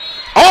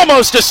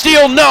 Almost a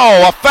steal.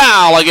 No, a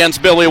foul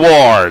against Billy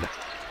Ward.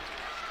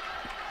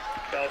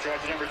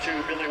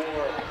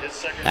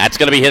 That's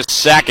going to be his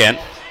second.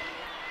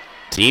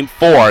 Team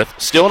fourth.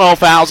 Still no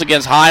fouls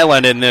against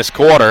Highland in this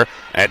quarter.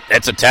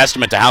 It's a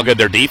testament to how good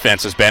their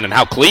defense has been and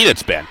how clean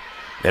it's been.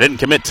 They didn't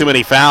commit too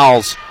many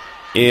fouls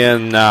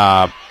in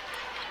the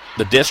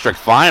district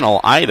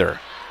final either.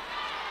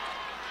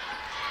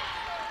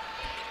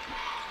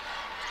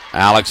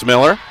 Alex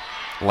Miller,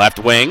 left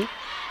wing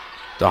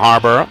to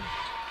Harborough.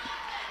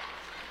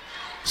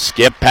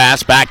 Skip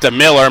pass back to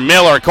Miller.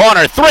 Miller,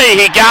 corner three.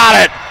 He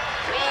got it.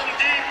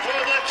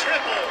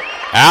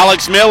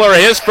 Alex Miller,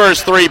 his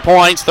first 3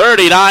 points,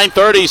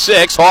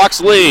 39-36,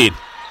 Hawks lead.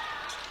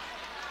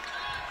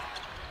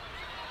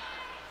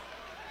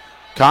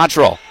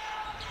 Cottrell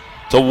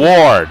to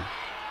Ward.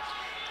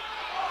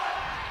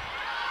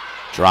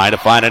 Trying to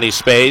find any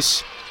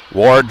space.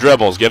 Ward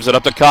dribbles, gives it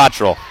up to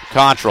Cottrell.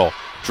 Cottrell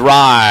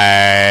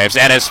drives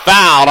and is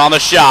fouled on the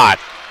shot.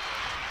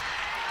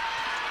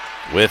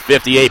 With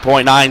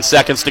 58.9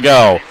 seconds to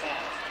go.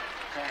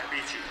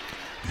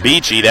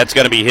 Beachy, that's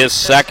going to be his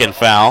second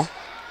foul.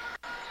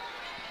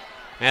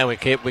 Man, we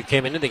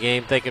came into the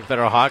game thinking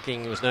Federal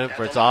Hocking was known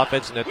for its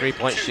offense and their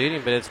three-point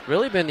shooting, but it's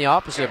really been the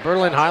opposite.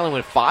 Berlin Highland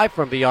with 5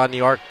 from beyond the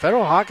arc.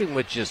 Federal Hocking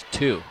with just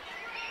 2.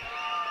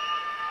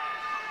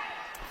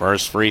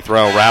 First free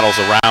throw rattles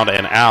around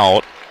and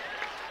out.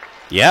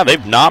 Yeah,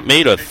 they've not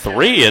made a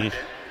 3, and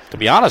to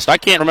be honest, I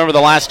can't remember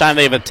the last time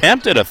they've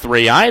attempted a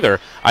 3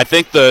 either. I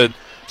think the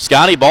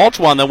Scotty Balch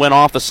one that went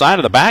off the side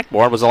of the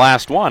backboard was the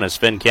last one as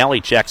Finn Kelly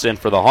checks in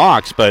for the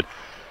Hawks, but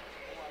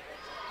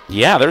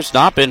yeah, there's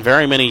not been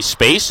very many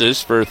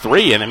spaces for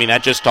 3, and I mean,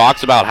 that just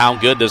talks about how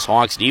good this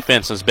Hawks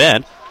defense has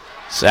been.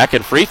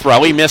 Second free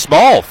throw, he missed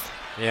both.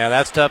 Yeah,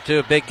 that's tough, too.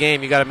 A big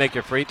game, you got to make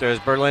your free throws.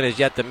 Berlin has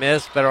yet to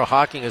miss. Federal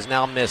Hocking has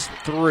now missed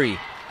 3.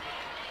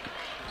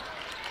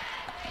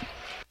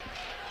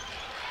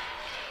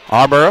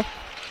 Harborough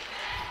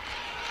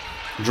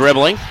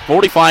dribbling,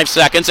 45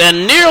 seconds,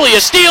 and nearly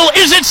a steal.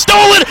 Is it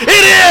stolen?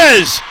 It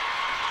is!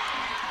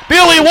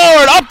 Billy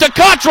Ward up to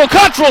Cottrell.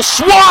 Cottrell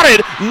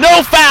swatted.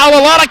 No foul.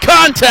 A lot of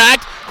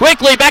contact.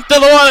 Quickly back to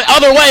the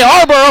other way.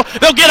 Harborough,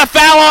 they'll get a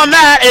foul on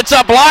that. It's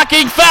a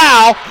blocking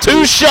foul.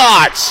 2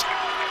 shots.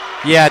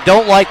 Yeah,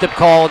 don't like the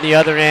call on the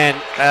other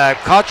end.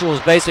 Cottrell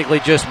was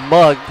basically just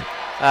mugged.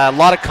 A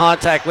lot of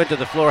contact went to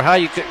the floor. How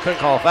you couldn't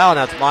call a foul,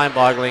 that's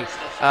mind-boggling.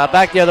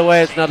 Back the other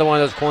way, it's another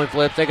one of those coin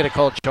flips. They could have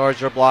called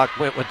charge or block,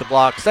 went with the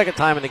block. Second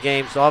time in the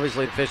game, so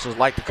obviously the officials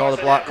like to call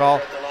the block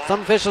call.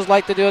 Some officials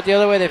like to do it the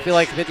other way. They feel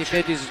like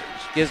 50-50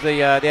 gives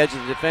the edge of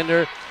the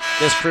defender.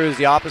 This proves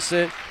the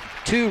opposite.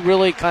 2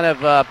 really kind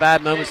of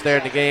bad moments there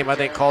in the game. I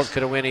think calls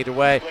could have went either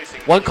way.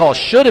 One call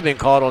should have been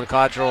called on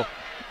Cottrell.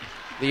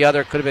 The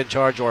other could have been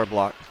charge or a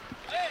block.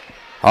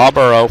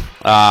 Harborough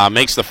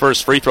makes the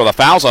first free throw. The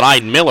foul's on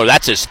Iden Miller.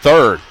 That's his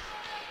 3rd.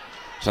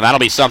 So that'll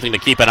be something to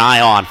keep an eye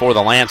on for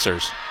the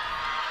Lancers.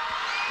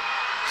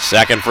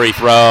 Second free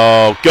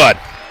throw. Good.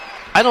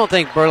 I don't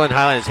think Berlin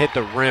Highland has hit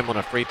the rim on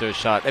a free throw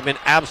shot. They've been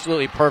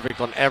absolutely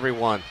perfect on every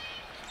one.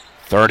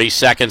 30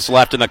 seconds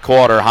left in the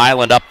quarter.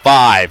 Highland up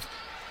 5.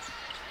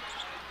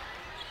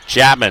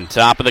 Chapman,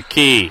 top of the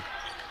key.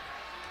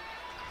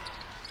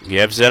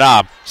 Gives it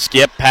up.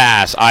 Skip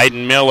pass.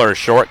 Iden Miller,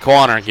 short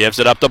corner. Gives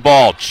it up to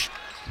Balch.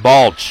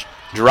 Balch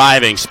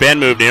driving. Spin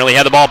move. Nearly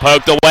had the ball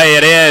poked away.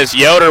 It is.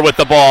 Yoder with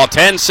the ball.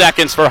 10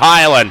 seconds for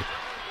Highland.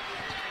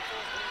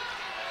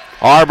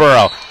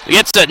 Harborough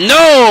gets it.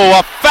 No!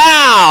 A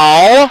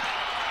foul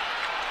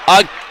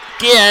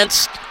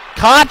against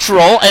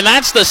Cottrell, and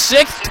that's the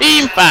 6th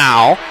team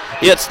foul.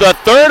 It's the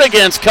 3rd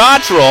against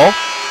Cottrell.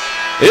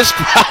 This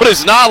crowd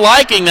is not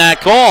liking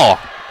that call.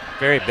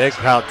 Very big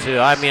crowd, too.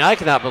 I mean, I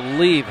cannot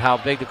believe how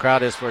big the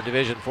crowd is for a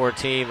Division IV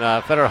team.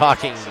 Federal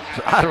Hocking,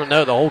 I don't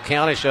know, the whole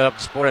county showed up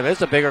to support him.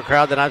 It's a bigger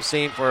crowd than I've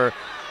seen for,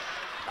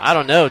 I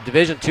don't know,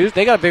 Division II,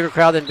 they got a bigger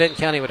crowd than Benton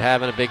County would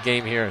have in a big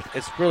game here.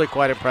 It's really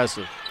quite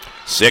impressive.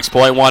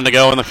 6.1 to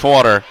go in the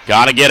quarter.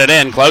 Got to get it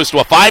in, close to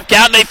a 5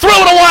 count, and they threw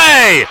it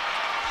away!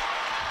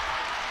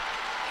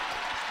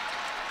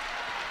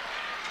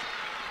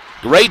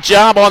 Great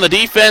job on the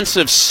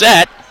defensive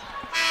set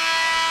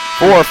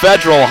for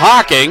Federal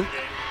Hocking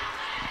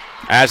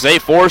as they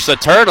force a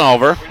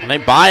turnover, and they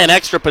buy an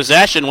extra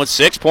possession with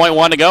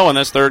 6.1 to go in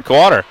this third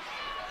quarter.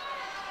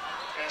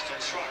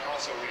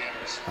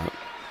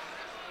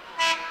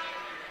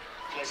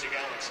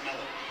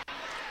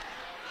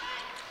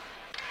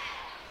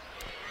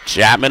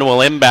 Chapman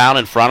will inbound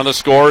in front of the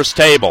scorer's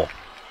table.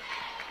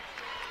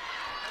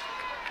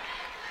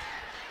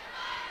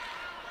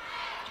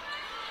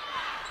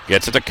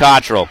 Gets it to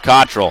Cottrell.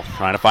 Cottrell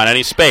trying to find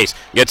any space.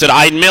 Gets it to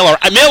Iden Miller.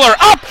 Miller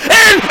up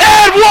and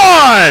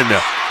one!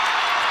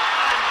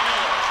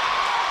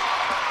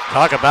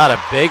 Talk about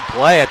a big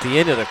play at the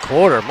end of the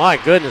quarter. My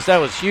goodness, that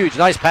was huge.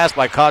 Nice pass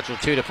by Cottrell,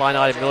 too, to find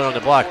Iden Miller on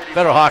the block.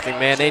 Federal Hocking,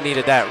 man, they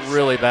needed that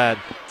really bad.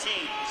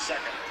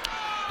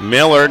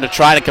 Miller to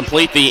try to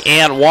complete the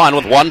and one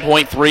with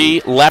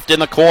 1.3 left in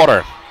the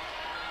quarter.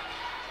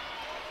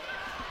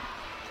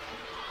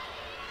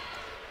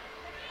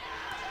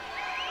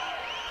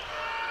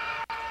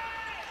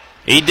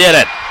 He did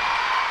it.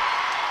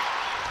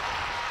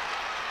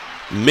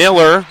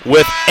 Miller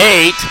with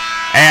 8,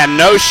 and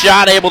no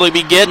shot able to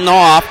be getting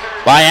off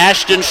by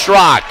Ashton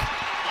Schrock.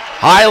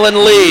 Highland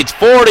leads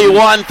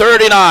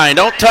 41-39.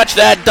 Don't touch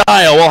that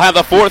dial. We'll have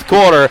the fourth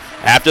quarter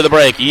after the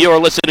break. You are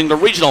listening to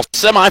regional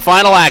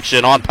semifinal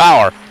action on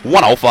Power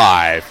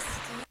 105.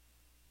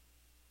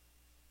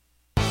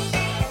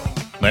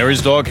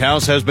 Larry's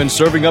Doghouse has been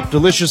serving up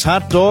delicious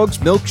hot dogs,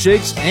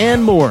 milkshakes,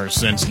 and more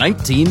since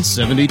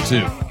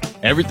 1972.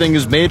 Everything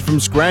is made from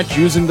scratch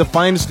using the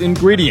finest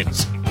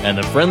ingredients, and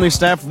the friendly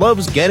staff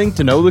loves getting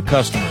to know the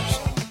customers.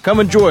 Come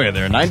enjoy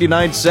their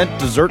 99-cent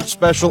dessert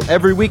special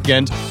every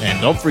weekend,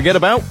 and don't forget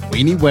about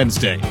Weenie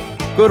Wednesday.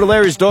 Go to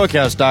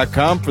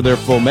Larry'sDoghouse.com for their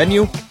full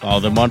menu,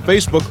 follow them on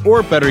Facebook,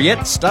 or better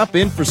yet, stop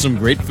in for some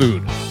great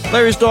food.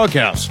 Larry's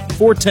Doghouse,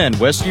 410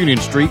 West Union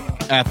Street,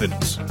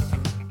 Athens.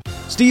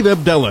 Steve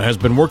Abdella has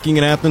been working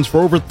in Athens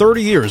for over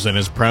 30 years and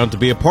is proud to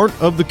be a part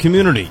of the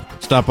community.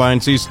 Stop by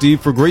and see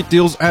Steve for great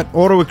deals at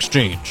Auto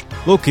Exchange,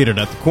 located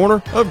at the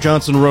corner of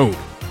Johnson Road.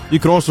 You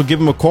can also give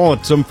him a call at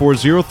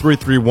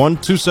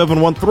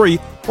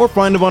 740-331-2713 or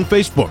find him on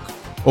Facebook.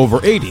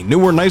 Over 80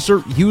 newer,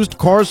 nicer, used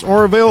cars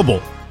are available.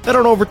 Head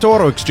on over to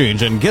Auto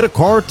Exchange and get a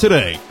car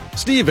today.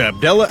 Steve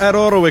Abdella at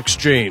Auto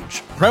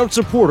Exchange, proud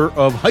supporter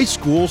of high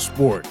school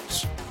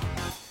sports.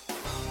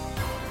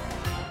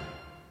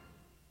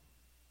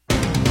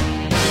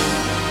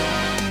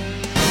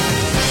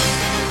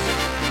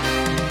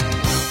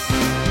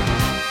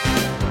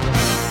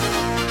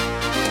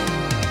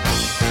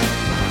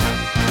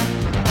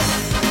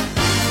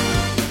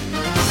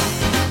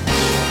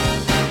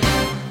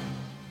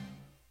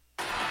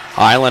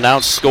 Highland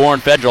outscoring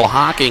Federal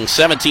Hocking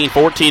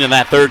 17-14 in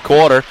that third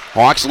quarter.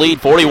 Hawks lead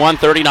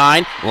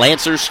 41-39.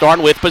 Lancers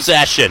starting with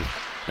possession.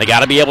 They got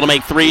to be able to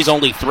make threes.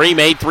 Only 3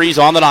 made threes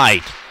on the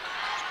night.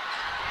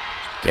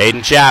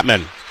 Caden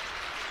Chapman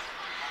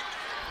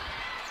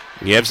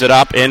gives it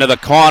up into the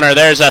corner.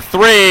 There's a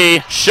 3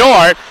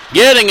 short.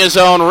 Getting his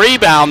own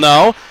rebound,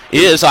 though,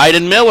 is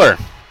Iden Miller.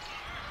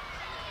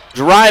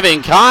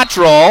 Driving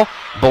Cottrell.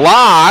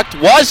 Blocked.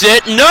 Was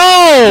it?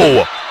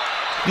 No!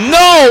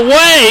 No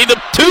way!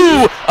 The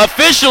two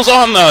officials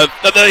on the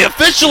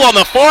official on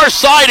the far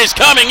side is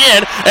coming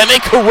in, and they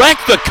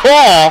correct the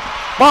call.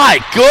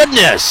 My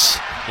goodness!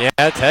 Yeah,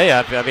 I tell you,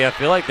 I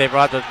feel like they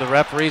brought the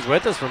referees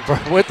with them from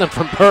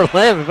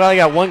Berlin. We probably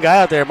got one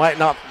guy out there might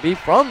not be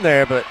from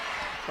there, but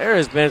there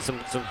has been some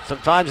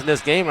times in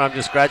this game where I'm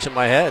just scratching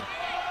my head.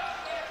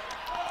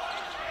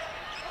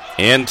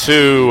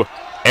 Into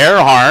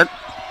Earhart.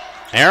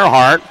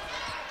 Earhart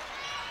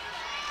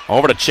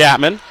over to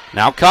Chapman.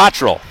 Now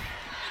Cottrell.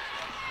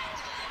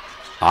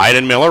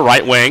 Iden Miller,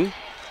 right wing.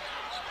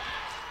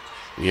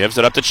 Gives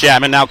it up to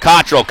Chapman. Now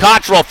Cottrell.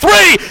 Cottrell, 3!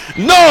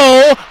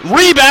 No!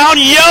 Rebound,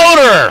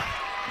 Yoder!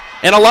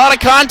 And a lot of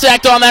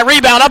contact on that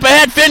rebound. Up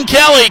ahead, Finn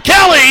Kelly.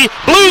 Kelly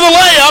blew the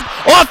layup.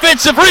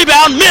 Offensive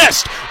rebound,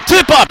 missed.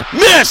 Tip up,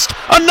 missed.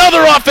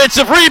 Another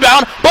offensive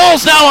rebound.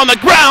 Ball's now on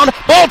the ground.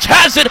 Balch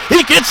has it.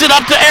 He gets it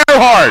up to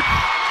Earhart.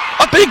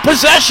 A big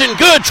possession.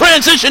 Good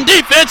transition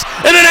defense.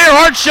 And then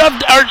Earhart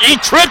he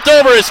tripped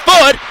over his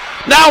foot.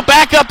 Now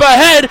back up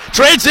ahead,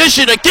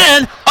 transition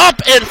again, up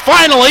and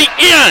finally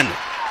in.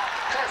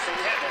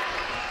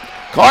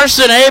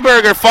 Carson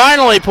Haberger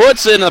finally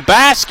puts in the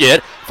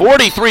basket.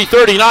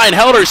 43-39,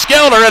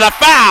 helter-skelter, and a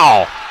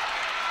foul.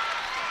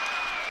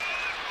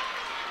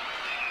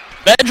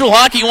 Federal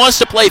Hocking wants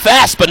to play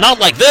fast, but not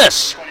like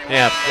this.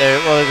 Yeah,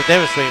 well, there's a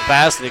difference between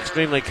fast and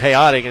extremely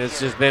chaotic, and it's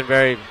just been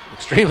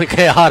extremely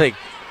chaotic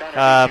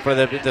for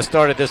the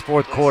start of this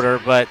fourth quarter,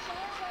 but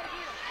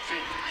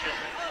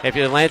if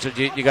you're the Lancers,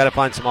 you got to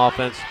find some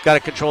offense. Got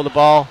to control the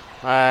ball.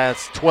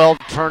 It's 12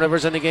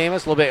 turnovers in the game.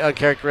 It's a little bit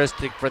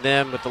uncharacteristic for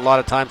them with a lot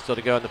of time still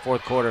to go in the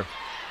fourth quarter.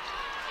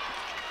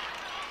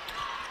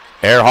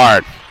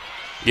 Earhart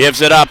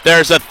gives it up.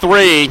 There's a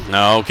three.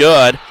 No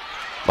good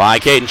by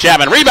Caden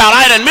Chapman. Rebound,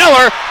 Iden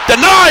Miller.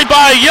 Denied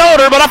by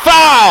Yoder, but a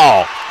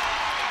foul.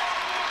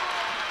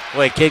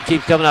 Boy, kid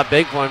keeps coming up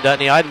big for him, doesn't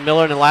he? Iden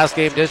Miller in the last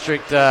game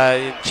district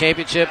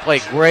championship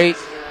played great.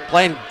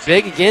 Playing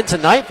big again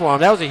tonight for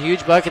him. That was a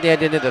huge bucket they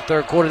had into the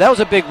third quarter. That was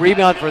a big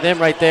rebound for them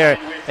right there.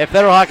 If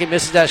Federal Hockey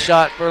misses that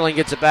shot, Berlin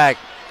gets it back.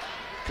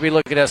 Could be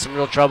looking at some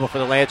real trouble for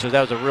the Lancers. That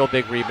was a real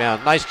big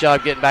rebound. Nice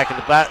job getting back in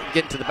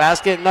getting to the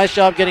basket. Nice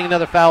job getting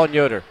another foul on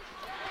Yoder.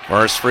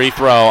 First free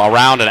throw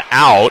around and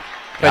out.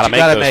 Got to make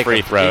those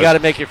free throws. You got to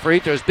make your free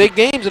throws. Big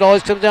games, it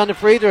always comes down to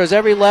free throws.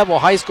 Every level,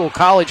 high school,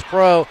 college,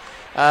 pro.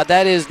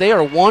 That is, they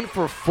are 1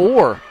 for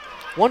 4.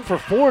 1 for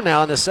 4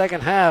 now in the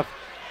second half.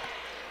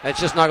 That's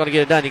just not going to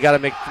get it done. You got to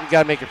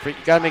make your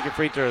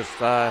free throws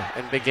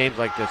in big games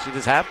like this. You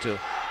just have to.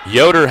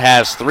 Yoder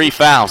has 3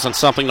 fouls and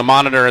something to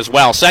monitor as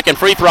well. Second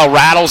free throw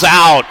rattles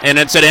out, and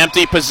it's an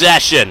empty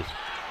possession.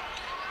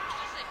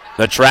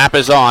 The trap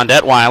is on.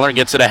 Detweiler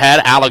gets it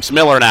ahead. Alex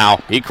Miller now.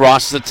 He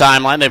crosses the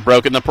timeline. They've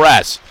broken the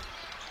press.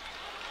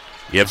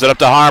 Gives it up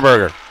to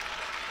Harburger.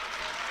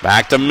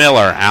 Back to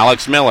Miller.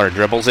 Alex Miller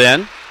dribbles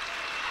in.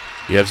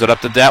 Gives it up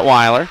to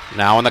Detweiler.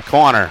 Now in the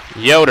corner.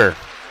 Yoder.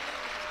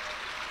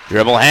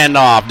 Dribble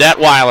handoff.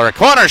 Detweiler. A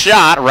corner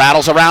shot.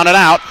 Rattles around and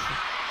out.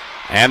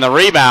 And the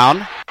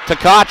rebound to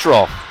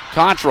Cottrell.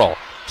 Cottrell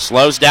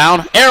slows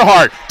down.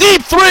 Earhart.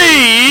 Deep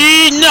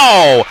three.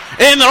 No.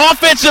 And an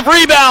offensive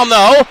rebound,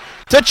 though,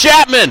 to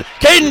Chapman.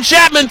 Caden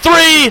Chapman,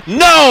 3.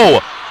 No.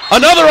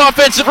 Another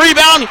offensive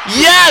rebound.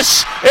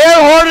 Yes.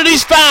 Earhart, and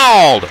he's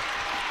fouled.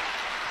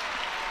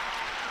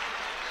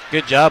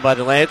 Good job by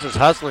the Lancers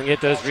hustling,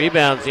 get those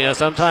rebounds. You know,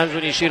 sometimes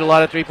when you shoot a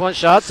lot of three-point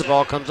shots, the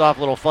ball comes off a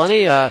little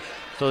funny.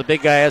 So the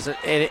big guy hasn't.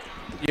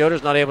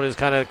 Yoder's not able to just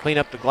kind of clean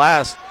up the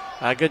glass.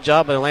 Good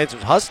job by the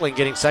Lancers hustling,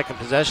 getting second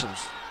possessions.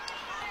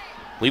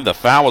 I believe the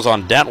foul was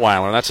on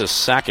Detweiler. That's his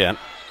second.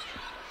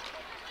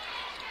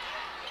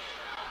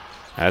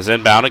 As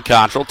inbounded,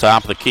 Cottrell,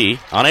 top of the key.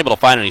 Unable to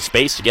find any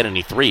space to get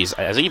any threes.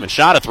 Has he even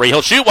shot a three?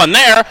 He'll shoot one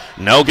there.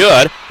 No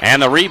good.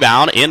 And the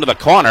rebound into the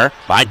corner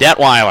by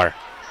Detweiler.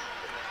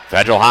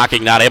 Federal Hockey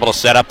not able to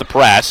set up the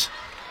press.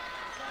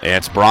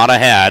 It's brought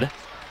ahead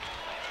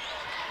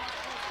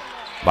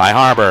by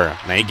Harbor.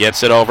 And he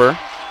gets it over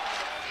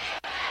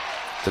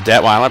to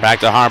Detweiler. Back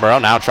to Harborough.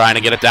 Now trying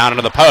to get it down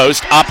into the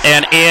post. Up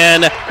and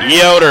in.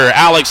 Yoder.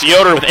 Alex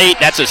Yoder with 8.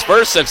 That's his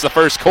first since the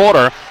first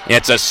quarter.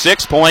 It's a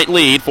 6-point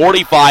lead,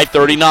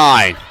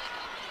 45-39.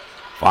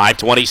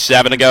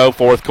 5:27 to go,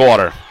 fourth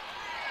quarter.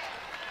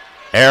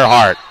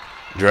 Earhart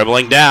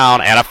dribbling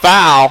down and a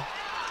foul.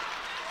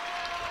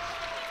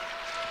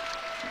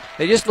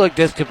 They just look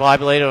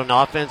discombobulated on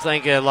offense. I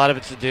think a lot of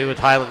it's to do with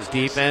Highland's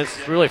defense.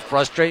 It's really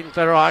frustrating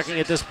Federal Hockey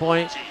at this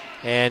point.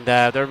 And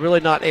they're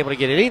really not able to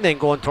get anything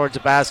going towards the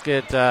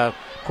basket. Of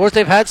course,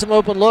 they've had some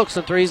open looks,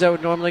 some threes that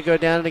would normally go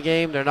down in the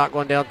game. They're not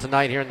going down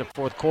tonight here in the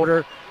fourth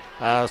quarter.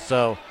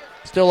 So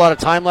still a lot of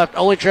time left.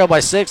 Only trail by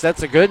 6. That's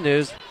the good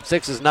news.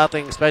 6 is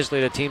nothing, especially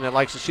to a team that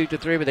likes to shoot the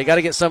three. But they got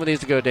to get some of these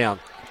to go down.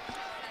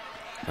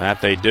 That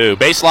they do.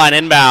 Baseline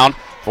inbound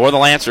for the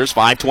Lancers.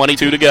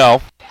 5:22 to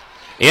go.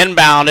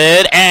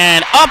 Inbounded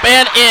and up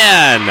and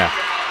in.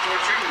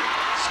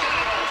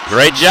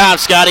 Great job,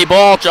 Scotty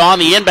Balch on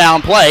the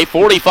inbound play.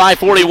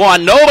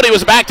 45-41. Nobody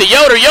was back to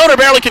Yoder. Yoder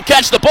barely could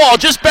catch the ball,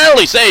 just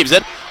barely saves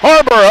it.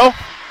 Harborough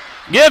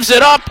gives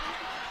it up,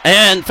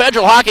 and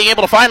Federal Hockey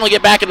able to finally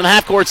get back into the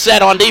half-court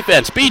set on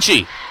defense.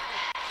 Beachy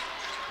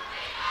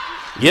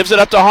gives it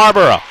up to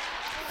Harborough.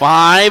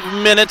 5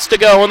 minutes to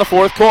go in the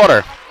fourth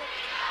quarter.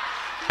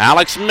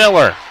 Alex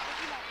Miller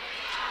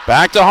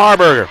back to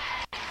Harburger.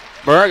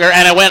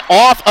 And it went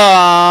off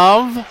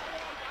of...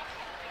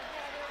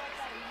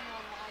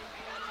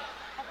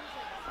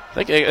 I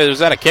think, was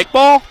that a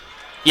kickball?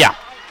 Yeah.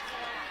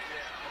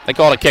 They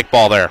called a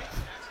kickball there.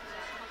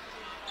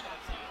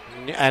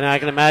 And I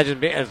can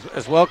imagine,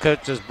 as well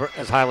coached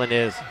as Highland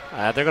is,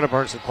 they're going to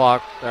burn some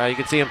clock. You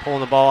can see them pulling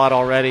the ball out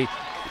already.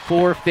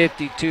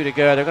 4:52 to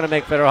go. They're going to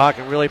make Federal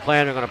Hockey really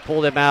plan. They're going to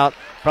pull them out,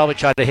 probably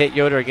try to hit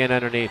Yoder again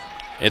underneath.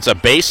 It's a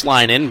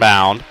baseline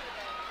inbound.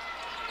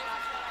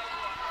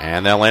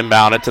 And they'll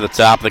inbound it to the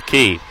top of the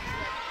key.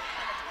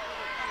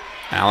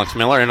 Alex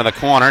Miller into the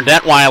corner.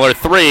 Detweiler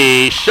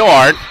 3,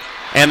 short.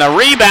 And the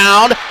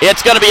rebound,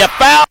 it's going to be a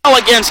foul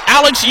against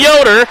Alex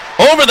Yoder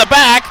over the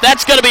back.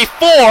 That's going to be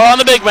 4 on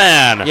the big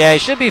man. Yeah, he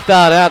should be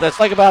fouled out. That's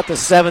like about the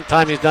 7th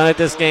time he's done it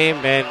this game.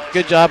 And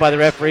good job by the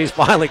referees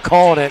finally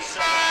calling it.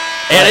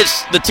 And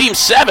it's the team's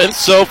 7th,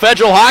 so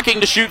Federal Hockey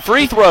to shoot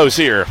free throws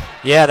here.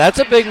 Yeah, that's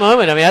a big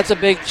moment. I mean, that's a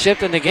big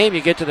shift in the game.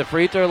 You get to the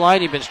free throw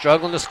line. You've been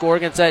struggling to score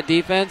against that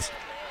defense.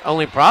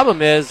 Only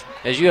problem is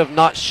you have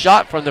not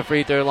shot from the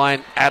free throw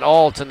line at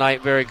all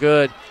tonight. Very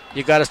good.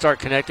 You got to start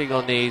connecting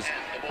on these.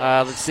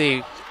 Let's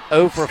see,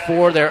 0 for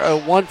 4. They're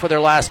 0-1 for their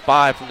last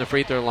 5 from the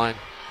free throw line.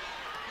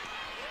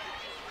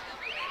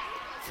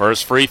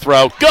 First free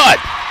throw, good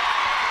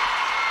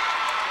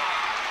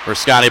for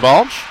Scotty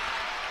Balch.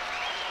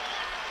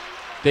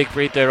 Big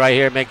free throw right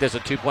here. Make this a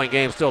 2-point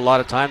game. Still a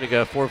lot of time to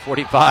go.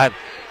 4:45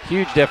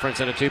 Huge difference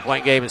in a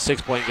 2-point game and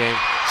 6-point game.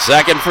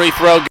 Second free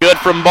throw good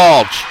from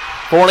Balch.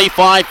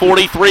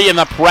 45-43, and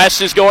the press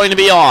is going to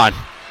be on.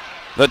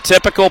 The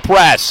typical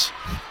press.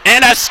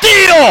 And a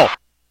steal!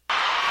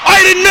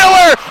 Aiden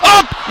Miller,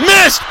 up,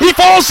 missed. He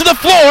falls to the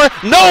floor.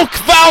 No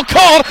foul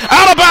called.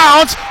 Out of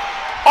bounds.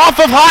 Off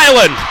of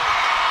Highland.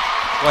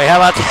 Boy, how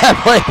about that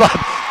play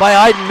by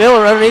Aiden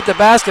Miller underneath the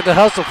basket to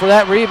hustle for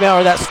that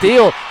rebound or that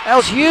steal? That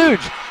was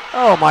huge.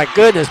 Oh, my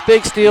goodness.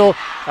 Big steal.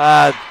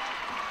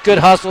 Good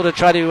hustle to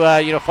try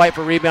to fight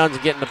for rebounds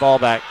and getting the ball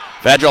back.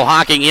 Federal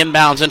Hocking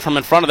inbounds in from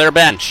in front of their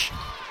bench.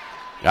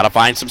 Got to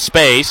find some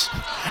space.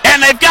 And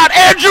they've got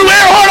Andrew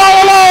Earhart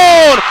all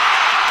alone!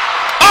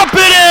 Up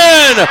and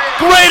in!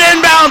 Great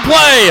inbound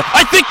play.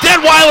 I think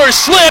Detweiler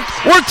slipped.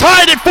 We're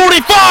tied at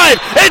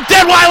 45, and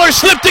Detweiler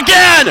slipped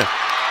again.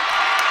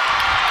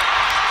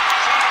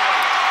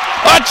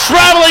 A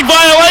traveling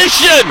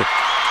violation.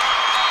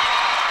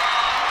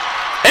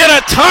 And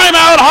a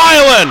timeout,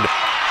 Highland.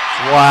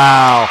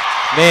 Wow.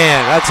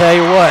 Man, I tell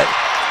you what,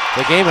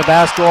 the game of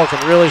basketball can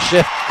really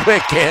shift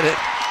quick, can it?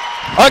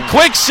 A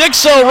quick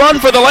 6-0 run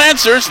for the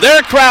Lancers.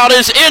 Their crowd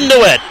is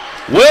into it.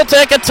 We'll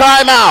take a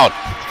timeout.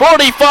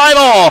 45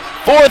 all,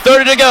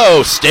 4:30 to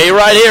go. Stay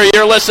right here.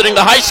 You're listening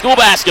to high school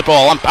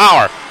basketball on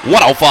Power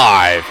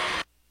 105.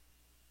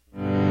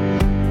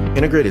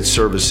 Integrated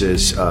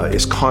Services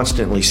is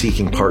constantly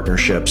seeking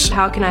partnerships.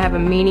 How can I have a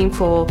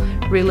meaningful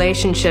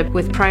relationship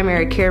with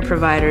primary care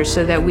providers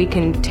so that we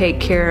can take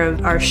care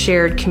of our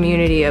shared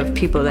community of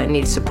people that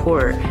need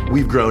support?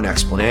 We've grown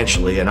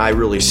exponentially, and I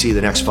really see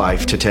the next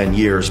 5 to 10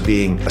 years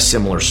being a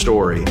similar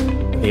story.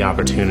 The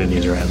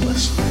opportunities are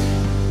endless.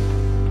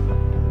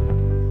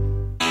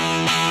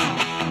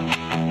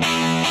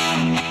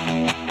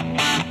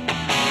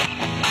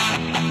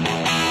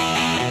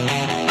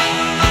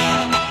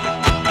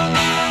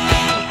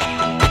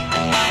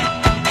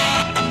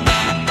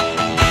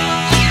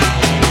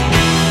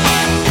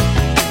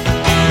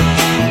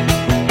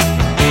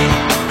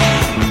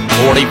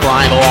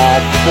 All,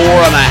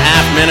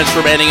 4.5 minutes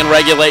remaining in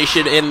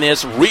regulation in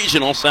this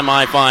regional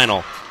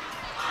semifinal.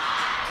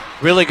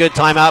 Really good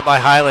timeout by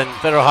Highland.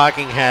 Federal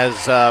Hocking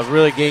has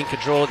really gained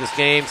control of this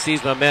game,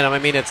 seized momentum. I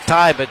mean, it's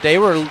tied, but they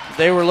were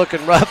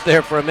looking rough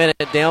there for a minute,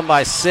 down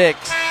by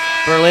 6.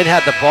 Berlin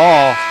had the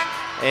ball,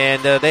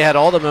 and they had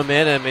all the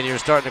momentum, and you're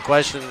starting to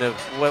question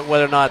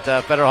whether or not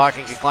Federal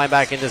Hocking can climb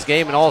back in this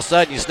game. And all of a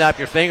sudden, you snap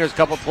your fingers, a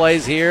couple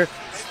plays here,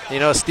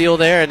 a steal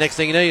there, and next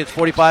thing you know, it's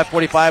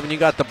 45-45, and you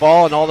got the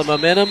ball and all the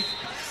momentum.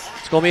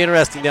 It's going to be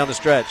interesting down the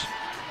stretch.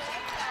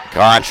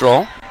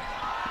 Control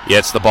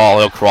gets the ball.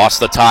 He'll cross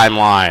the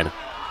timeline.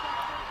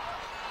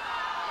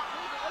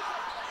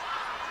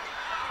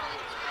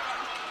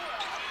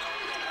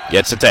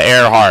 Gets it to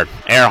Earhart.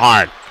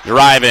 Earhart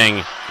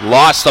driving,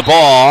 lost the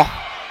ball.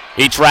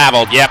 He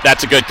traveled. Yep,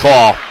 that's a good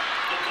call.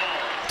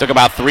 Took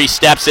about 3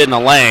 steps in the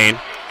lane.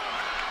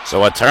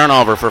 So a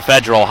turnover for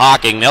Federal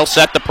Hocking. They'll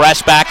set the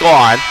press back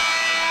on.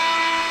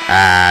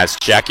 As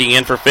checking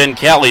in for Finn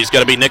Kelly is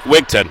going to be Nick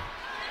Wigton.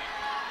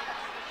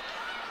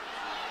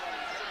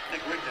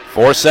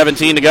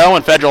 4:17 to go,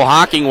 and Federal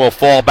Hocking will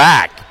fall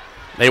back.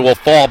 They will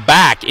fall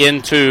back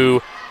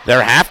into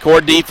their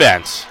half-court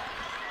defense.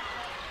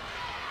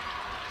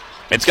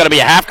 It's going to be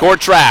a half-court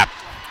trap.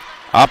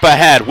 Up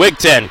ahead,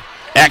 Wigton.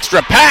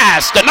 Extra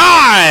pass,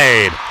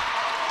 denied.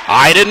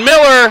 Aiden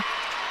Miller.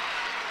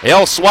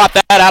 He'll swat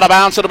that out of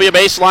bounds. It'll be a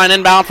baseline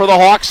inbound for the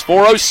Hawks.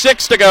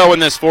 4:06 to go in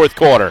this fourth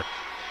quarter.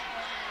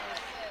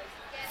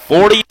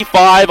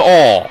 45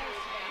 all.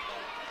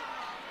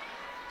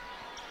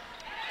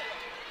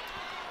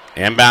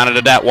 Inbounded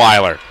to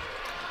Detweiler.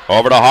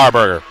 Over to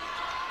Harburger.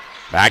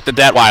 Back to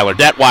Detweiler.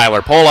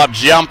 Detweiler, pull-up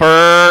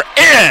jumper,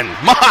 in!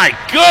 My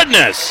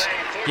goodness!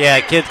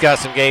 Yeah, kid's got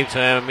some game to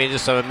him. I mean,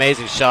 just some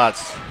amazing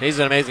shots. He's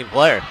an amazing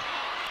player.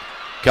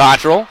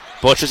 Cottrell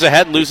pushes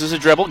ahead, loses a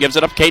dribble, gives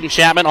it up to Caden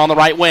Chapman on the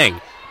right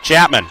wing.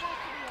 Chapman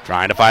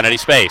trying to find any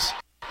space.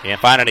 Can't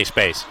find any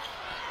space.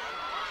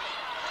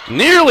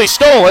 Nearly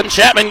stolen.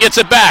 Chapman gets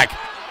it back.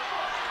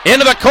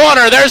 Into the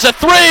corner. There's a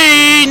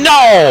 3.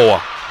 No!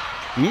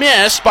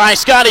 Missed by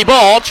Scotty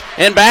Balch,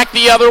 and back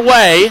the other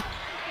way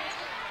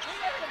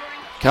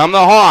come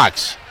the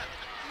Hawks.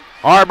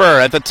 Harbor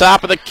at the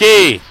top of the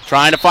key,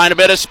 trying to find a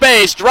bit of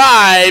space,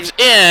 drives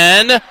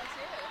in,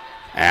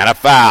 and a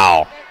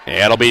foul.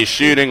 It'll be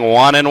shooting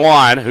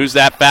 1-1. Who's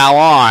that foul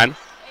on?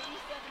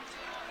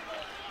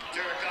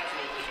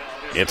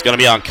 It's going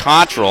to be on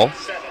Cottrell.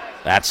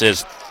 That's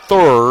his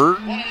third.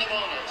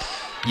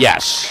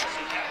 Yes,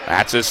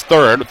 that's his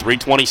third.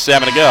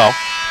 3:27 to go.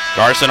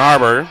 Carson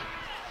Harbor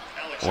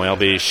will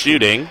be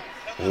shooting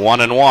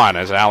 1-1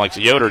 as Alex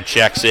Yoder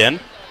checks in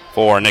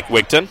for Nick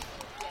Wigton.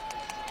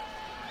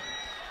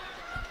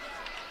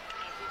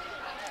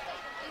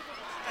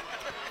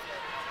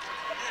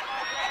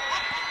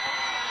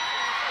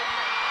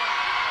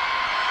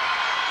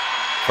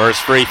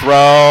 First free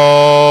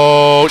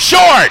throw,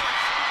 short!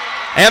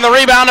 And the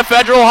rebound to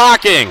Federal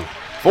Hocking.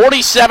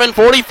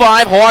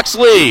 47-45, Hawks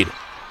lead.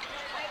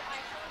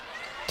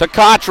 To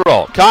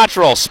Cottrell.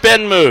 Cottrell,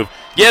 spin move.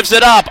 Gives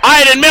it up.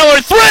 Iden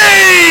Miller, 3!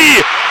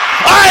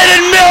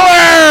 Iden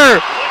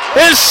Miller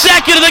is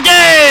second of the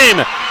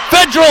game.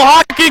 Federal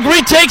Hocking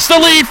retakes the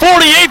lead,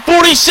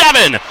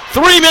 48-47.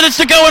 3 minutes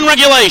to go in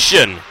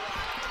regulation.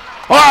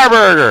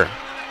 Harburger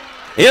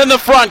in the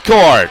front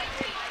court.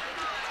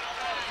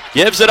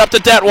 Gives it up to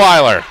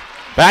Detweiler.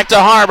 Back to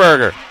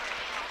Harburger.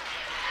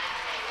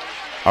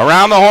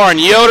 Around the horn,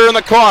 Yoder in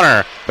the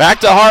corner. Back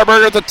to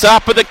Harburger at the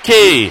top of the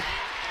key.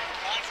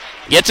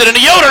 Gets it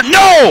into Yoder.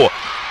 No!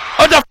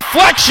 A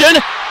deflection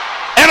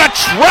and a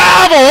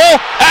travel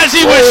as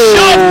he was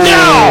shut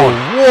down.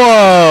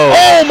 Whoa.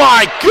 Oh,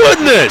 my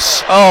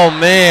goodness. Oh,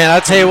 man.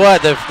 I'll tell you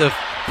what, the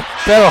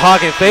Federal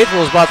Hocking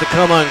faithful is about to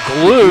come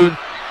unglued.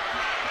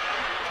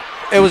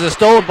 It was a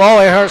stolen ball.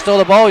 Earhart stole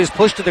the ball. He was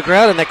pushed to the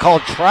ground, and they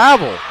called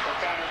travel.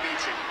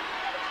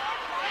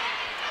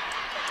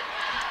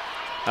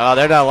 Oh,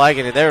 they're not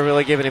liking it. They're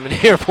really giving him an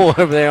earful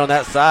over there on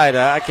that side.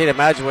 I can't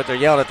imagine what they're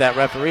yelling at that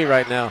referee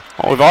right now.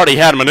 Well, we've already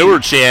had a manure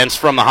chance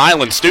from the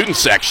Highland student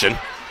section.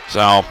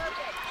 So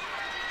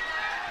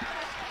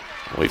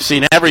we've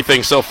seen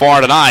everything so far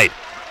tonight.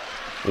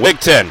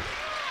 Wigton.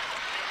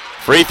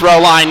 Free throw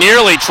line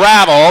nearly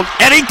traveled,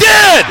 and he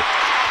did!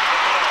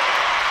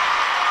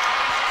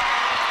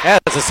 Yeah,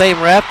 it's the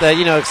same ref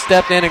that,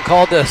 stepped in and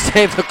called to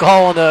save the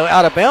call on the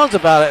out of bounds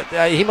about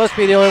it. He must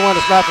be the only one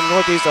that's not from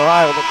Northeast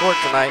Ohio on the court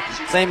tonight.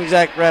 Same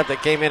exact ref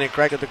that came in and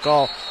corrected the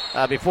call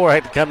before I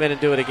had to come in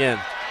and do it again.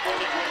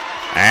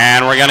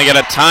 And we're going to get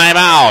a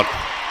timeout.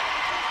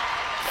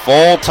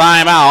 Full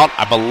timeout,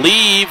 I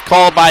believe,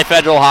 called by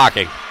Federal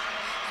Hocking.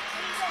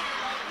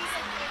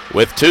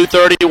 With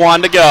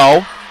 2:31 to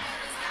go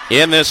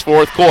in this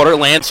fourth quarter,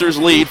 Lancers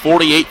lead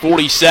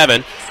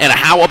 48-47. And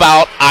how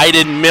about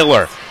Iden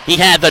Miller? He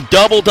had the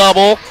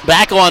double-double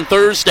back on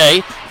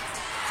Thursday,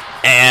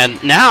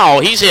 and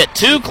now he's hit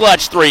 2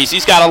 clutch threes.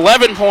 He's got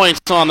 11 points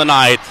on the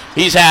night.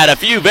 He's had a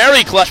few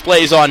very clutch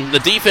plays on the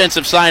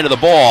defensive side of the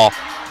ball.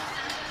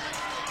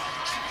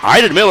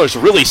 Iden Miller's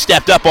really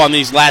stepped up on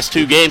these last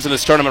 2 games in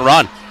this tournament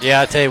run.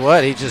 Yeah, I tell you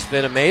what, he's just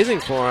been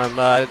amazing for him.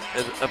 A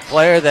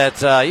player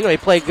that, he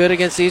played good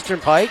against Eastern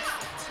Pike,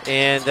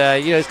 and,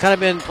 he's kind of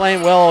been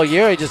playing well all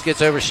year. He just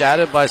gets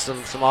overshadowed by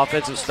some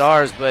offensive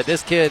stars, but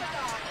this kid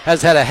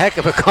has had a heck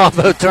of a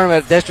combo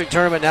tournament, district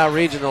tournament, now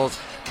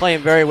regionals, playing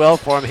very well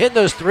for him. Hitting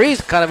those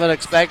threes, kind of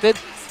unexpected.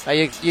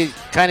 You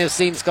kind of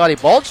seen Scotty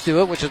Balch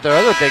do it, which is their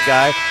other big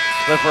guy.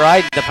 But for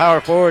Iden, the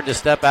power forward, to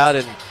step out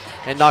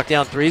and knock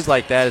down threes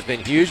like that has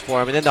been huge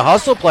for him. And then the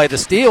hustle play, the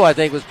steal, I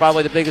think, was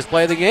probably the biggest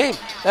play of the game.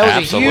 That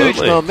was Absolutely. a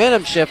huge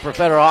momentum shift for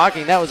Federal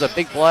Hocking. That was a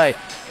big play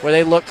where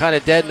they looked kind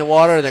of dead in the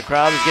water, and the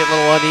crowd was getting a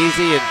little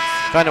uneasy and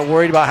kind of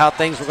worried about how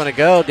things were going to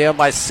go, down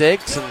by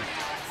 6. And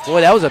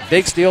boy, that was a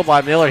big steal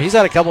by Miller. He's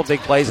had a couple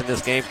big plays in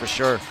this game for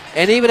sure.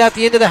 And even at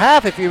the end of the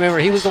half, if you remember,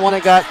 he was the one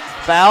that got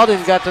fouled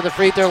and got to the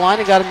free throw line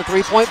and got him a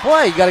 3-point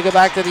play. You got to go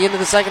back to the end of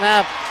the second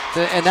half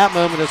in that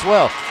moment as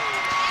well.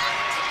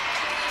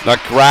 The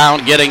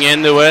crowd getting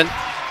into it.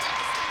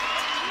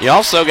 You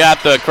also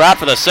got the crowd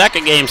for the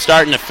second game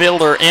starting to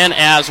filter in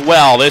as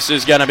well. This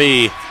is going to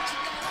be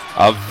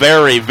a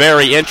very,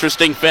 very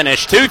interesting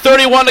finish.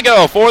 2:31 to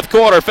go, fourth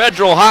quarter.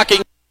 Federal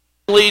Hocking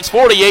leads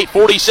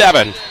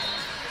 48-47.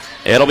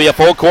 It'll be a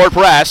full court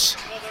press.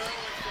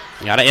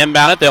 You got to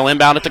inbound it. They'll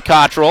inbound it to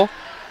Cottrell.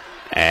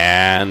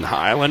 And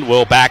Highland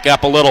will back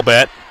up a little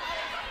bit.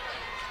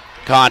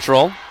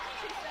 Cottrell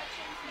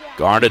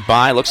guarded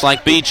by, looks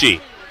like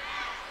Beachy.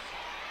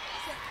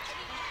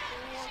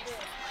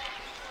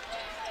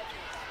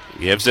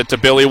 Gives it to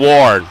Billy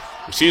Ward.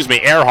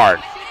 Earhart.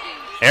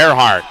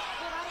 Earhart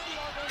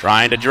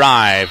trying to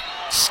drive.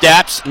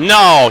 Steps.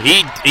 No,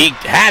 he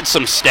had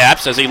some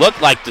steps as he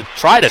looked like to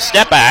try to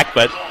step back,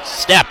 but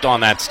stepped on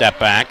that step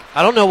back.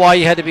 I don't know why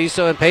you had to be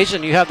so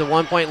impatient. You have the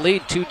 1-point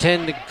lead,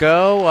 2:10 to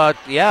go.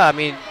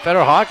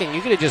 Federal Hocking,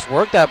 you could have just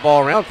worked that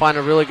ball around, find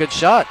a really good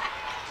shot.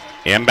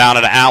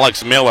 Inbounded to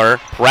Alex Miller.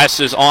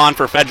 Presses on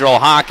for Federal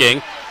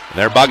Hocking.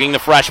 They're bugging the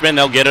freshman.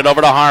 They'll get it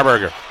over to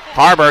Harburger.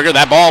 Harburger,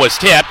 that ball was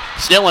tipped.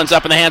 Still ends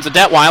up in the hands of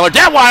Detweiler.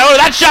 Detweiler,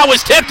 that shot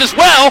was tipped as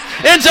well.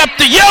 Ends up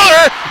to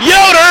Yoder.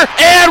 Yoder,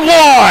 and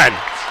one.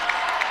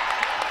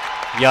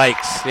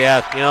 Yikes.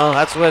 Yeah,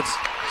 that's what's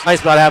nice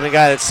about having a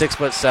guy that's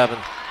 6'7",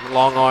 with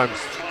long arms.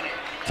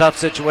 Tough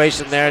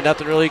situation there.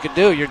 Nothing really you can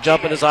do. You're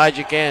jumping as high as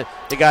you can.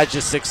 The guy's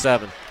just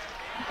 6'7".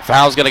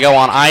 Foul's going to go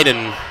on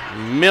Iden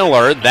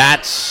Miller.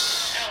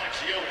 That's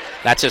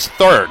his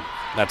third.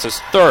 That's his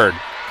third,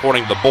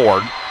 according to the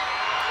board.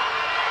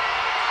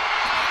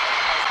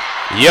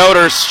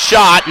 Yoder's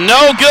shot,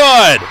 no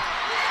good.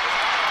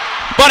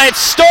 But it's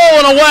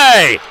stolen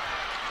away.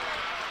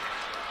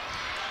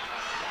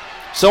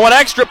 So an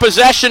extra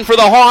possession for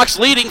the Hawks,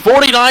 leading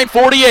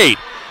 49-48.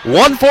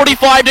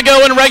 1:45 to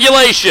go in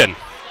regulation.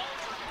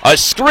 A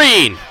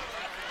screen.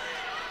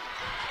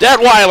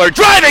 Detweiler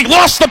driving,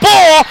 lost the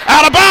ball,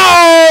 out of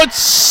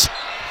bounds.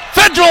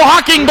 Federal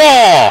Hocking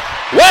ball.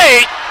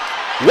 Wait.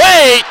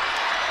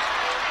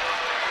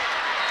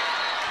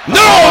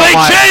 No, they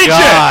changed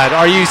it.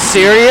 Are you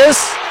serious?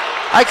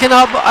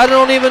 I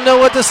don't even know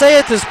what to say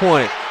at this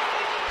point.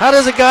 How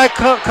does a guy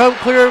come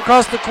clear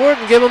across the court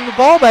and give him the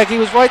ball back? He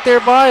was right there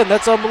by him.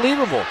 That's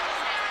unbelievable.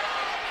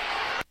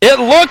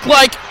 It looked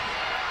like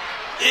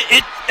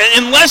it,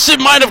 unless it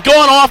might have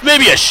gone off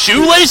maybe a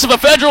shoelace of a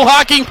Federal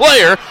Hocking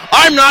player,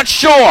 I'm not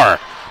sure.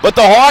 But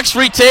the Hawks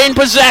retain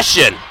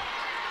possession.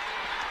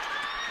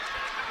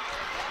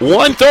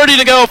 1:30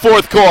 to go,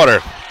 fourth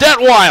quarter.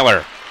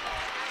 Detweiler.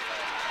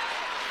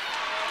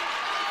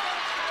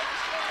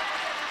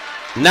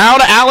 Now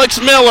to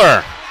Alex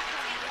Miller.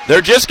 They're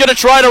just going to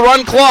try to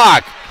run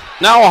clock.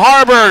 Now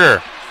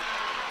Harburger.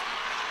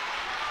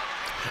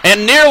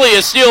 And nearly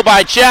a steal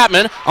by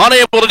Chapman.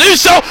 Unable to do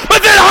so,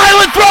 but then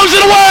Highland throws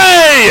it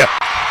away!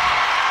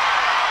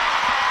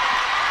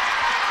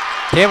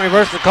 Can't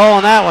reverse the call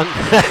on that one.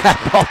 That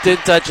ball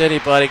didn't touch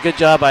anybody. Good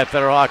job by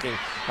Federal Hocking.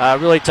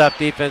 Really tough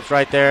defense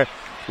right there.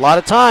 A lot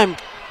of time.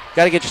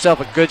 Got to get yourself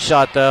a good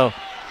shot, though.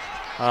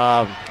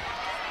 I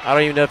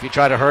don't even know if you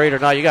try to hurry it or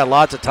not. You got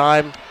lots of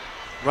time.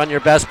 Run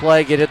your best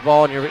play. Get the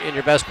ball in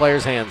your best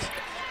player's hands.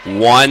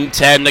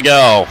 1:10 to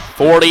go.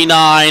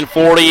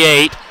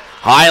 49-48.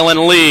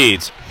 Highland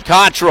leads.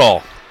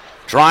 Cottrell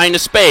trying to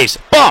space.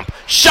 Bump.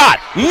 Shot.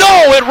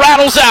 No, it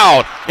rattles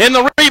out. And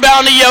the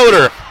rebound to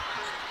Yoder.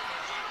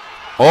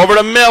 Over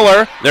to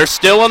Miller. They're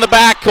still in the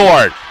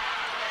backcourt.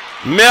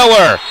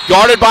 Miller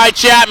guarded by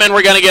Chapman.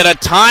 We're going to get a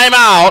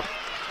timeout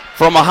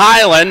from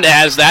Highland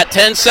as that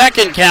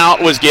 10-second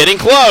count was getting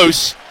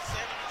close.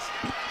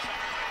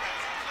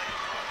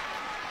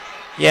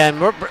 Yeah, and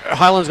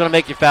Highland's going to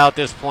make you foul at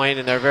this point,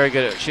 and they're very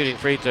good at shooting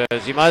free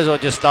throws. You might as well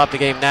just stop the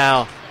game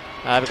now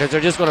because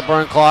they're just going to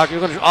burn clock. You're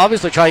going to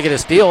obviously try to get a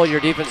steal. Your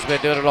defense has been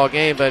doing it all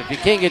game, but if you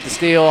can't get the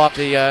steal off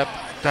the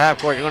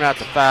half court, you're going to have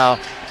to foul.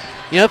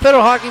 You know,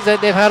 Federal Hockey's,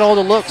 they've had all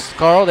the looks,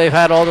 Carl. They've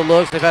had all the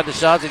looks. They've had the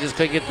shots. They just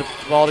couldn't get the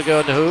ball to go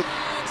in the hoop.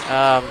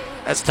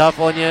 That's tough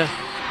on you.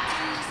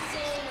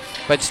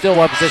 But still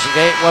one possession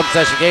game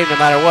no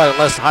matter what,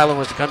 unless Highland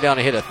was to come down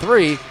and hit a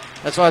three.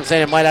 That's why I'm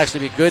saying it might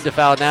actually be good to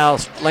foul now,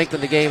 lengthen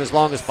the game as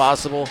long as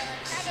possible.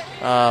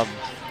 I'm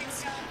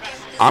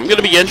going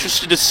to be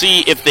interested to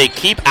see if they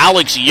keep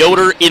Alex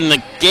Yoder in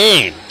the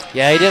game.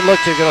 Yeah, he didn't look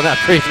too good on that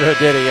free throw,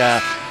 did he?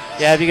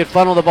 Yeah, if you could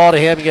funnel the ball to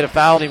him and get a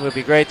foul on him, would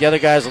be great. The other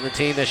guys on the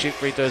team, they shoot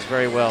free throws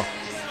very well.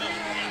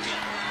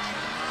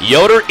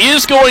 Yoder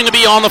is going to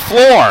be on the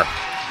floor.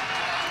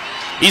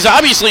 He's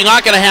obviously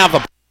not going to have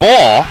the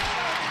ball.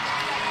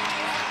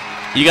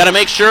 You got to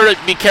make sure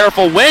to be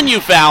careful when you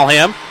foul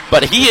him,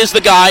 but he is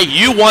the guy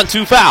you want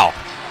to foul.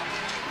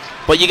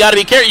 But you got to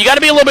be careful. You got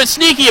to be a little bit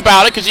sneaky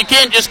about it because you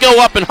can't just go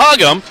up and hug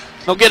him.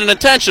 They'll get an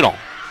intentional.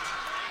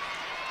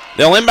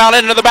 They'll inbound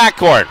it into the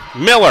backcourt.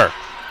 Miller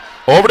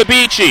over to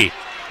Beachy.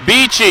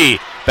 Beachy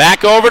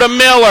back over to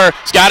Miller.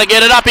 He's got to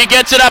get it up. He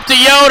gets it up to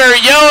Yoder.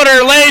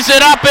 Yoder lays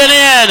it up and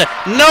in.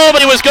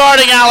 Nobody was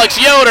guarding Alex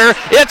Yoder.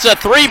 It's a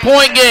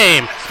three-point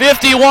game.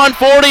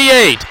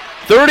 51-48.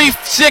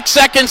 36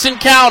 seconds and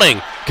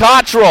counting.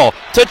 Cottrell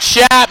to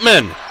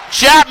Chapman.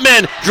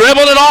 Chapman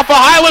dribbled it off a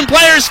Highland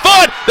player's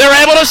foot. They're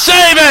able to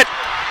save it.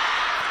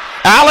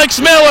 Alex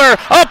Miller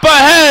up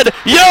ahead.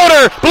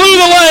 Yoder blew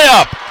the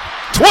layup.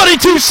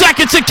 22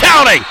 seconds and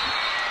counting.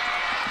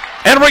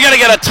 And we're going to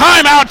get a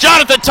timeout.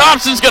 Jonathan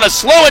Thompson's going to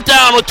slow it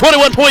down with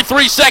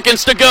 21.3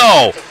 seconds to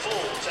go.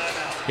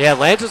 Yeah,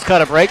 Lance's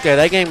cut a break there.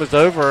 That game was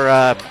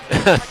over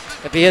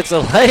if he hits a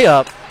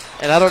layup.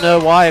 And I don't know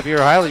why, if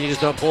you're Highland, you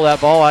just don't pull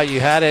that ball out. You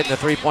had it in a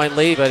three-point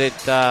lead, but it,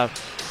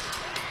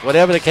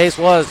 whatever the case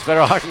was,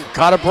 Federal Hockey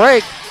caught a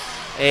break.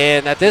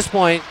 And at this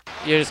point,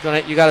 you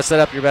got to set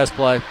up your best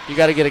play. You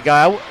got to get a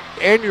guy.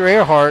 Andrew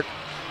Earhart,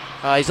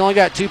 he's only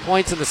got 2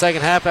 points in the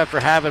second half after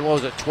having,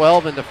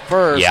 12 in the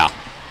first. Yeah.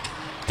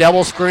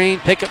 Double screen,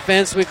 picket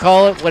fence, we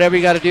call it. Whatever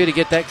you got to do to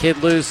get that kid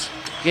loose,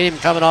 get him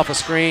coming off a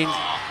screen.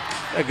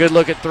 A good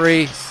look at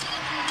three.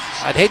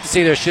 I'd hate to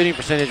see their shooting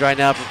percentage right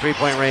now from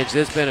three-point range.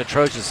 It's been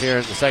atrocious here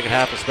in the second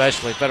half,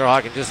 especially. Federal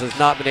Hockey just has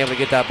not been able to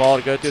get that ball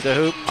to go through the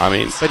hoop.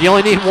 But you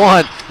only need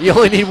one. You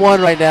only need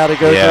one right now to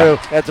go through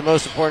at the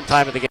most important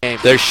time of the game.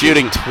 They're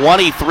shooting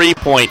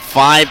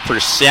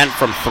 23.5%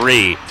 from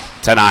three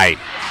tonight.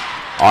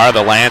 Are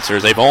the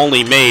Lancers? They've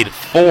only made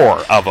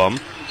 4 of them.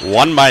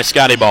 1 by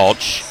Scotty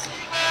Balch,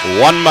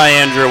 1 by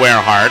Andrew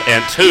Earhart,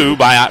 and 2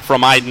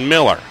 from Aiden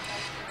Miller.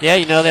 Yeah,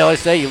 you know, they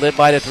always say you live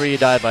by the 3, you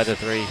die by the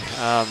 3.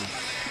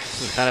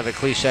 This is kind of a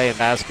cliche in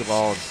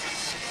basketball.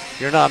 If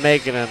you're not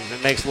making them,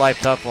 it makes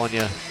life tough on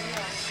you.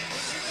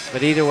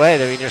 But either way, I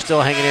mean, you're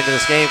still hanging into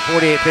this game,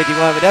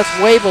 48-51. But that's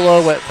way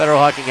below what Federal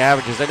Hockey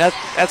averages. And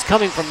that's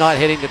coming from not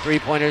hitting the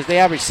three-pointers. They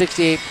average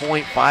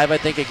 68.5, I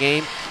think, a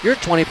game. You're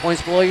 20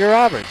 points below your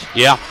average.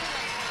 Yeah.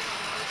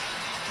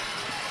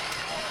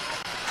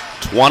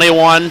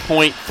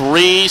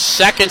 21.3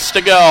 seconds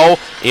to go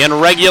in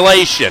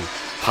regulation.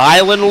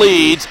 Highland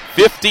leads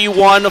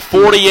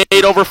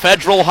 51-48 over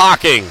Federal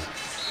Hocking.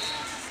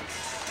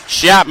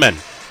 Chapman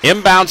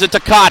inbounds it to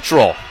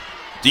Cottrell.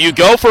 Do you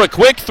go for a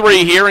quick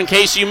 3 here in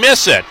case you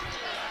miss it?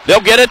 They'll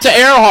get it to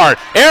Earhart.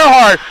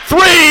 Earhart, 3,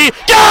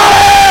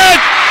 got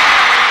it!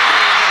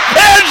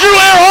 Andrew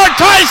Earhart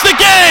ties the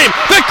game.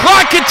 The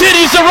clock continues.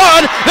 continues to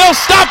run. They'll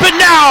stop it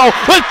now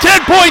with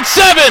 10.7.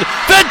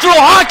 Federal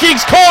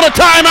Hawkins called a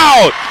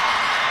timeout.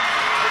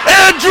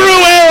 Andrew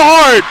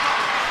Earhart,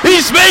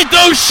 he's made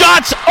those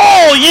shots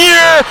all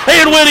year,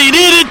 and when he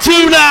needed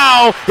to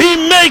now,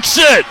 he makes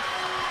it.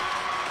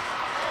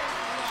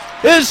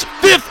 His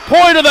 5th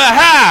point of the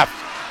half.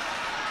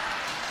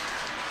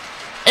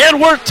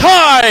 And we're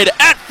tied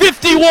at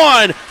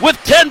 51 with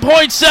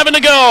 10.7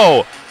 to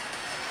go.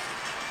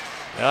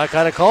 Yeah, I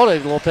kind of called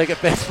it. A little picket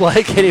fence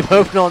play. Get him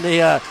open on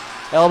the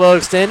elbow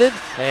extended.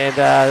 And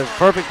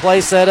perfect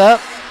play set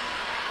up.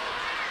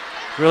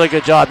 Really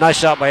good job. Nice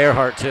shot by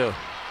Earhart, too.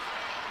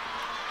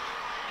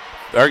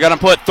 They're going to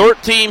put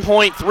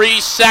 13.3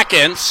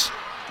 seconds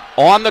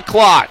on the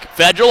clock.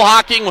 Federal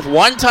Hocking with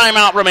 1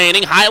 timeout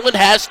remaining. Highland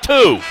has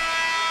 2.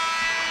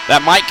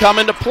 That might come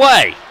into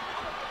play.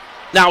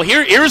 Now,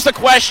 here's the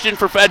question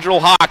for Federal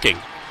Hocking.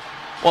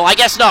 Well, I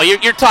guess no,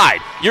 you're tied.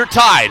 You're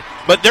tied.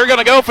 But they're going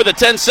to go for the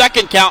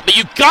 10-second count, but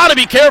you've got to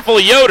be careful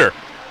of Yoder.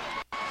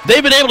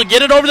 They've been able to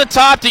get it over the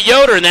top to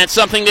Yoder, and that's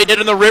something they did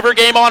in the River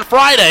game on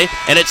Friday,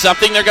 and it's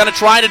something they're going to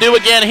try to do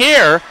again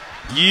here.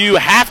 You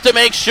have to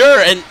make sure,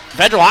 and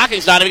Federal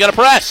Hocking's not even going to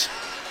press.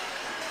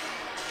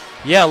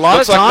 Yeah, a lot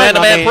Looks of time. Looks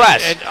like man-to-man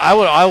press. And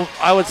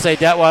I would say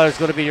Detweiler's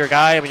going to be your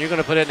guy. I mean, you're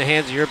going to put it in the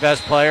hands of your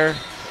best player,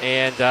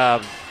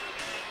 and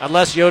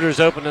unless Yoder's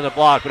open in the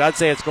block, but I'd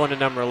say it's going to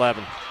number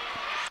 11.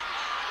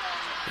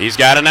 He's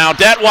got it now.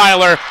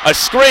 Detweiler, a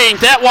screen.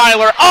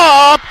 Detweiler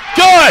up.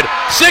 Good.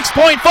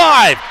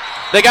 6.5.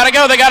 They got to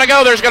go. They got to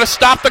go. They're going to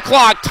stop the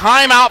clock.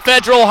 Timeout,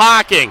 Federal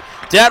Hocking.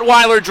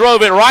 Detweiler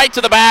drove it right to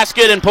the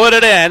basket and put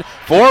it in.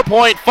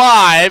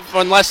 4.5,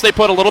 unless they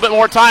put a little bit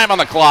more time on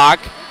the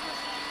clock.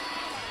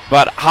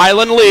 But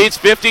Highland leads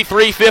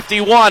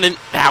 53-51, and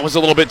that was a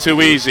little bit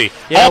too easy.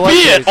 Yeah,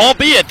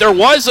 albeit there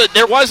was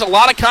a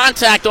lot of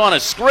contact on a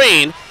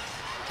screen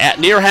at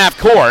near half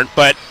court,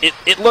 but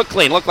it looked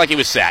clean. Looked like he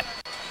was set.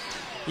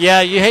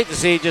 Yeah, you hate to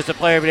see just a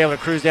player being able to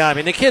cruise down. I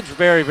mean, the kid's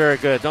very, very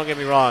good. Don't get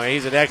me wrong.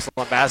 He's an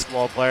excellent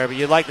basketball player, but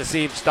you'd like to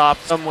see him stop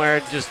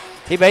somewhere.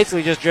 He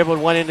basically just dribbled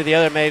one into the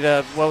other, made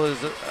a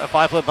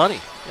 5-foot bunny,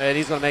 and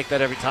he's going to make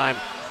that every time.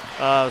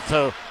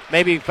 So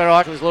maybe Federal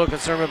Hocking was a little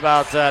concerned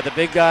about the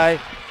big guy,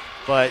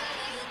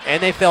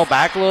 and they fell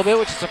back a little bit,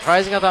 which is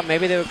surprising. I thought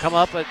maybe they would come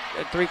up at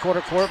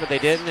three-quarter court, but they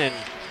didn't, and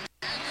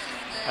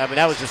I mean,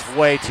 that was just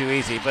way too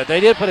easy. But they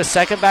did put a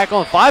second back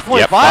on. 5.5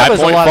 yep, was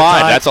a lot of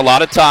time. That's a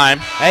lot of time.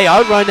 Hey, I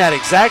would run that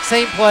exact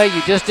same play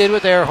you just did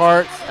with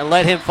Earhart and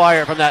let him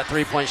fire from that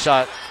three-point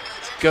shot.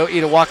 Go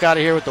either walk out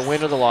of here with the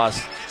win or the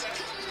loss.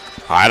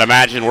 I'd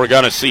imagine we're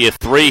going to see a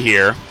 3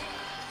 here.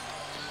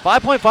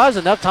 5.5 is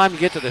enough time to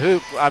get to the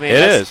hoop. I mean, it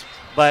is.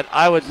 But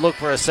I would look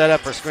for a setup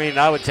for screen, and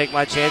I would take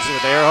my chances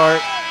with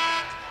Earhart.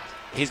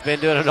 He's been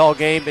doing it all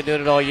game, been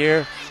doing it all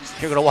year.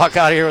 You're going to walk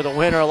out of here with a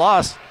win or a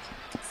loss.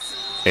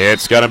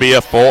 It's going to be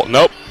a full.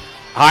 Nope.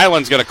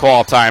 Highland's going to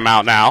call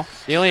timeout now.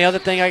 The only other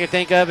thing I can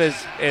think of is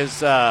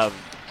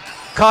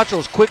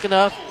Cottrell's quick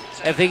enough.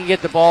 If he can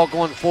get the ball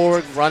going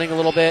forward, running a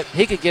little bit,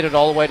 he could get it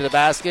all the way to the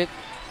basket.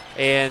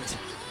 And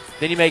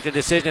then you make the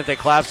decision if they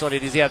collapse on it,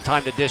 does he have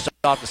time to dish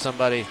off to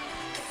somebody?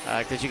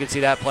 Because you can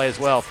see that play as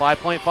well.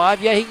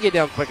 5.5, yeah, he can get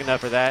down quick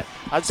enough for that.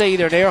 I'd say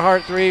either an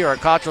Earhart 3 or a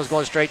Cottrell's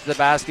going straight to the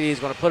basket.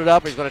 He's going to put it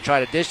up or he's going to try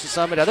to dish to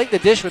somebody. I think the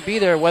dish would be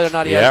there. Whether or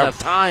not he has enough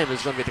time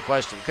is going to be the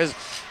question. Because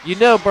you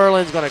know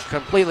Berlin's going to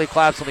completely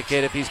collapse on the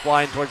kid if he's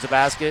flying towards the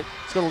basket.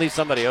 It's going to leave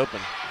somebody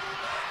open.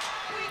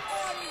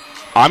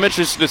 I'm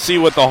interested to see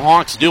what the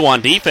Hawks do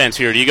on defense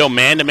here. Do you go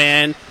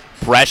man-to-man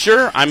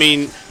pressure? I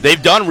mean,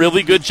 they've done a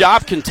really good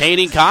job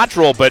containing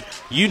Cottrell, but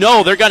you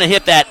know they're going to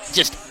hit that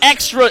just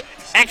extra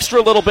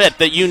little bit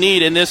that you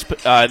need in this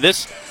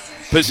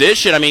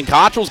position. I mean,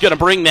 Cottrell's going to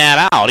bring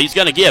that out. He's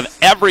going to give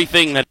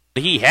everything that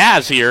he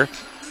has here.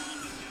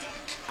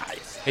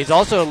 He's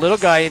also a little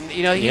guy, and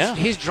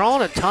he's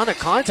drawn a ton of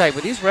contact,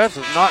 but these refs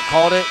have not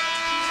called it.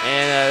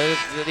 And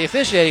the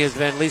officiating has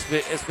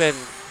been,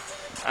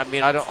 I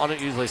mean, I don't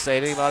usually say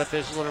anything about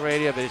officials on the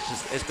radio, but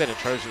it's been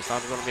atrocious.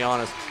 I'm going to be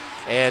honest.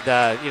 And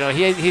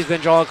he's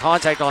been drawing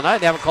contact all night.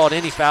 They haven't called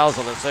any fouls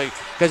on him. So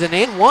because an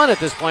and one at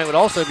this point would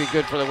also be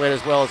good for the win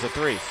as well as a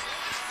 3.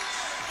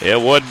 It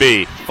would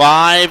be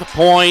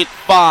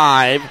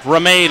 5.5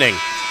 remaining.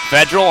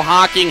 Federal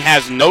Hocking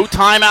has no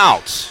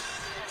timeouts.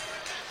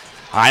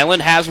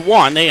 Highland has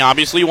 1. They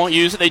obviously won't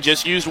use it. They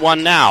just used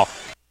 1 now.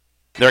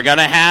 They're going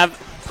to have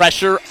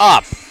pressure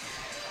up.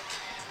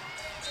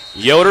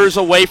 Yoder's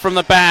away from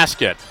the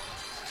basket.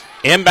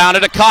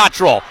 Inbounded to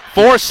Cottrell.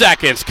 4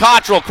 seconds.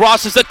 Cottrell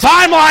crosses the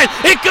timeline.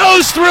 It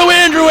goes through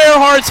Andrew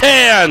Earhart's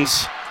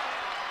hands.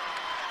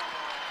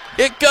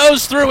 It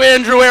goes through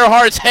Andrew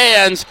Earhart's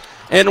hands.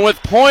 And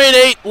with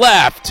 0.8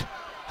 left,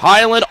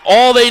 Highland,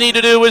 all they need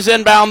to do is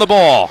inbound the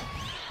ball.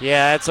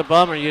 Yeah, it's a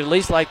bummer. You'd at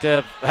least like to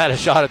have had a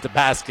shot at the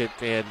basket.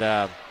 And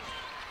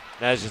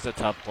that's just a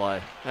tough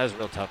play. That's a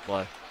real tough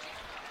play.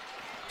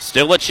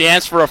 Still a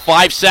chance for a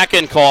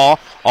 5-second call.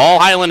 All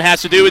Highland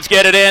has to do is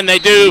get it in. They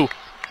do.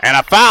 And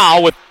a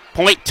foul with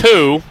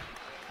 0.2.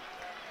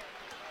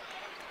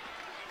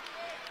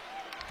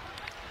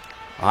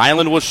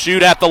 Highland will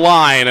shoot at the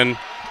line, and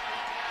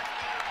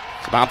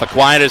it's about the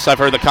quietest I've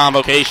heard the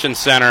Convocation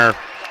Center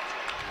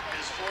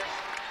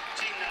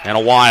in a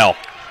while.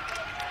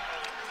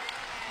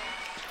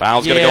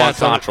 Foul's going to go on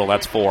Cottrell.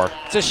 That's 4.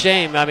 It's a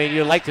shame. I mean,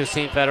 you'd like to have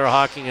seen Federal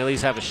Hocking at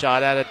least have a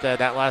shot at it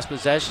that last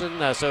possession.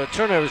 So a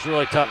turnover is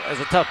really tough.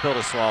 It's a tough pill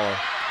to swallow.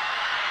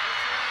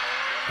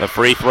 The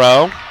free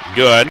throw,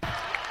 good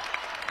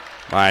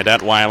by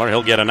Detweiler.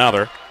 He'll get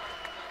another.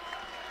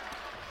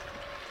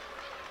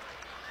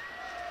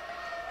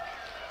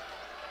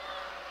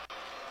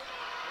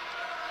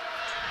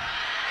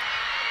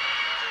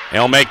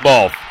 He'll make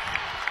both.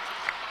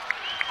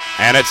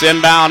 And it's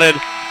inbounded.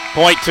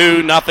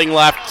 0.2, nothing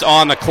left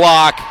on the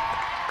clock.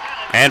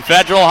 And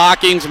Federal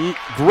Hocking's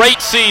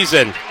great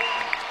season.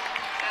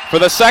 For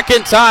the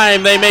second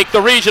time, they make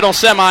the regional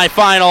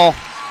semifinal.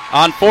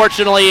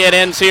 Unfortunately, it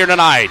ends here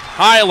tonight.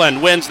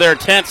 Highland wins their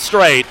 10th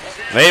straight.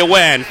 They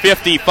win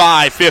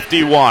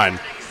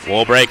 55-51.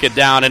 We'll break it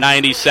down in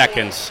 90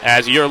 seconds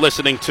as you're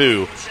listening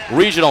to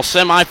regional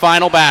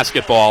semifinal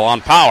basketball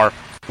on Power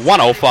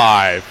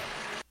 105.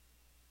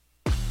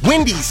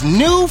 Wendy's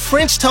new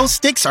French toast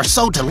sticks are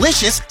so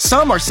delicious,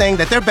 some are saying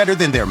that they're better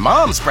than their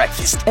mom's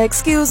breakfast.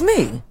 Excuse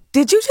me.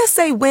 Did you just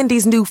say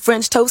Wendy's new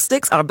French toast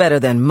sticks are better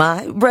than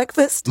my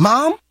breakfast?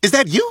 Mom, is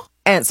that you?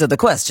 Answer the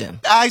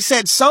question. I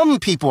said some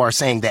people are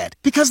saying that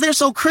because they're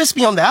so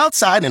crispy on the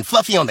outside and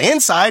fluffy on the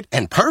inside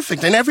and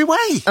perfect in every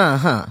way.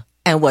 Uh-huh.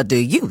 And what do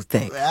you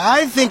think?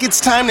 I think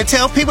it's time to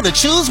tell people to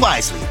choose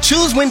wisely.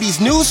 Choose Wendy's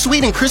new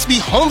sweet and crispy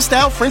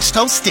home-style French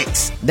toast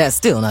sticks. That's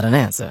still not an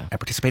answer. At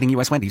participating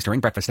U.S. Wendy's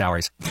during breakfast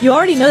hours. You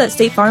already know that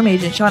State Farm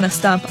agent Shauna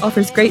Stump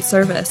offers great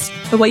service.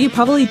 But what you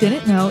probably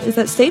didn't know is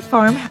that State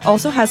Farm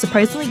also has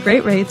surprisingly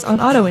great rates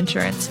on auto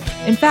insurance.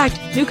 In fact,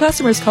 new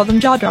customers call them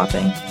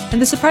jaw-dropping. And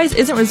the surprise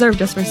isn't reserved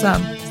just for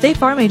some. State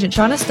Farm agent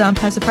Shauna Stump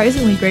has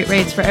surprisingly great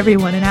rates for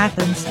everyone in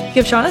Athens.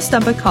 Give Shauna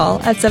Stump a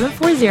call at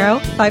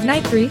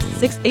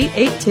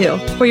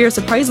 740-593-6882 for your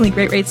surprisingly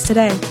great rates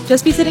today.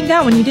 Just be sitting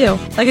down when you do.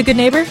 Like a good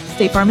neighbor,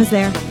 State Farm is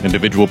there.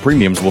 Individual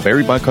premiums will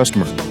vary by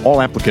customer.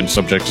 All applicants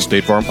subject to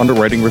State Farm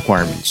underwriting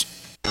requirements.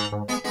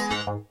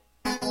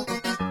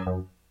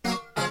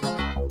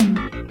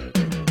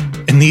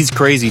 In these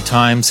crazy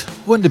times,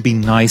 wouldn't it be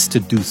nice to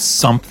do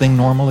something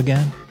normal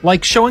again?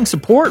 Like showing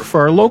support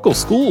for our local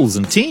schools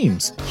and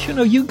teams. You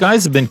know, you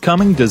guys have been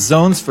coming to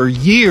Zones for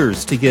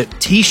years to get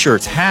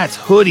t-shirts, hats,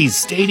 hoodies,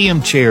 stadium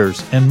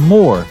chairs, and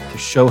more to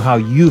show how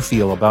you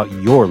feel about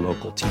your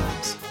local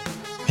teams.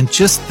 And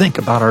just think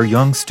about our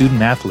young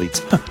student athletes.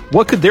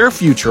 What could their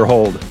future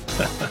hold?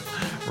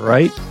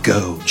 Right?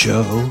 Go,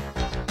 Joe.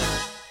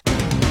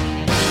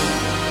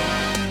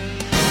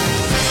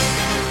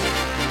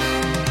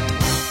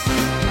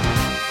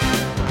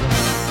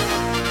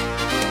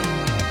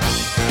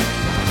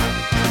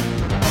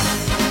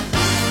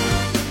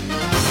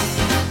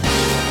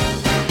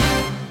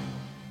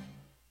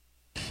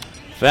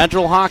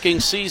 Federal Hocking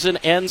season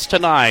ends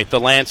tonight. The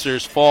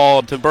Lancers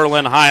fall to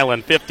Berlin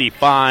Highland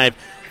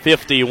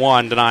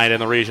 55-51 tonight in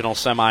the regional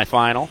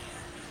semifinal.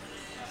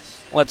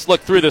 Let's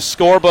look through the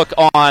scorebook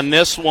on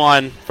this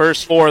one.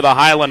 First for the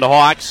Highland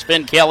Hawks,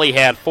 Finn Kelly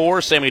had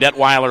 4, Sammy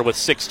Detweiler with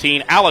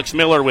 16, Alex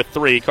Miller with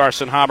 3,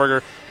 Carson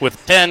Haberger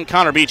with 10,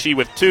 Connor Beachy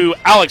with 2,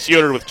 Alex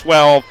Yoder with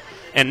 12,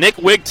 and Nick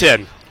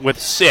Wigton with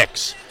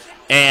 6.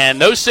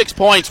 And those 6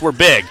 points were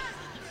big.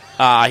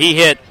 He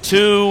hit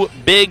 2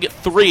 big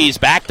threes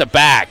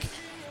back-to-back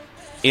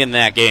in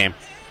that game.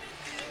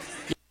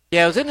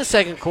 Yeah, it was in the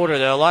second quarter,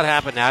 though. A lot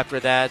happened after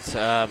that.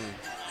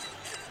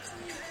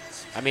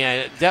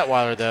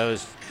 Detweiler, though,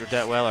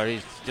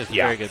 he's just a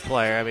very good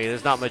player. I mean,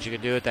 there's not much you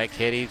can do with that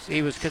kid.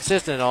 He was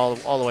consistent all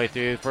the way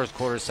through, first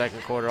quarter,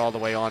 second quarter, all the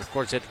way on. Of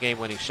course, hit the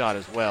game-winning shot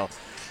as well.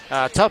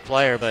 Tough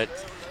player, but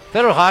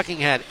Federal Hocking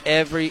had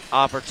every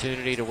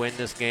opportunity to win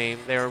this game.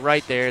 They were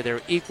right there. They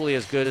were equally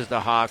as good as the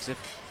Hawks.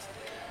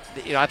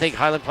 I think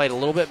Highland played a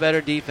little bit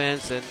better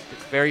defense and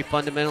very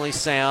fundamentally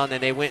sound,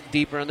 and they went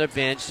deeper on their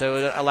bench, so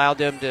it allowed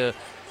them to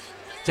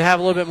have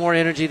a little bit more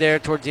energy there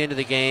towards the end of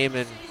the game.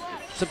 And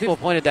some people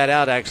pointed that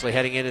out, actually,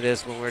 heading into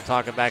this when we were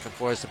talking back and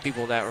forth. Some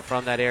people that were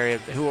from that area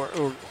who are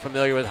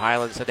familiar with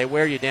Highland said they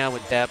wear you down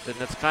with depth, and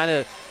that's kind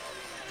of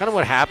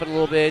what happened a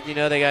little bit. You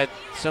know, they got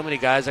so many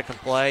guys that can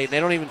play, and they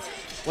don't even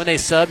 – when they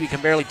sub, you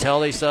can barely tell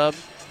they sub.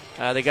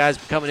 The guys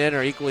coming in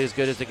are equally as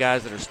good as the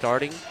guys that are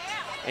starting.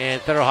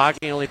 And Federal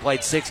Hocking only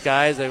played 6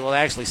 guys.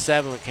 Actually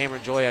 7 with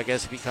Cameron Joy, I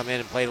guess, if he come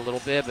in and played a little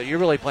bit. But you're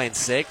really playing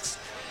 6.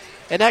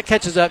 And that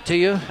catches up to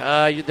you.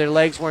 Their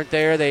legs weren't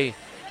there. They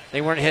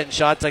weren't hitting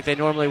shots like they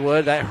normally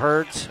would. That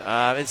hurt.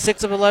 And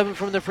 6 of 11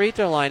 from the free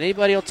throw line.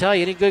 Anybody will tell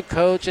you, any good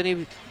coach,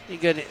 any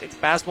good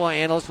basketball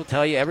analyst will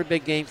tell you, every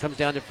big game comes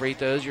down to free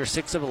throws. You're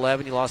 6 of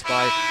 11. You lost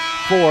by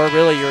 4.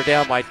 Really, you were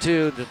down by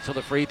 2 until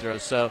the free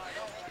throws. So,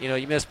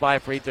 you missed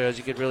 5 free throws.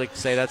 You could really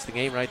say that's the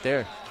game right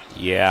there.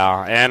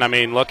 Yeah,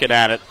 and, looking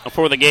at it,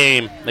 before the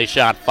game, they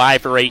shot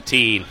 5 for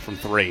 18 from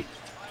 3.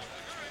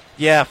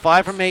 Yeah,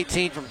 5 from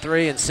 18 from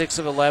 3 and 6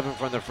 of 11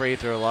 from the free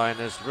throw line.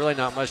 There's really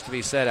not much to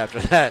be said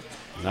after that.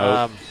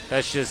 Nope.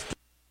 That's just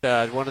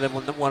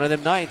one of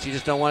them nights. You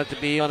just don't want it to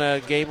be on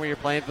a game where you're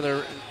playing for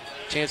the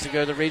chance to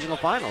go to the regional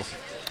finals.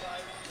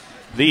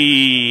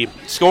 The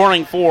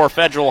scoring for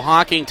Federal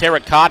Hocking,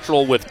 Tarek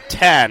Cottrell with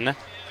 10.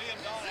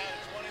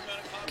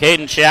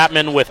 Caden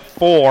Chapman with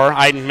 4.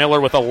 Aiden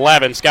Miller with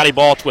 11. Scotty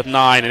Balch with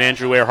 9. And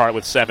Andrew Earhart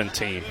with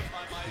 17.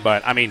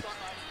 But, I mean,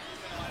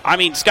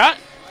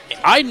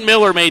 Aiden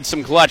Miller made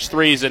some clutch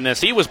threes in this.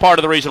 He was part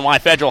of the reason why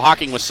Federal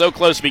Hocking was so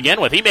close to begin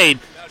with. He made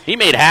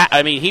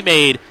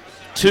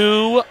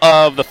 2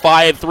 of the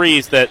 5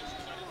 threes that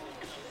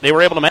they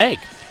were able to make.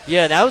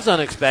 Yeah, that was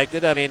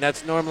unexpected. I mean,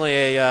 that's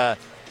normally a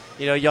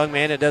young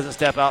man that doesn't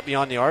step out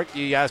beyond the arc.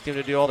 You ask him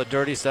to do all the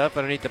dirty stuff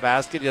underneath the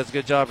basket. He does a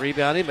good job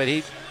rebounding, but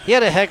he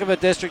had a heck of a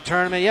district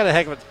tournament. He had a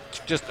heck of a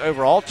just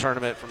overall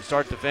tournament from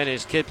start to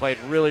finish. Kid played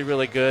really,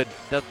 really good.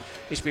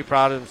 He should be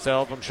proud of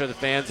himself. I'm sure the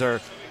fans are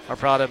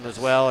proud of him as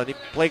well. And he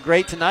played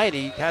great tonight.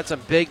 He had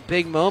some big,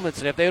 big moments.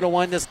 And if they would have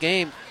won this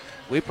game,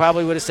 we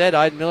probably would have said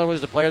Aiden Miller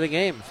was the player of the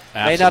game.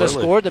 Absolutely. May not have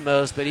scored the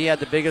most, but he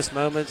had the biggest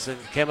moments and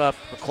came up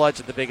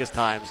clutch at the biggest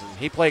times. And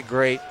he played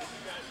great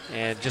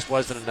and just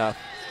wasn't enough.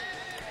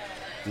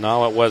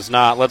 No, it was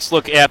not. Let's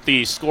look at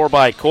the score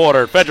by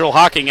quarter. Federal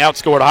Hocking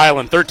outscored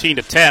Highland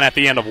 13-10 at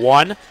the end of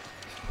 1.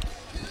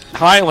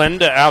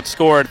 Highland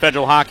outscored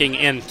Federal Hocking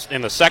in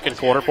the second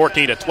quarter,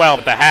 14-12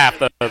 at the half.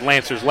 The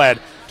Lancers led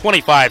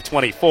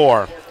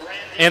 25-24.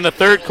 In the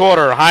third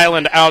quarter,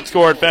 Highland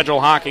outscored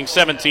Federal Hocking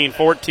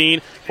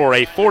 17-14 for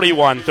a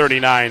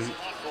 41-39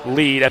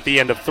 lead at the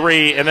end of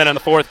 3. And then in the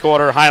fourth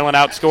quarter, Highland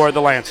outscored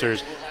the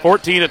Lancers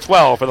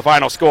 14-12 for the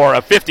final score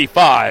of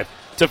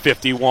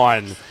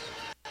 55-51.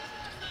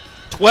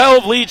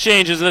 12 lead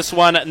changes in this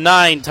one,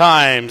 9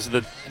 times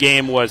the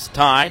game was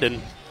tied.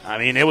 And, I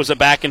mean, it was a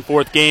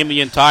back-and-forth game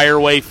the entire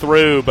way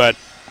through, but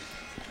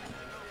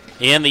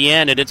in the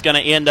end, it's going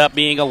to end up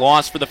being a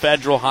loss for the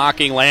Federal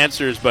Hocking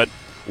Lancers. But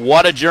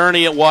what a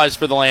journey it was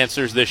for the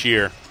Lancers this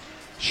year.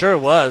 Sure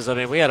was. I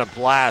mean, we had a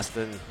blast,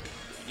 and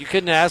you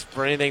couldn't ask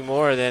for anything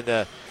more than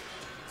to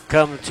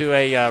come to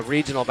a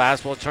regional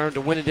basketball tournament,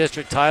 to win a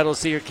district title,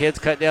 see your kids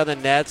cut down the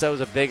nets. That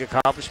was a big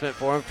accomplishment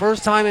for them.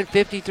 First time in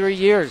 53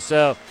 years.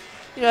 So,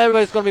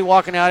 everybody's going to be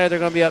walking out here. They're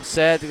going to be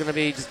upset. They're going to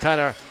be just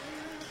kind of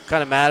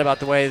mad about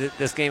the way that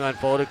this game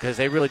unfolded because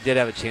they really did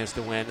have a chance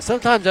to win.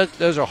 Sometimes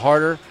those are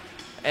harder.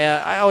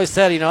 And I always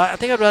said, I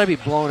think I'd rather be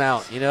blown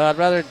out. I'd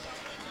rather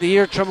the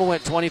year Trimble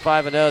went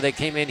 25-0, they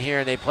came in here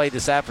and they played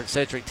the Safford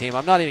Centric team.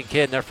 I'm not even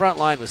kidding. Their front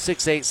line was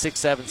 6'8",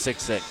 6'7",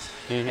 6'6".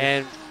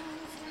 Mm-hmm.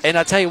 And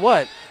I tell you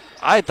what,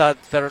 I thought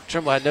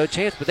Trimble had no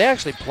chance, but they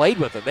actually played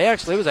with them.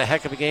 It was a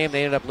heck of a game.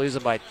 They ended up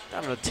losing by,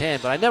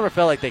 10, but I never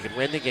felt like they could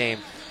win the game.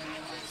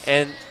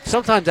 And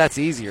sometimes that's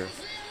easier.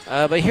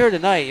 But here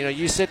tonight,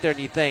 you sit there and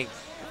you think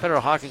Federal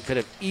Hocking could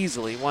have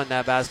easily won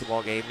that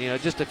basketball game.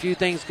 Just a few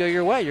things go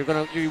your way.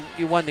 You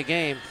won the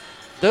game.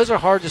 Those are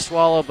hard to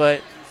swallow,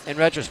 but in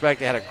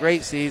retrospect, they had a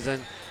great season.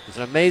 It was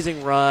an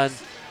amazing run.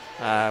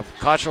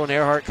 Cottrell and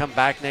Earhart come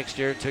back next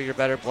year, 2 of your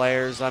better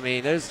players. I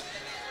mean, there's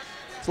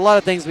a lot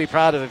of things to be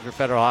proud of for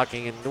Federal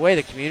Hocking. And the way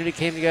the community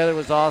came together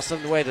was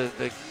awesome. The way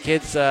the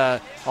kids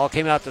all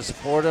came out to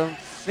support them.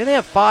 I mean, they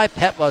have 5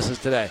 pet buses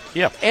today.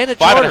 Yeah, and a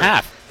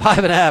 5.5.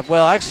 5.5.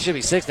 Well, actually, should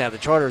be 6 now. The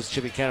charters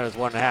should be counted as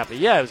 1.5. But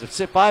yeah, it was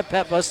a 5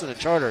 pet buses and a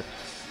charter.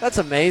 That's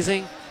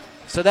amazing.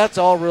 So that's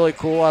all really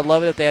cool. I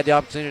love it that they had the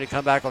opportunity to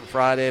come back on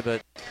Friday,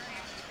 but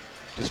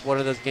just one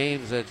of those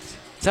games that's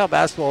how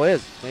basketball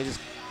is. They just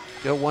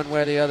go one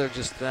way or the other,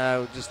 just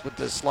with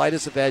the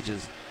slightest of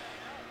edges.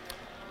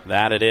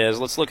 That it is.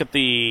 Let's look at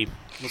the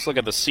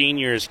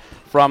seniors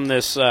from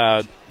this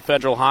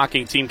Federal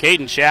Hocking team.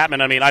 Caden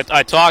Chapman. I mean,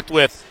 I talked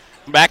with.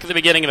 Back at the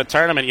beginning of the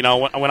tournament,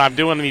 when I'm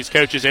doing these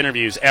coaches'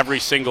 interviews, every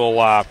single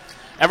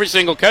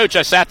coach,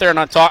 I sat there and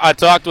I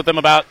talked with them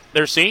about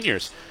their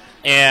seniors.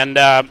 And,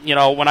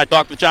 when I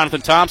talked with Jonathan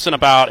Thompson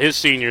about his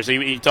seniors,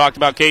 he talked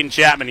about Caden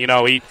Chapman.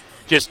 He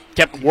just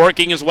kept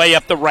working his way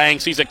up the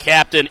ranks. He's a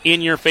captain,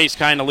 in-your-face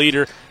kind of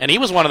leader, and he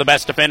was one of the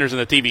best defenders in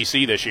the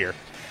TVC this year.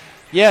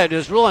 Yeah, it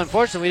was real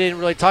unfortunate we didn't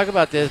really talk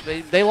about this,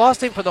 but they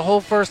lost him for the whole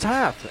first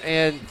half.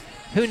 And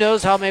who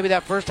knows how maybe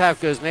that first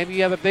half goes. Maybe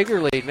you have a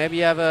bigger lead. Maybe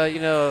you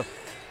have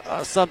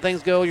some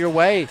things go your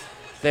way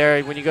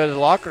there when you go to the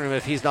locker room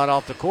if he's not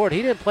off the court.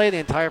 He didn't play the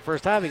entire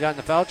first half. He got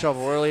into foul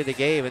trouble early in the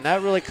game, and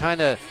that really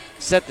kind of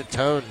set the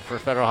tone for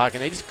Federal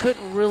Hocking. They just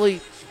couldn't really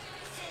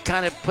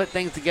kind of put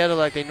things together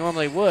like they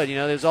normally would. It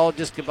was all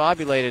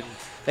discombobulated.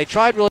 They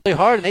tried really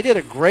hard, and they did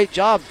a great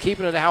job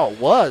keeping it how it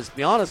was, to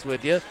be honest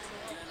with you.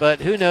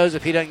 But who knows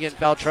if he doesn't get in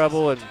foul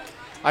trouble. And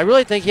I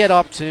really think he had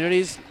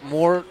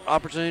more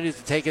opportunities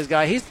to take his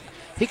guy. He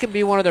can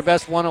be one of their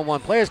best one-on-one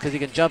players because he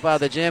can jump out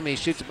of the gym and he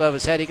shoots above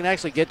his head. He can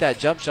actually get that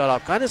jump shot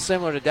off, kind of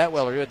similar to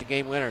Detweiler, who had the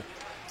game winner.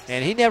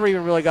 And he never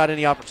even really got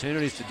any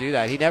opportunities to do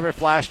that. He never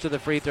flashed to the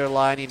free throw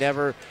line. He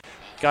never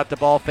got the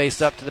ball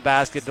face up to the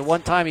basket. The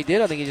one time he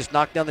did, I think he just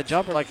knocked down the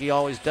jumper like he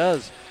always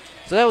does.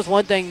 So that was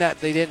one thing that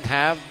they didn't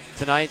have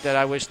tonight that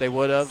I wish they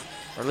would have,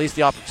 or at least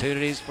the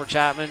opportunities for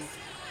Chapman.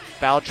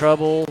 Foul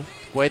trouble, the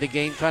way the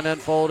game kind of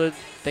unfolded,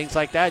 things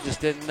like that,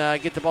 just didn't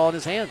get the ball in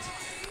his hands.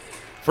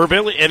 For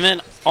Billy, and then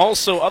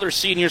Also, other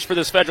seniors for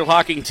this Federal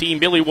Hocking team,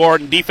 Billy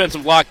Warden,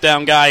 defensive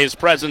lockdown guy. His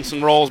presence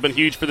and role has been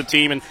huge for the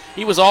team, and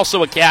he was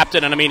also a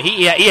captain, and, I mean,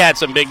 he had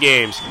some big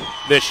games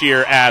this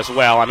year as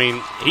well. I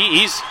mean,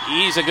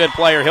 he's a good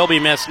player. He'll be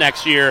missed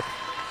next year.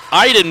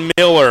 Iden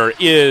Miller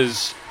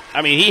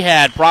he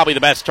had probably the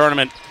best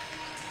tournament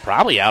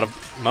probably out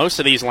of most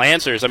of these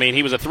Lancers. I mean,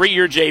 he was a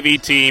 3-year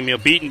JV team. He'll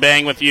beat and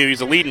bang with you.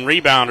 He's a leading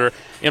rebounder,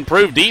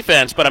 improved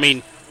defense, but, I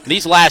mean,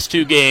 these last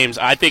 2 games,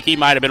 I think he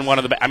might have been one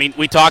of the best. I mean,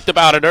 we talked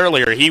about it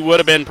earlier. He would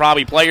have been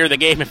probably player of the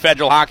game if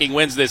Federal Hocking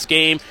wins this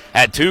game.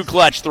 Had 2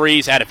 clutch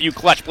threes, had a few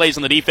clutch plays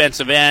on the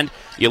defensive end.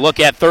 You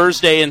look at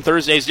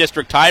Thursday's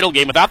district title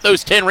game. Without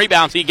those 10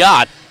 rebounds he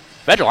got,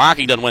 Federal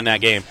Hocking doesn't win that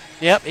game.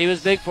 Yep, he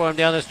was big for him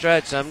down the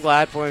stretch. I'm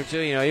glad for him, too.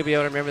 You know, he'll be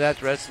able to remember that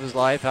the rest of his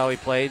life, how he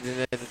played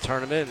in the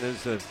tournament, and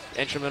it was an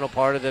instrumental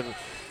part of them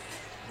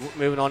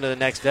moving on to the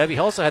next step. He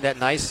also had that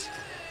nice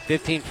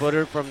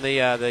 15-footer from the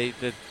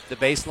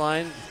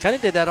baseline. Kind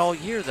of did that all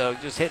year, though,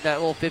 just hitting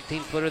that little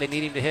 15-footer they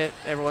need him to hit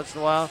every once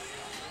in a while.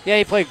 Yeah,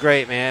 he played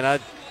great, man. I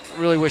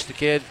really wish the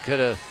kid could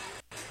have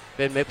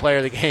been mid-player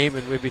of the game,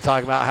 and we'd be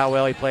talking about how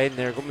well he played, and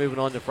they're moving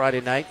on to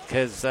Friday night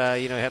because,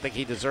 I think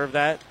he deserved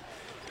that.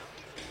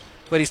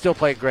 But he still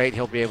played great.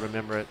 He'll be able to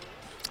remember it.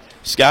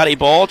 Scotty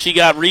Balch, he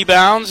got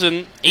rebounds,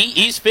 and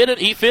he fit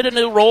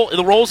into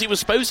the roles he was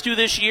supposed to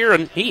this year,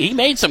 and he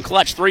made some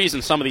clutch threes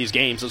in some of these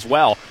games as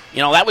well. You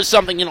know, that was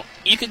something,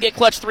 you could get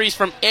clutch threes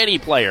from any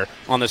player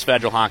on this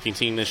Federal Hocking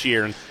team this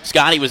year, and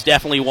Scotty was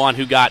definitely one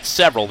who got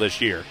several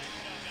this year.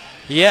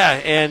 Yeah,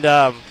 and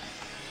a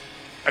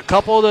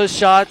couple of those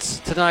shots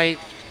tonight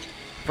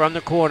from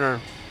the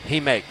corner he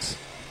makes.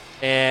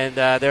 And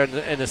they're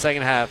in the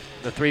second half,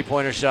 the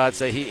three-pointer shots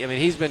that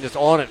he's been just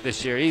on it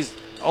this year. He's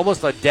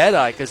almost a dead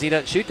eye because he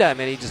doesn't shoot that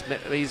many.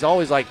 He's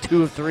always like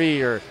 2 of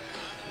 3 or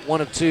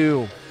 1 of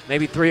 2,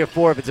 maybe 3 or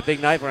 4 if it's a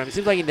big night for him. It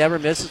seems like he never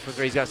misses from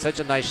 3. He's got such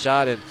a nice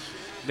shot, and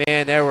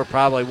man, there were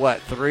probably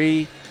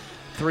three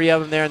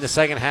of them there in the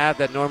second half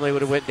that normally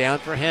would have went down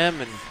for him.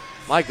 And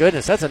my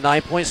goodness, that's a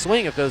 9-point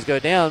swing if those go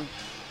down.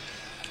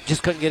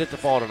 Just couldn't get it to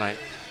fall tonight.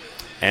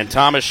 And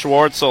Thomas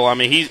Schwartzel, I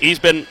mean,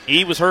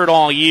 he was hurt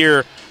all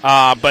year,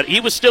 but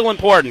he was still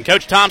important.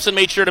 Coach Thompson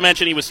made sure to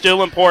mention he was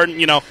still important.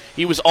 You know,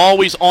 he was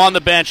always on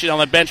the bench,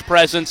 the bench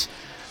presence,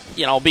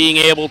 being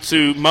able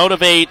to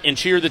motivate and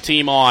cheer the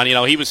team on.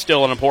 He was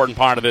still an important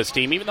part of this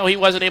team, even though he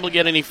wasn't able to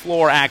get any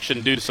floor action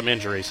due to some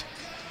injuries.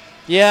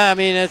 Yeah, I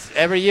mean, it's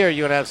every year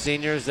you're going to have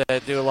seniors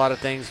that do a lot of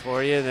things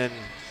for you, and then,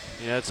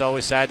 it's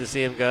always sad to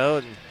see them go,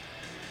 and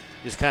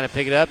just kind of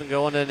pick it up and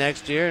go on to the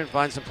next year and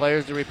find some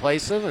players to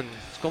replace them, and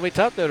it's going to be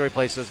tough, though, to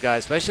replace those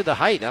guys, especially the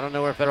height. I don't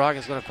know where Federal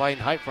Hocking is going to find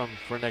height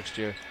for next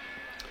year.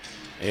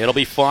 It'll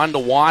be fun to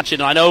watch,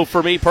 and I know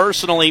for me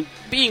personally,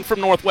 being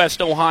from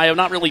Northwest Ohio,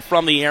 not really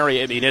from the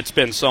area, I mean, it's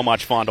been so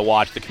much fun to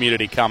watch the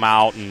community come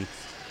out and,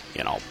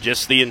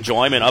 just the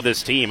enjoyment of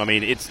this team. I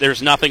mean,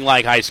 there's nothing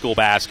like high school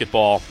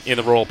basketball in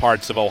the rural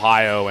parts of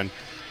Ohio, and,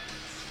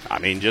 I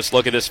mean, just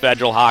look at this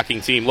Federal Hocking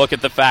team. Look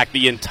at the fact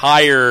the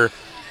entire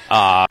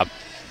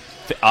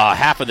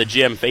half of the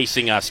gym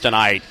facing us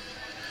tonight,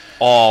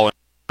 all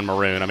in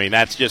maroon. I mean,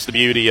 that's just the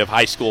beauty of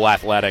high school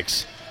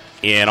athletics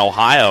in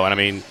Ohio, and, I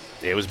mean,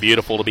 it was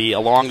beautiful to be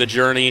along the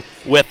journey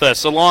with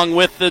us. Along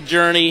with the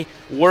journey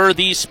were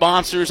these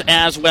sponsors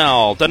as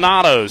well.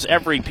 Donato's,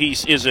 every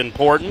piece is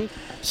important.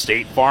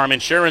 State Farm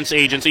Insurance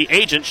Agency,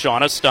 Agent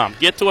Shauna Stump.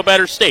 Get to a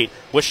better state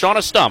with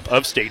Shauna Stump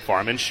of State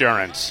Farm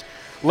Insurance.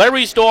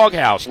 Larry's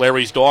Doghouse.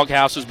 Larry's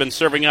Doghouse has been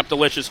serving up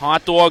delicious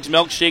hot dogs,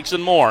 milkshakes,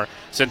 and more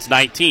since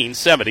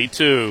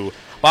 1972.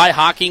 By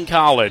Hocking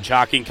College.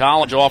 Hocking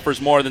College offers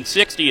more than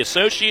 60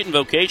 associate and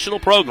vocational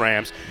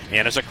programs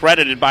and is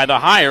accredited by the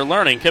Higher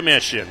Learning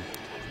Commission.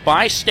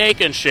 By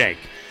Steak and Shake.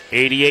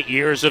 88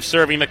 years of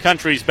serving the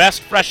country's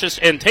best, freshest,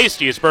 and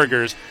tastiest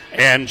burgers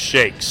and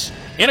shakes.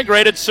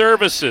 Integrated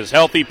Services.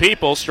 Healthy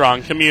people,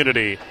 strong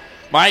community.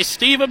 By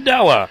Steve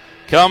Abdella.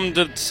 Come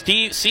and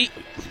see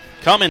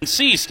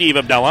Steve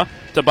Abdella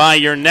to buy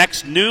your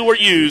next new or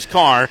used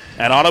car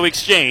at Auto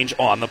Exchange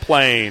on the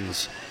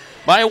Plains.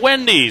 By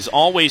Wendy's,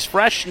 always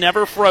fresh,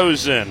 never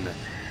frozen.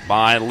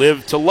 By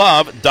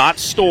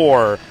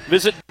LiveToLove.store.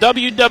 Visit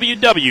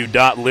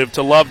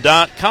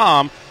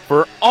www.livetolove.com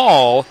for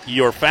all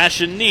your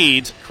fashion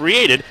needs,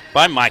 created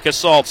by Micah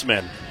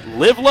Saltzman.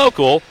 Live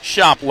local,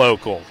 shop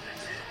local.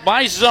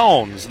 By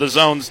Zones. The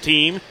Zones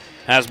team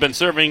has been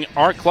serving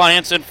our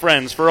clients and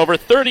friends for over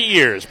 30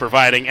 years,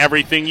 providing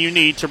everything you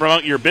need to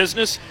promote your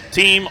business,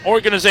 team,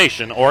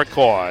 organization, or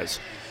cause.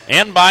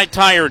 And by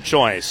Tire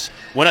Choice.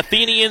 When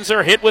Athenians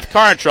are hit with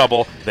car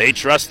trouble, they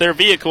trust their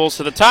vehicles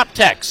to the top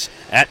techs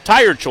at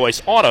Tire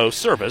Choice Auto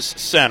Service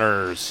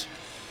Centers.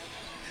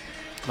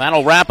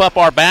 That'll wrap up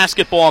our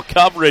basketball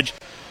coverage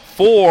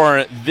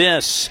for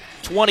this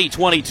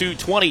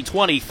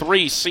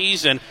 2022-2023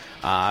 season.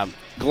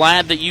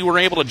 Glad that you were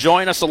able to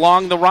join us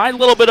along the ride. A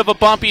little bit of a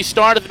bumpy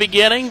start at the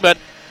beginning, but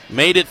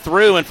made it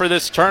through. And for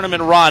this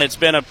tournament run, it's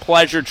been a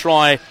pleasure,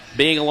 Troy,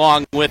 being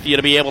along with you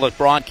to be able to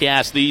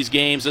broadcast these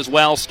games as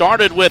well.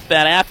 Started with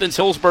that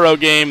Athens-Hillsboro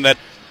game that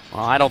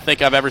Well, I don't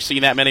think I've ever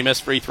seen that many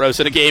missed free throws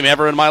in a game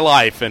ever in my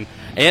life, and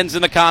ends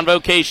in the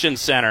Convocation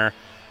Center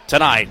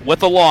tonight with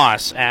the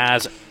loss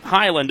as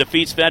Highland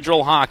defeats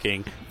Federal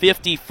Hocking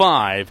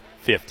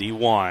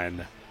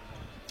 55-51.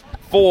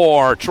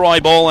 For Troy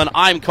Bolin,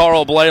 I'm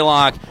Carl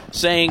Blaylock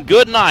saying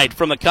good night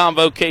from the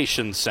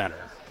Convocation Center.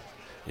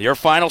 Your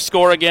final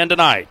score again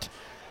tonight,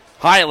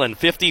 Highland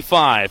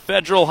 55,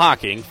 Federal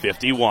Hocking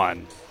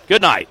 51.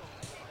 Good night.